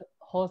about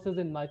horses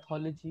in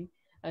mythology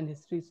and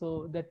history.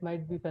 So that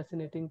might be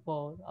fascinating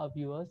for our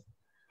viewers.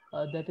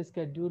 That is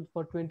scheduled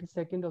for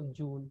 22nd of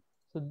June.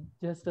 So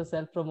just a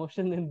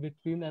self-promotion in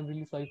between. I'm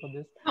really sorry for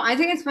this. No, I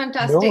think it's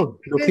fantastic. No,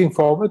 looking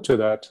forward to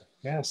that.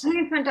 Yes. I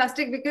think it's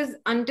fantastic because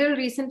until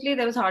recently,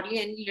 there was hardly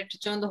any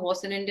literature on the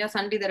horse in India.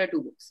 Suddenly, there are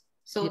 2 books.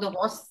 So the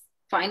horse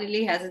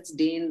finally has its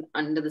day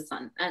under the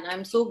sun. And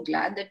I'm so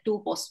glad that 2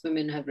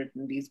 horsewomen have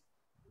written these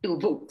 2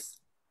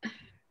 books.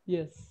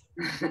 Yes.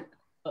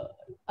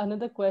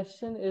 Another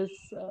question is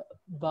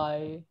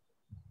by...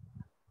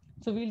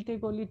 So we'll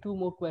take only 2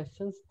 more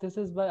questions. This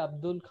is by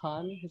Abdul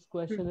Khan. His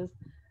question is,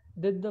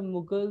 did the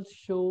Mughals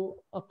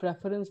show a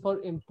preference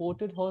for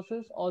imported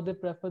horses, or they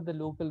prefer the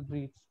local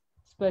breeds,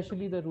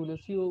 especially the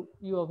rulers? You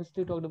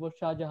obviously talked about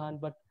Shah Jahan,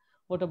 but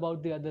what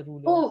about the other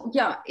rulers? Oh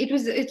yeah,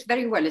 it's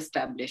very well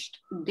established.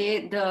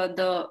 The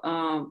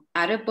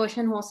Arab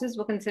Persian horses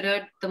were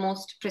considered the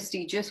most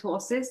prestigious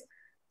horses.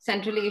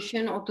 Central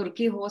Asian or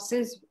Turki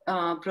horses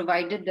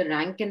provided the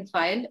rank and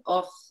file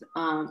of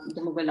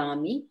the Mughal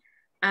army.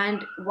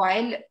 And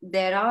while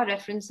there are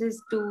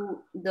references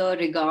to the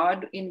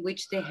regard in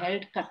which they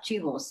held Kachi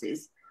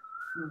horses,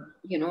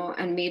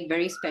 and made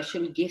very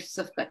special gifts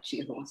of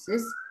Kachi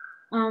horses,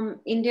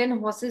 Indian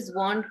horses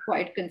weren't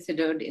quite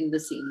considered in the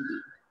same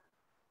league.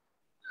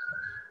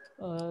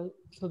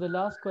 So the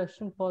last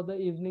question for the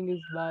evening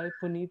is by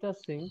Punita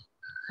Singh.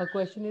 Her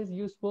question is,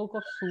 you spoke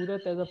of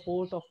Surat as a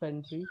port of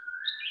entry.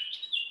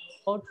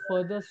 Out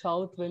further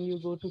south, when you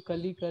go to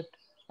Calicut,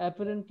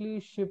 apparently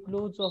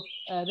shiploads of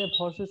Arab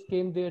horses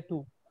came there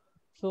too.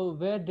 So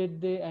where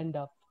did they end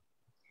up?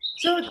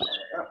 So,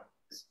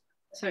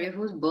 sorry,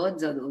 whose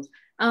birds are those?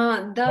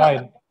 Arab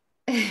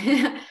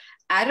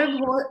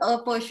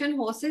Persian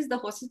horses, the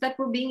horses that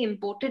were being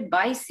imported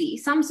by sea.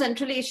 Some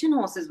Central Asian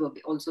horses were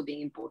also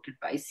being imported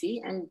by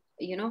sea, and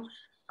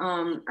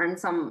and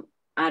some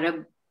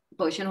Arab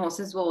Persian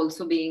horses were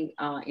also being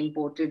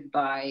imported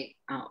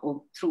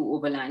through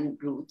overland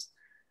routes.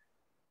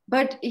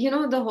 But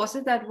the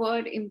horses that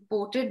were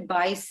imported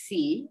by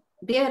sea,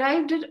 they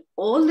arrived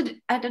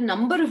at a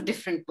number of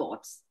different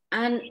ports.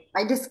 And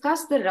I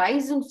discussed the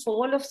rise and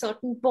fall of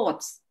certain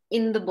ports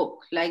in the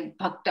book, like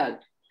Bhaktal,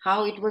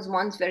 how it was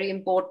once very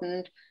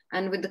important,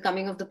 And with the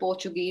coming of the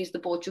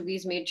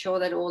Portuguese made sure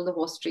that all the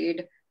horse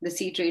trade, the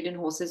sea trade in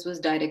horses was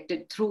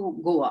directed through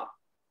Goa,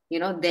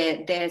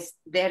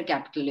 their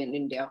capital in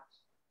India.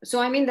 So,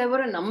 I mean, there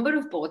were a number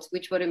of ports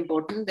which were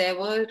important. There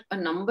were a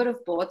number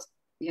of ports,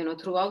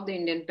 throughout the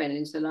Indian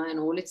peninsula and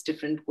all its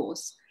different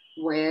coasts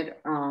where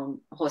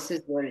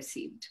horses were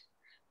received.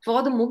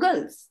 For the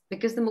Mughals,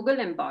 because the Mughal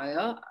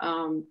Empire,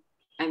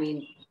 I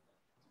mean,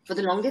 for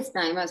the longest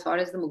time, as far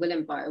as the Mughal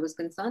Empire was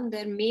concerned,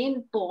 their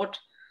main port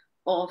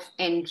of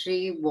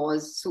entry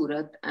was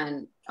Surat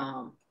and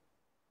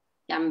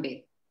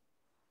Yambe.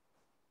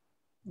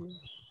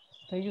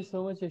 Thank you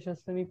so much,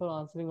 Yashaswini, for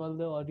answering all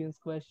the audience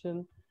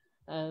questions.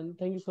 And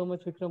thank you so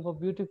much, Vikram, for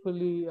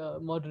beautifully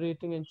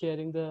moderating and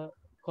chairing the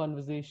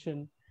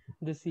conversation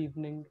this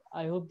evening.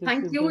 I hope this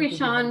Thank is you, going to be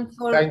Ishan,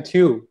 for Thank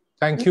you.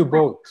 Thank you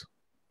both.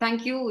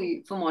 Thank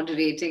you for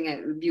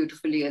moderating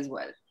beautifully as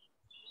well.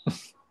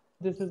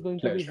 This is going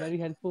to be very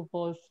helpful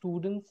for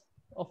students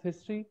of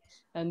history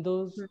and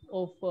those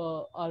of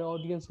our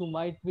audience who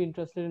might be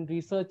interested in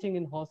researching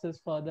in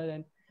horses further.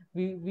 And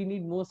we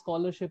need more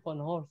scholarship on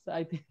horse,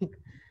 I think,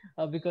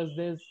 because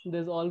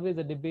there's always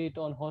a debate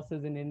on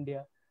horses in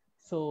India.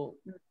 So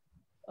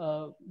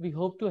we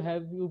hope to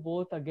have you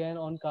both again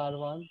on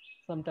Karwaan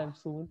sometime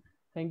soon.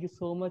 Thank you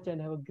so much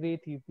and have a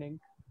great evening.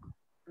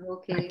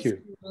 Okay. Thank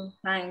you.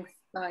 Thanks.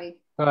 Bye.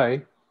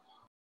 Bye.